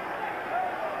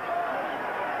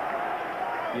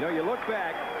 You know, you look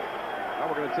back. Now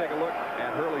we're going to take a look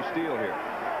at Hurley's steal here.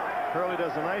 Hurley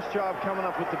does a nice job coming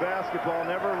up with the basketball.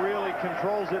 Never really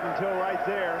controls it until right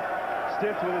there.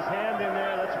 Stiff with his hand in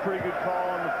there. That's a pretty good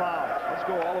call on the foul. Let's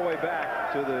go all the way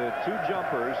back to the 2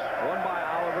 jumpers. One by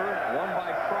Oliver, one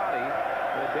by Crotty.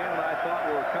 That Dan and I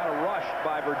thought were kind of rushed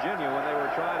by Virginia when they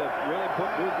were trying to really put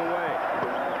Duke away.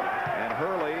 And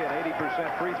Hurley, an 80%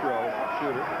 free throw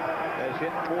shooter, has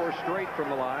hit 4 straight from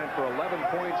the line for 11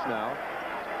 points now.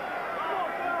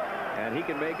 And he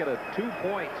can make it a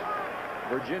 2-point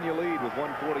Virginia lead with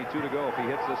 1:42 to go if he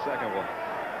hits the second one.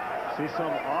 See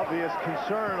some obvious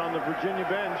concern on the Virginia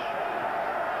bench.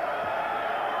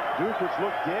 Duke, which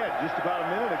looked dead just about a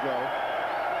minute ago.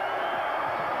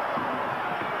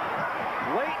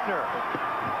 Leitner. I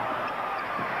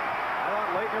thought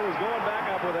Leitner was going back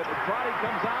up with it, but Crotty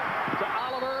comes out to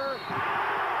Oliver.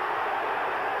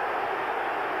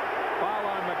 Foul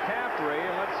on McCaffrey,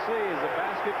 and let's see, is the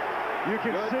basket You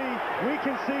can see, we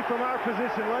can see from our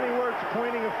position, Lenny Wirtz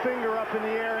pointing a finger up in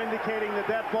the air, indicating that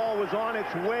that ball was on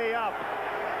its way up.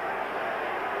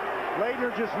 Leitner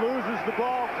just loses the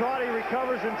ball. Crotty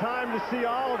recovers in time to see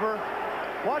Oliver.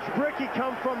 Watch Bricky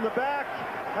come from the back.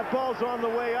 That ball's on the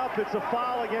way up. It's a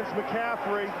foul against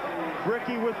McCaffrey.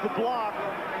 Bricky with the block.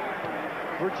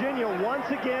 Virginia once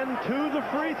again to the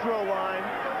free throw line.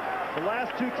 The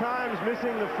last 2 times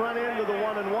missing the front end of the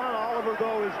 1-and-1. Oliver,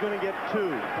 though, is going to get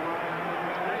 2.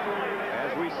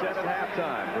 As we said at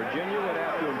halftime, Virginia would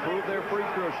have to improve their free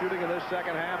throw shooting in this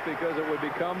second half because it would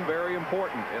become very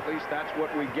important. At least that's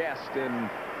what we guessed, and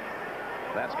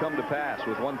that's come to pass.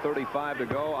 With 1:35 to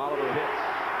go, Oliver hits.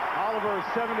 Oliver is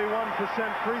 71%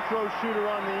 free throw shooter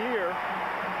on the year.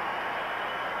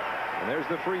 And there's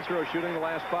the free throw shooting the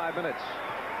last 5 minutes.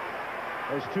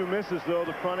 There's 2 misses, though,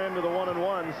 the front end of the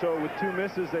 1-and-1. So with 2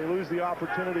 misses, they lose the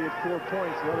opportunity at 4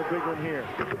 points. Another big one here.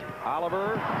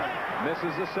 Oliver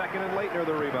misses the second, and Leitner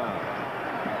the rebound.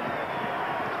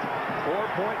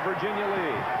 4-point Virginia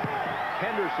lead.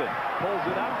 Henderson pulls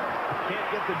it up. Can't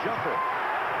get the jumper.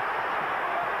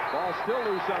 Ball still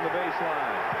loose on the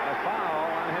baseline. A foul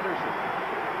on Henderson.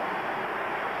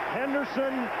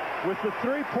 Henderson With the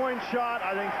three-point shot,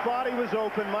 I think thought he was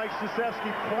open. Mike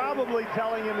Krzyzewski probably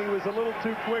telling him he was a little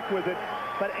too quick with it.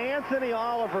 But Anthony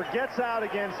Oliver gets out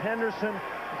against Henderson.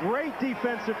 Great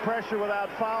defensive pressure without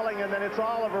fouling, and then it's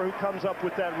Oliver who comes up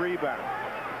with that rebound.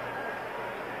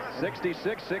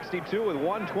 66-62 with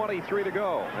 1:23 to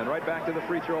go. And right back to the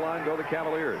free throw line go the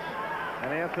Cavaliers.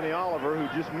 And Anthony Oliver, who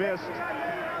just missed.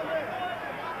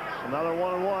 Another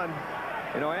 1-on-1.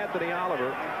 You know, Anthony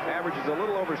Oliver averages a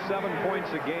little over 7 points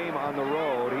a game on the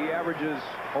road. He averages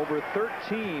over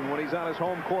 13 when he's on his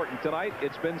home court. And tonight,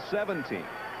 it's been 17.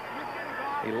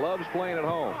 He loves playing at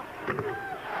home.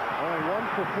 Only 1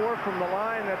 for 4 from the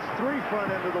line. That's 3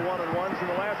 front end of the 1-on-1s in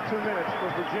the last 2 minutes for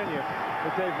Virginia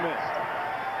that they've missed.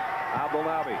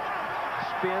 Abdelnaby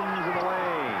spins in the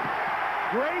lane.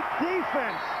 Great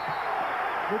defense.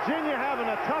 Virginia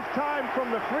having a tough time from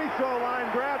the free throw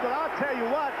line grab, but I'll tell you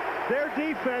what, their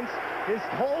defense is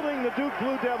holding the Duke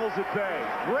Blue Devils at bay.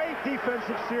 Great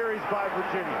defensive series by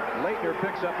Virginia. Leitner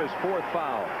picks up his 4th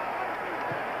foul.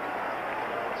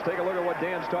 Let's take a look at what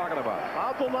Dan's talking about.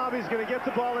 Abdelnaby's going to get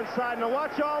the ball inside. Now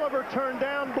watch Oliver turn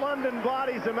down. Blunden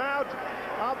bodies him out.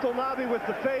 Abdelnaby with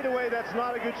the fadeaway. That's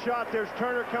not a good shot. There's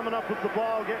Turner coming up with the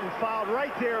ball, getting fouled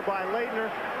right there by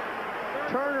Leitner.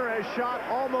 Turner has shot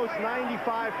almost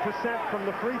 95% from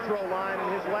the free throw line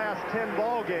in his last 10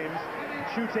 ball games.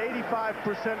 Shoots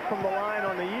 85% from the line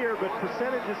on the year, but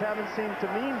percentages haven't seemed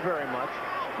to mean very much.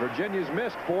 Virginia's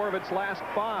missed 4 of its last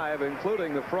 5,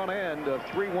 including the front end of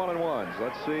 3 1-on-1s.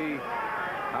 Let's see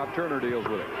how Turner deals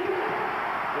with it.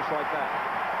 Just like that.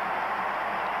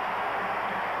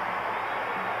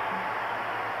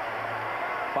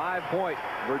 Five-point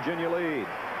Virginia lead.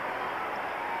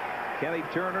 Kenny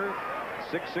Turner,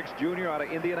 6'6" junior out of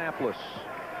Indianapolis.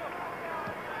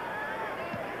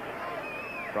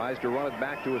 Tries to run it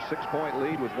back to a 6-point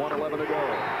lead with 1:11 to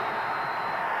go.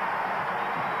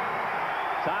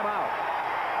 Timeout.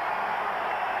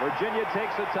 Virginia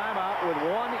takes a timeout with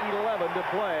 1:11 to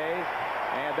play,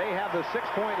 and they have the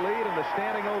 6-point lead and the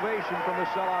standing ovation from the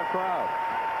sellout crowd.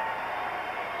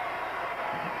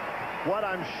 What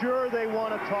I'm sure they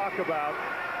want to talk about,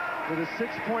 with a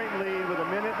 6-point lead with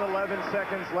 1 minute and 11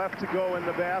 seconds left to go in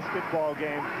the basketball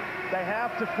game, they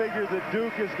have to figure that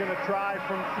Duke is going to try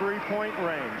from 3-point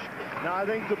range. Now, I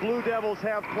think the Blue Devils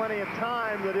have plenty of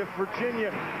time, that if Virginia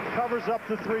covers up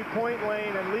the 3-point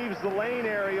lane and leaves the lane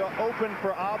area open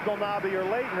for Abdelnaby or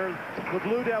Leitner, the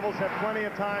Blue Devils have plenty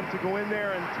of time to go in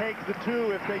there and take the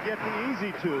 2 if they get the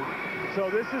easy 2. So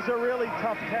this is a really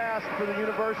tough task for the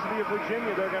University of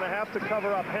Virginia. They're going to have to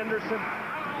cover up Henderson,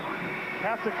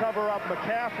 have to cover up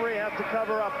McCaffrey, have to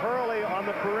cover up Hurley on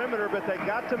the perimeter, but they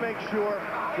got to make sure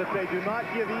that they do not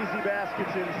give easy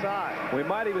baskets inside. We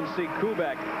might even see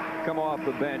Kubek come off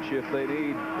the bench if they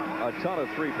need a ton of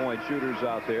 3-point shooters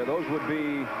out there. Those would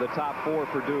be the top 4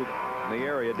 for Duke in the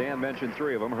area. Dan mentioned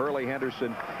 3 of them: Hurley,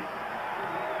 Henderson,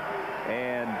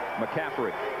 and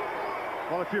McCaffrey.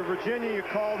 Well, if you're Virginia, you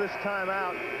call this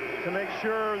timeout to make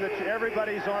sure that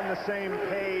everybody's on the same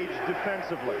page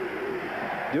defensively.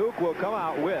 Duke will come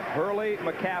out with Hurley,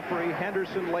 McCaffrey,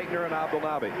 Henderson, Leitner, and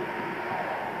Abdelnaby.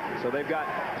 So they've got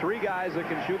 3 guys that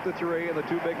can shoot the 3 and the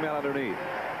 2 big men underneath.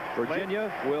 Virginia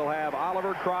will have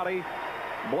Oliver, Crotty,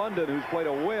 Blunden, who's played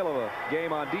a whale of a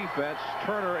game on defense,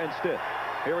 Turner, and Stiff.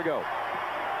 Here we go.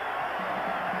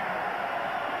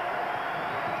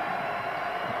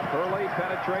 Hurley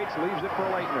penetrates, leaves it for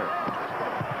Leitner.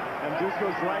 And Duke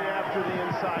goes right after the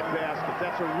inside basket.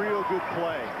 That's a real good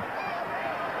play.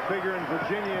 Figuring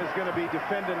Virginia is going to be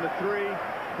defending the 3.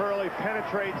 Hurley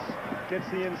penetrates, gets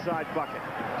the inside bucket.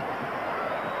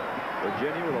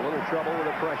 Virginia with a little trouble with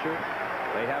the pressure.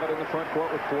 They have it in the front court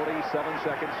with 47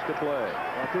 seconds to play.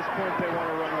 Well, at this point, they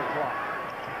want to run the clock.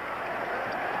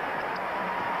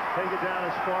 Take it down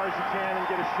as far as you can and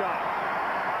get a shot.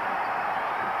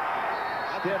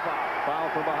 Stiff foul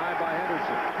from behind by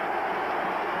Henderson.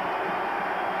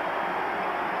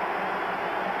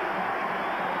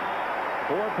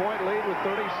 Four-point lead with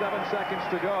 37 seconds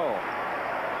to go.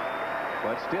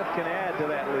 But Stiff can add to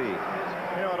that lead.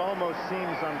 You know, it almost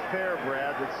seems unfair,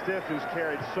 Brad, that Stiff, who's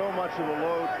carried so much of the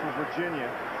load for Virginia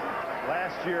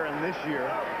last year and this year,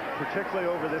 particularly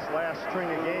over this last string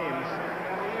of games,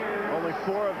 only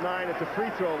 4 of 9 at the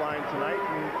free throw line tonight,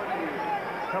 and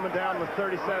coming down with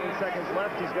 37 seconds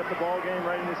left, he's got the ball game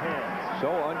right in his hands.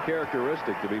 So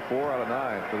uncharacteristic to be 4 out of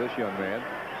 9 for this young man.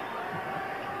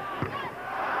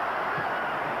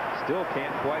 Still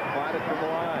can't quite find it from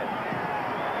the line.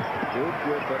 Duke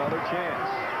with another chance.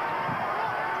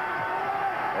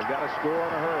 They've got to score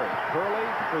in a hurry. Hurley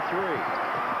for 3.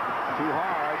 Too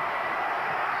hard.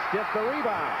 Stiff the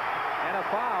rebound. And a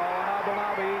foul on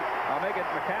Abdelnaby. I'll make it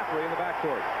McCaffrey in the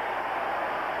backcourt.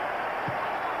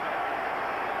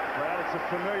 Brad, it's a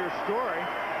familiar story.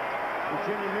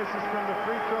 Virginia misses from the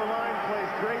free throw line,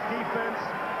 plays great defense,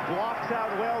 blocks out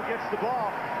well, gets the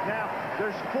ball. Now,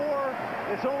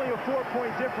 it's only a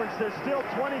 4-point difference. There's still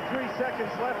 23 seconds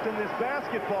left in this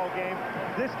basketball game.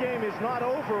 This game is not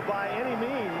over by any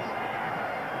means.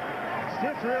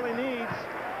 Stiff really needs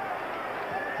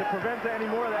to prevent any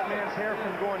more of that man's hair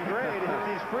from going gray to hit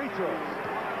these free throws.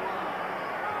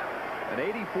 An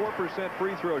 84%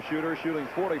 free throw shooter, shooting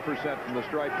 40% from the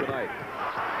stripe tonight.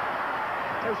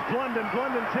 There's Blunden.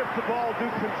 Blunden tipped the ball.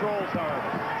 Duke controls, however.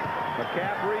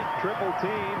 McCaffrey, triple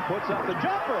team, puts up the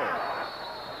jumper.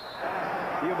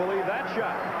 Do you believe that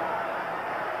shot?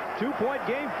 2-point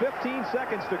game, 15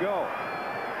 seconds to go.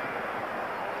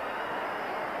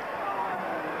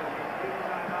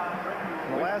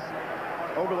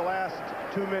 Over the last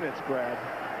 2 minutes, Brad,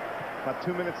 about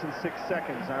 2 minutes and 6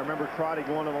 seconds. I remember Crotty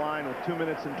going to the line with 2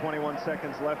 minutes and 21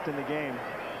 seconds left in the game.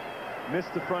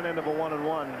 Missed the front end of a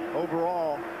 1-and-1.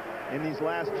 Overall, in these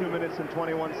last 2 minutes and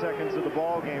 21 seconds of the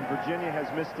ball game, Virginia has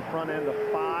missed the front end of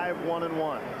 5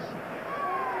 1-and-1s.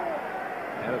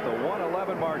 And at the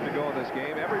 1:11 mark to go in this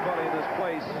game, everybody in this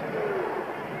place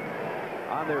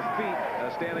on their feet,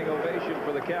 a standing ovation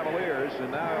for the Cavaliers.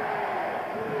 And now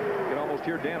you can almost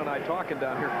hear Dan and I talking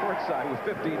down here courtside with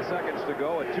 15 seconds to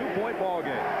go. A 2-point ball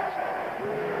game.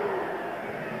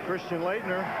 Christian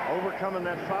Laettner overcoming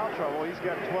that foul trouble. He's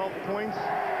got 12 points,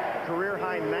 career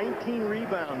high 19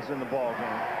 rebounds in the ball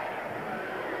game.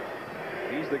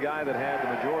 He's the guy that had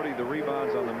the majority of the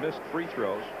rebounds on the missed free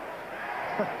throws.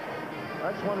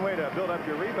 That's one way to build up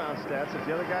your rebound stats. If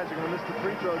the other guys are going to miss the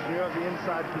free throws, you have the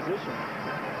inside position.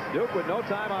 Duke with no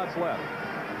timeouts left.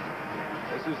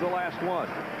 This is the last one.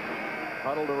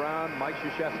 Huddled around Mike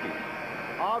Krzyzewski.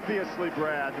 Obviously,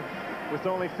 Brad, with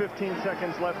only 15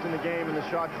 seconds left in the game and the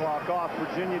shot clock off,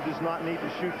 Virginia does not need to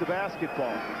shoot the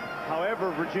basketball. However,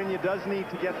 Virginia does need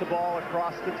to get the ball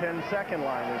across the 10-second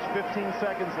line. There's 15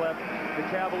 seconds left. The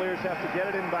Cavaliers have to get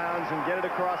it in bounds and get it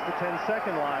across the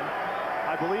 10-second line.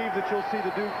 I believe that you'll see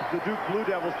the Duke Blue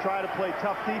Devils try to play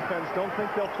tough defense. Don't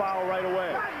think they'll foul right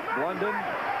away. London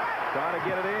trying to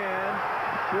get it in.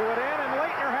 Threw it in, and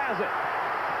Laettner has it.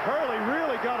 Hurley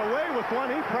really got away with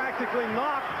one. He practically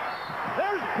knocked.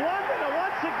 There's Blunden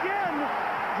once again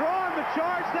drawing the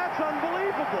charge. That's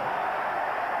unbelievable.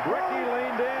 Bricky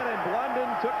leaned in, and Blunden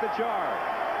took the charge.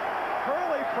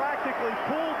 Hurley practically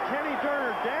pulled Kenny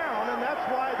Durner down, and that's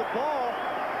why the ball.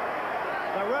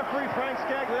 Now, referee Frank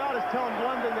Scagliotta is telling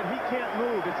Blunden that he can't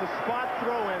move. It's a spot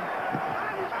throw-in.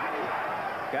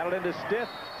 Got it into Stiff.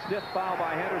 Stiff foul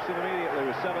by Henderson immediately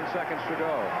with 7 seconds to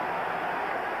go.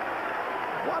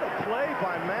 What a play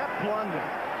by Matt Blunden.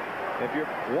 If you're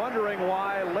wondering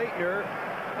why Laettner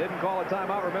didn't call a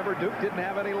timeout, remember, Duke didn't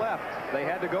have any left. They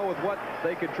had to go with what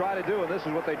they could try to do, and this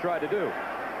is what they tried to do.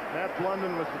 Matt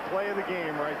Blunden was the play of the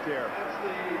game right there.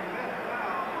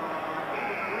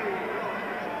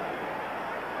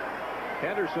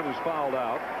 Henderson is fouled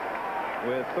out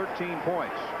with 13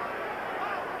 points.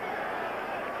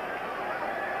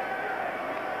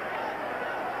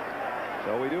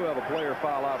 So we do have a player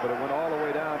foul out, but it went all the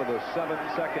way down to the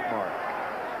 7-second mark.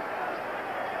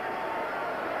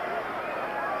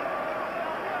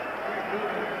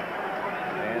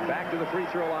 And back to the free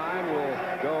throw line will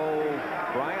go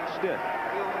Bryant Stitt,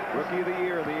 rookie of the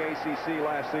year in the ACC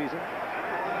last season.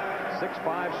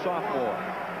 6'5" sophomore.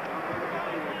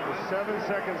 With 7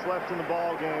 seconds left in the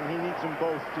ball game, he needs them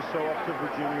both to sew up the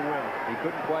Virginia win. He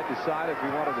couldn't quite decide if he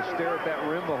wanted to stare at that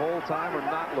rim the whole time or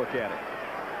not look at it.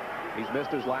 He's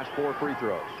missed his last 4 free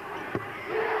throws.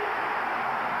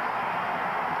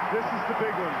 This is the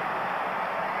big one.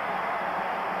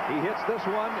 He hits this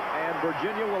one, and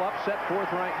Virginia will upset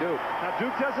 4th-ranked Duke. Now,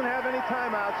 Duke doesn't have any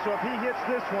timeouts, so if he hits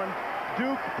this one,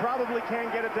 Duke probably can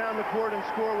get it down the court and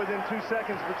score within 2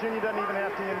 seconds. Virginia doesn't even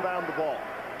have to inbound the ball.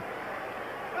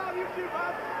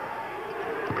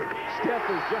 Stiff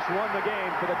has just won the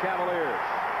game for the Cavaliers.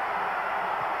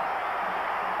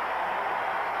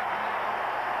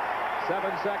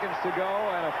 7 seconds to go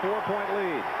and a 4-point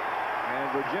lead.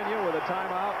 And Virginia with a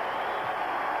timeout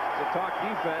to talk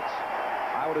defense.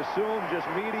 I would assume just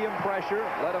medium pressure.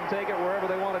 Let them take it wherever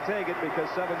they want to take it, because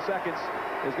 7 seconds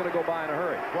is going to go by in a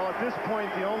hurry. Well, at this point,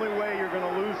 the only way you're going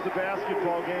to lose the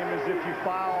basketball game is if you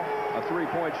foul a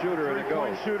 3-point shooter and it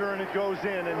goes. 3-point shooter and it goes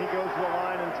in, and he goes to the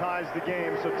line and ties the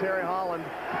game. So Terry Holland,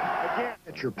 again.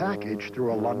 Get your package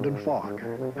through a London fog.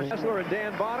 Kessler and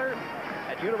Dan Bonner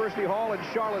at University Hall in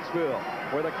Charlottesville,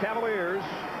 where the Cavaliers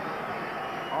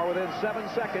are within 7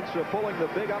 seconds of pulling the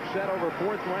big upset over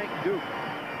 4th-ranked Duke.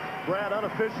 Brad,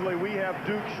 unofficially, we have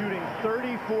Duke shooting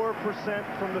 34%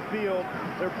 from the field.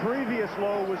 Their previous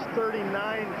low was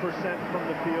 39% from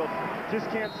the field. Just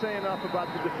can't say enough about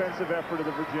the defensive effort of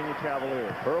the Virginia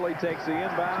Cavaliers. Hurley takes the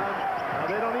inbound. Now,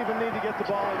 they don't even need to get the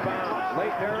ball in bounds.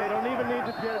 Leitner. They don't even need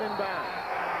to get it in bounds.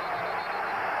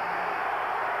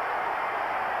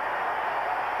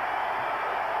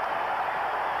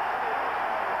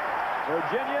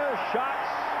 Virginia shots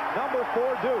number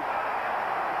 4 Duke.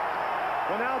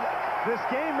 Well, now, this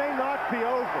game may not be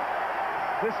over.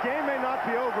 This game may not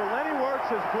be over. Lenny Wirtz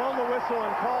has blown the whistle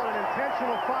and called an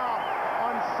intentional foul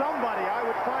on somebody. I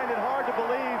would find it hard to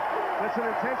believe that's an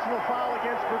intentional foul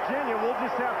against Virginia. We'll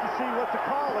just have to see what the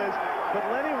call is. But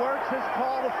Lenny Wirtz has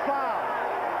called a foul.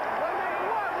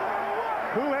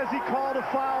 Who has he called a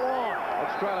foul on?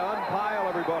 Let's try to unpile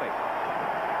everybody.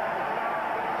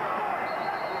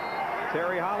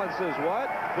 Terry Holland says what?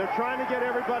 They're trying to get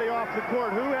everybody off the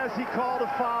court. Who has he called a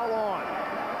foul on?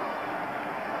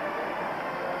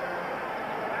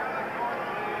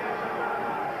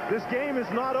 This game is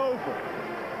not over.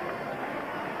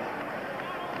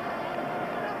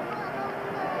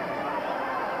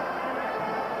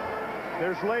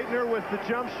 There's Leitner with the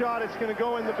jump shot. It's going to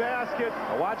go in the basket.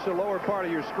 Now watch the lower part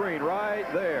of your screen right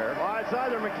there. Well, it's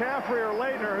either McCaffrey or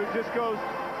Leitner who just goes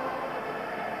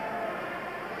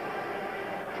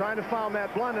trying to foul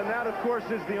Matt Blunt, and that, of course,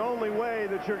 is the only way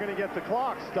that you're going to get the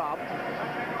clock stopped.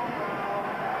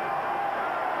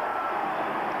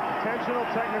 Intentional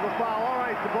technical foul. All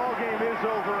right, the ball game is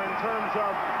over in terms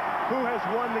of who has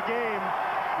won the game.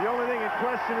 The only thing in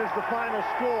question is the final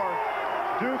score.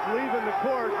 Duke leaving the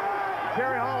court.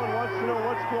 Terry Holland wants to know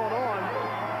what's going on.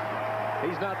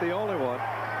 He's not the only one.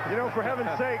 You know, for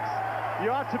heaven's sakes, you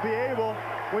ought to be able,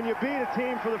 when you beat a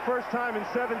team for the first time in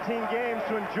 17 games,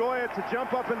 to enjoy it, to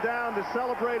jump up and down, to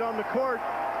celebrate on the court.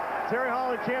 Terry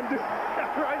Holland can't do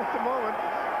that right at the moment.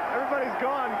 Everybody's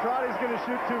gone. Crotty's going to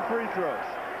shoot 2 free throws.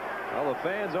 Well, the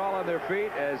fans all on their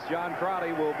feet as John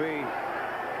Crotty will be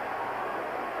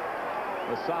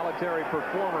the solitary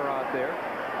performer out there.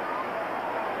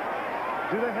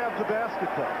 Do they have the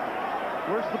basketball?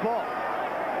 Where's the ball?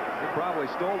 He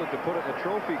probably stole it to put it in the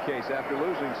trophy case after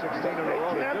losing 16 in a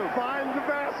row to They can't Duke. find the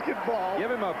basketball. Give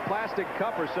him a plastic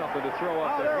cup or something to throw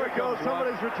up Oh, there. there we go.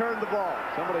 Somebody's returned the ball.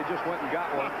 Somebody just went and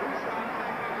got one.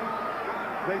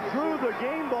 They threw the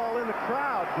game ball in the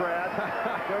crowd, Brad.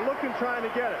 They're looking, trying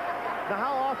to get it. Now,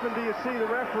 how often do you see the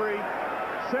referee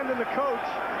sending the coach?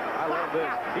 I love this.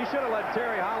 He should have let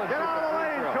Terry Holland Get shoot out of the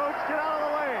free lane, throw. coach. Get out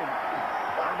of the lane.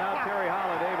 And now Terry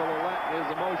Holland able to let his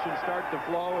emotions start to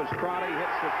flow as Crotty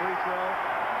hits the free throw.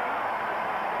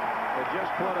 But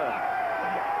just put a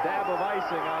dab of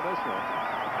icing on this one.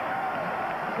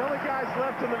 The only guys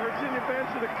left on the Virginia bench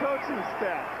are the coaching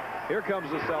staff. Here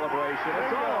comes the celebration.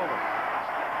 It's all over.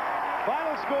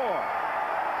 Final score.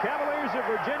 Cavaliers of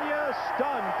Virginia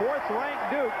stun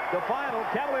 4th-ranked Duke. The final,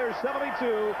 Cavaliers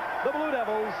 72, the Blue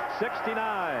Devils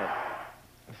 69.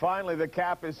 Finally, the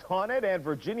cap is on it, and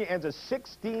Virginia ends a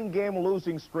 16-game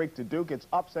losing streak to Duke. It's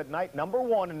upset night. Number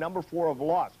 1 and number 4 have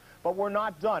lost. But we're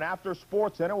not done. After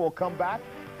SportsCenter, we'll come back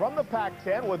from the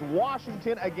Pac-10 with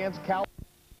Washington against California.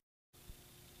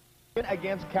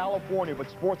 But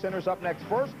SportsCenter's up next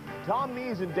first. Tom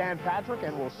Nees and Dan Patrick,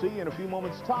 and we'll see you in a few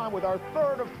moments' time with our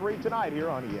third of 3 tonight here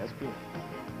on ESPN.